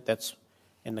event. That's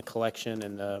in the collection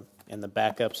and the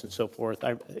backups and so forth.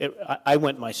 I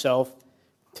went myself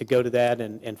to go to that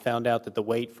and found out that the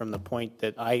wait from the point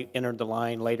that I entered the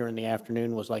line later in the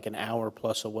afternoon was like an hour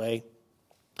plus away.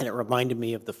 And it reminded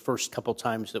me of the first couple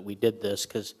times that we did this,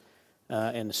 because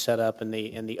and the setup and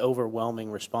the overwhelming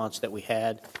response that we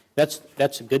had.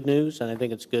 That's good news, and I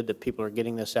think it's good that people are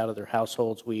getting this out of their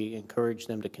households. We encourage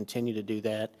them to continue to do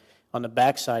that. On the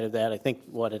backside of that, I think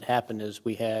what had happened is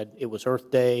it was Earth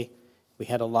Day. We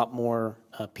had a lot more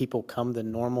people come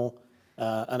than normal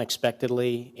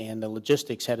unexpectedly, and the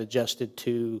logistics had adjusted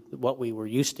to what we were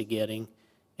used to getting.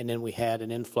 And then we had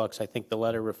an influx, I think the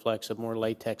letter reflects, of more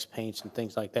latex paints and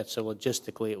things like that. So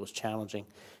logistically, it was challenging.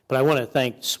 But I want to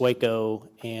thank Swaco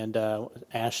and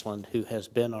Ashland, who has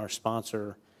been our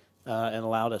sponsor and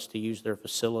allowed us to use their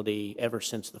facility ever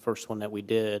since the first one that we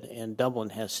did. And Dublin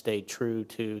has stayed true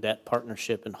to that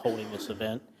partnership in holding this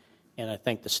event. And I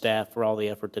thank the staff for all the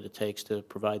effort that it takes to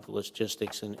provide the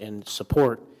logistics and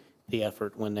support the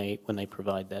effort when they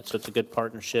provide that. So it's a good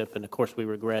partnership, and of course we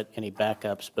regret any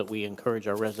backups, but we encourage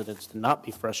our residents to not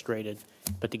be frustrated,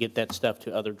 but to get that stuff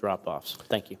to other drop-offs.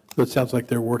 Thank you. So it sounds like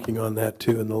they're working on that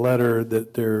too in the letter,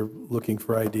 that they're looking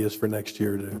for ideas for next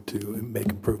year to make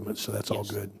improvements, so that's all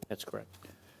good. That's correct.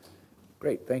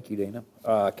 Great, thank you, Dana.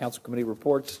 Council committee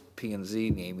reports,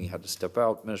 P&Z, Amy had to step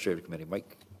out. Administrative committee,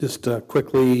 Mike. Just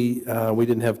quickly, we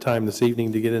didn't have time this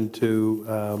evening to get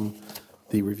into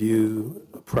the review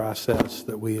process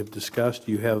that we have discussed.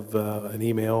 You have an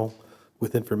email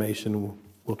with information.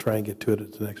 We'll try and get to it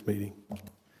at the next meeting.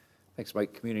 Thanks,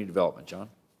 Mike. Community development, John.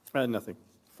 Nothing.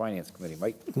 Finance committee,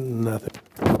 Mike. Nothing.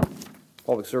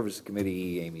 Public services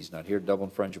committee, Amy's not here. Dublin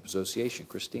Friendship Association,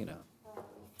 Christina.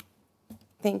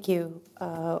 Thank you.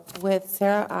 With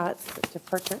Sarah Ott's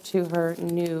departure to her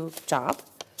new job,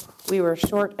 we were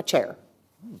short a chair.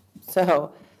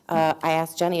 So I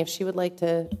asked Jenny if she would like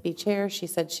to be chair. She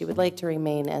said she would like to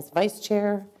remain as vice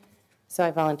chair, so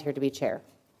I volunteered to be chair.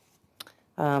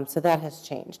 So that has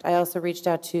changed. I also reached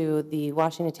out to the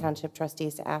Washington Township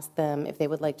trustees to ask them if they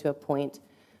would like to appoint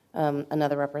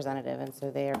another representative, and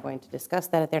so they are going to discuss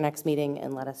that at their next meeting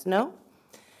and let us know.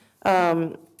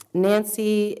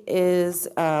 Nancy is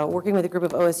working with a group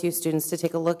of OSU students to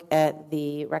take a look at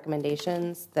the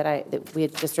recommendations that we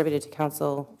had distributed to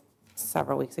council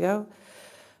several weeks ago.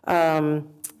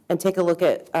 And take a look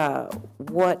at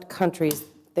what countries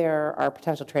there are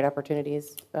potential trade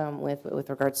opportunities with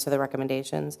regards to the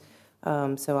recommendations.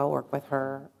 So I'll work with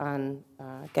her on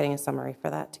getting a summary for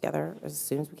that together as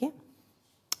soon as we can.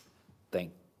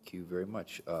 Thank you very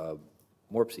much.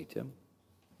 Morpsey, Tim.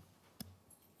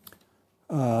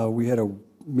 We had a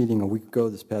meeting a week ago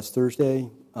this past Thursday,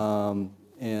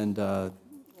 and a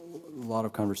lot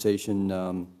of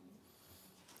conversation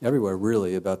everywhere,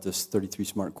 really, about this 33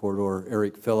 Smart Corridor.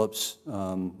 Eric Phillips,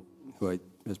 who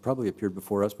has probably appeared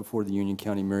before us, before the Union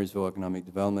County Marysville Economic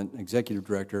Development Executive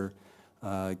Director,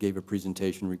 gave a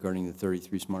presentation regarding the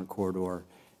 33 Smart Corridor.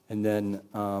 And then,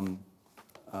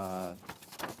 I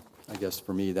guess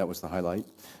for me, that was the highlight.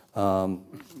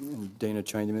 Dana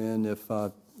chimed in if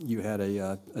you had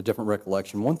a different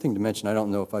recollection. One thing to mention, I don't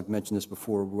know if I've mentioned this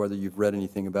before, whether you've read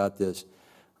anything about this,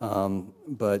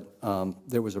 but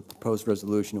there was a proposed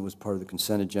resolution that was part of the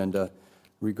consent agenda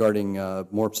regarding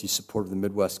Morpsey's support of the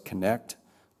Midwest Connect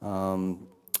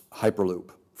Hyperloop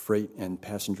freight and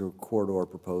passenger corridor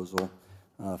proposal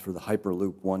for the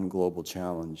Hyperloop One Global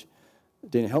Challenge.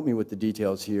 Dana, help me with the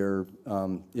details here.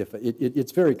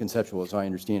 It's very conceptual, as I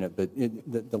understand it, but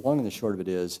the long and the short of it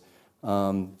is,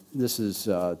 this is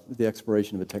the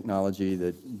exploration of a technology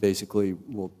that basically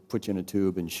will put you in a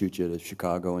tube and shoot you to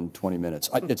Chicago in 20 minutes.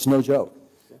 It's no joke.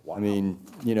 Wow. I mean,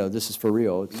 you know, this is for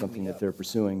real. It's something that they're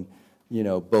pursuing.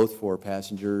 both for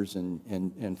passengers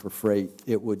and for freight.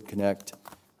 It would connect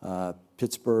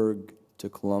Pittsburgh to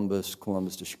Columbus,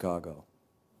 Columbus to Chicago.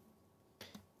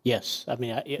 Yes, I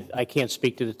mean, I can't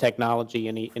speak to the technology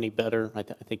any better. I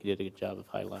think you did a good job of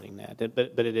highlighting that.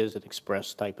 But it is an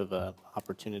express type of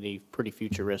opportunity, pretty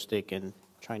futuristic, and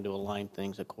trying to align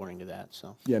things according to that.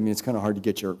 So yeah, I mean, it's kind of hard to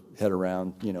get your head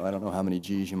around. I don't know how many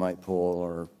G's you might pull,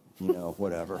 or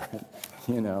whatever.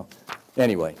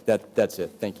 Anyway, that's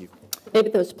it. Thank you. Maybe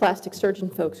those plastic surgeon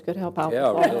folks could help out.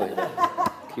 Yeah, really.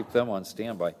 Keep them on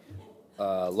standby.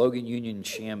 Logan Union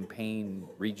Champaign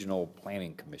Regional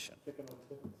Planning Commission.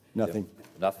 Nothing.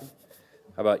 Nothing?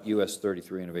 How about US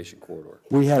 33 Innovation Corridor?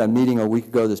 We had a meeting a week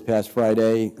ago this past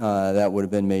Friday. That would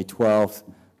have been May 12th.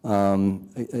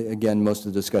 Again, most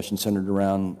of the discussion centered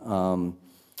around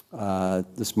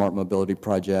the Smart Mobility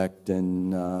Project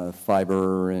and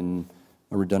fiber and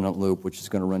a redundant loop, which is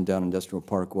going to run down Industrial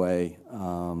Parkway,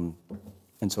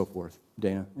 and so forth.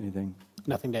 Dana, anything?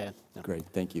 Nothing to add. No. Great,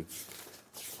 thank you.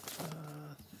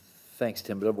 Thanks,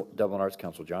 Tim. Dublin Arts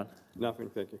Council, John? Nothing,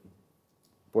 thank you.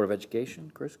 Board of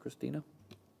Education, Christina?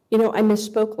 I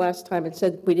misspoke last time and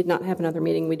said we did not have another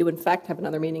meeting. We do, in fact, have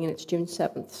another meeting, and it's June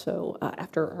 7th. So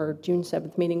after our June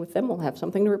 7th meeting with them, we'll have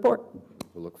something to report.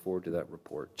 We'll look forward to that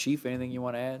report. Chief, anything you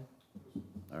want to add?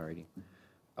 All righty.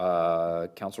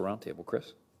 Council Roundtable,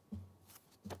 Chris?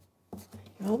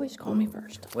 You always call me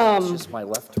first. Well, it's just my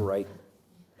left to right.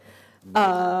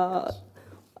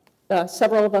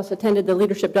 Several of us attended the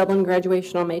Leadership Dublin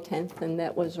graduation on May 10th, and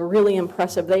that was really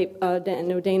impressive.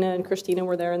 Dana and Christina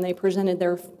were there, and they presented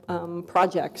their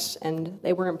projects, and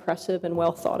they were impressive and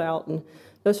well thought out, and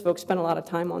those folks spent a lot of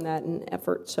time on that and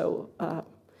effort, so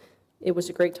it was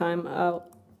a great time.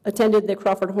 Attended the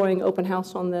Crawford Hoying open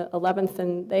house on the 11th,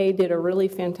 and they did a really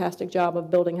fantastic job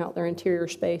of building out their interior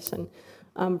space, and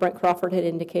Brent Crawford had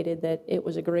indicated that it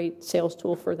was a great sales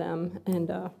tool for them,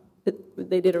 and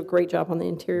they did a great job on the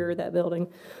interior of that building.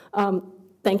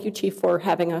 Thank you, Chief, for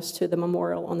having us to the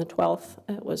memorial on the 12th.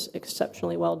 It was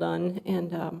exceptionally well done,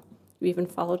 and you even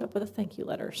followed up with a thank you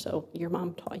letter, so your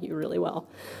mom taught you really well.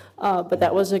 But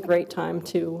that was a great time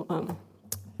to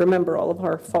remember all of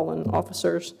our fallen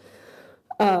officers.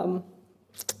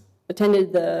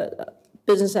 Attended the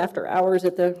business after hours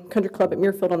at the Country Club at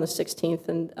Muirfield on the 16th,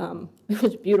 and it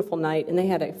was a beautiful night, and they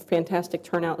had a fantastic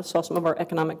turnout. I saw some of our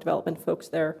economic development folks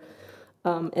there.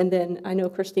 And then I know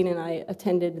Christine and I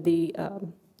attended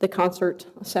the concert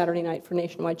Saturday night for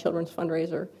Nationwide Children's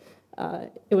Fundraiser.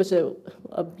 It was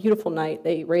a beautiful night.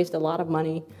 They raised a lot of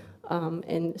money,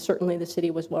 and certainly the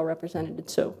city was well represented.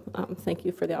 So thank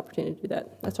you for the opportunity to do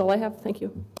that. That's all I have. Thank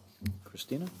you.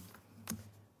 Christina?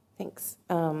 Thanks.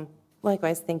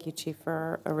 Likewise, thank you, Chief,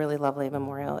 for a really lovely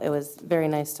memorial. It was very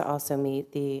nice to also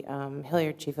meet the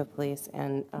Hilliard Chief of Police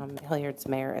and Hilliard's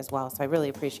mayor as well, so I really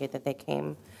appreciate that they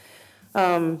came.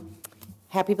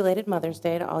 Happy belated Mother's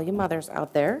Day to all you mothers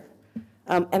out there.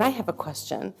 And I have a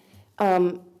question.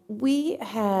 We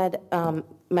had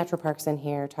Metro Parks in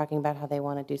here talking about how they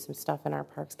want to do some stuff in our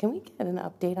parks. Can we get an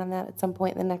update on that at some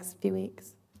point in the next few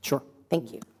weeks? Sure.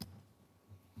 Thank you.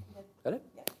 Is that it?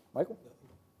 Michael?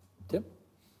 Tim?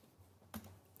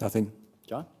 Nothing.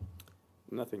 John?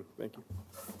 Nothing, thank you.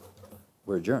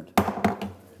 We're adjourned.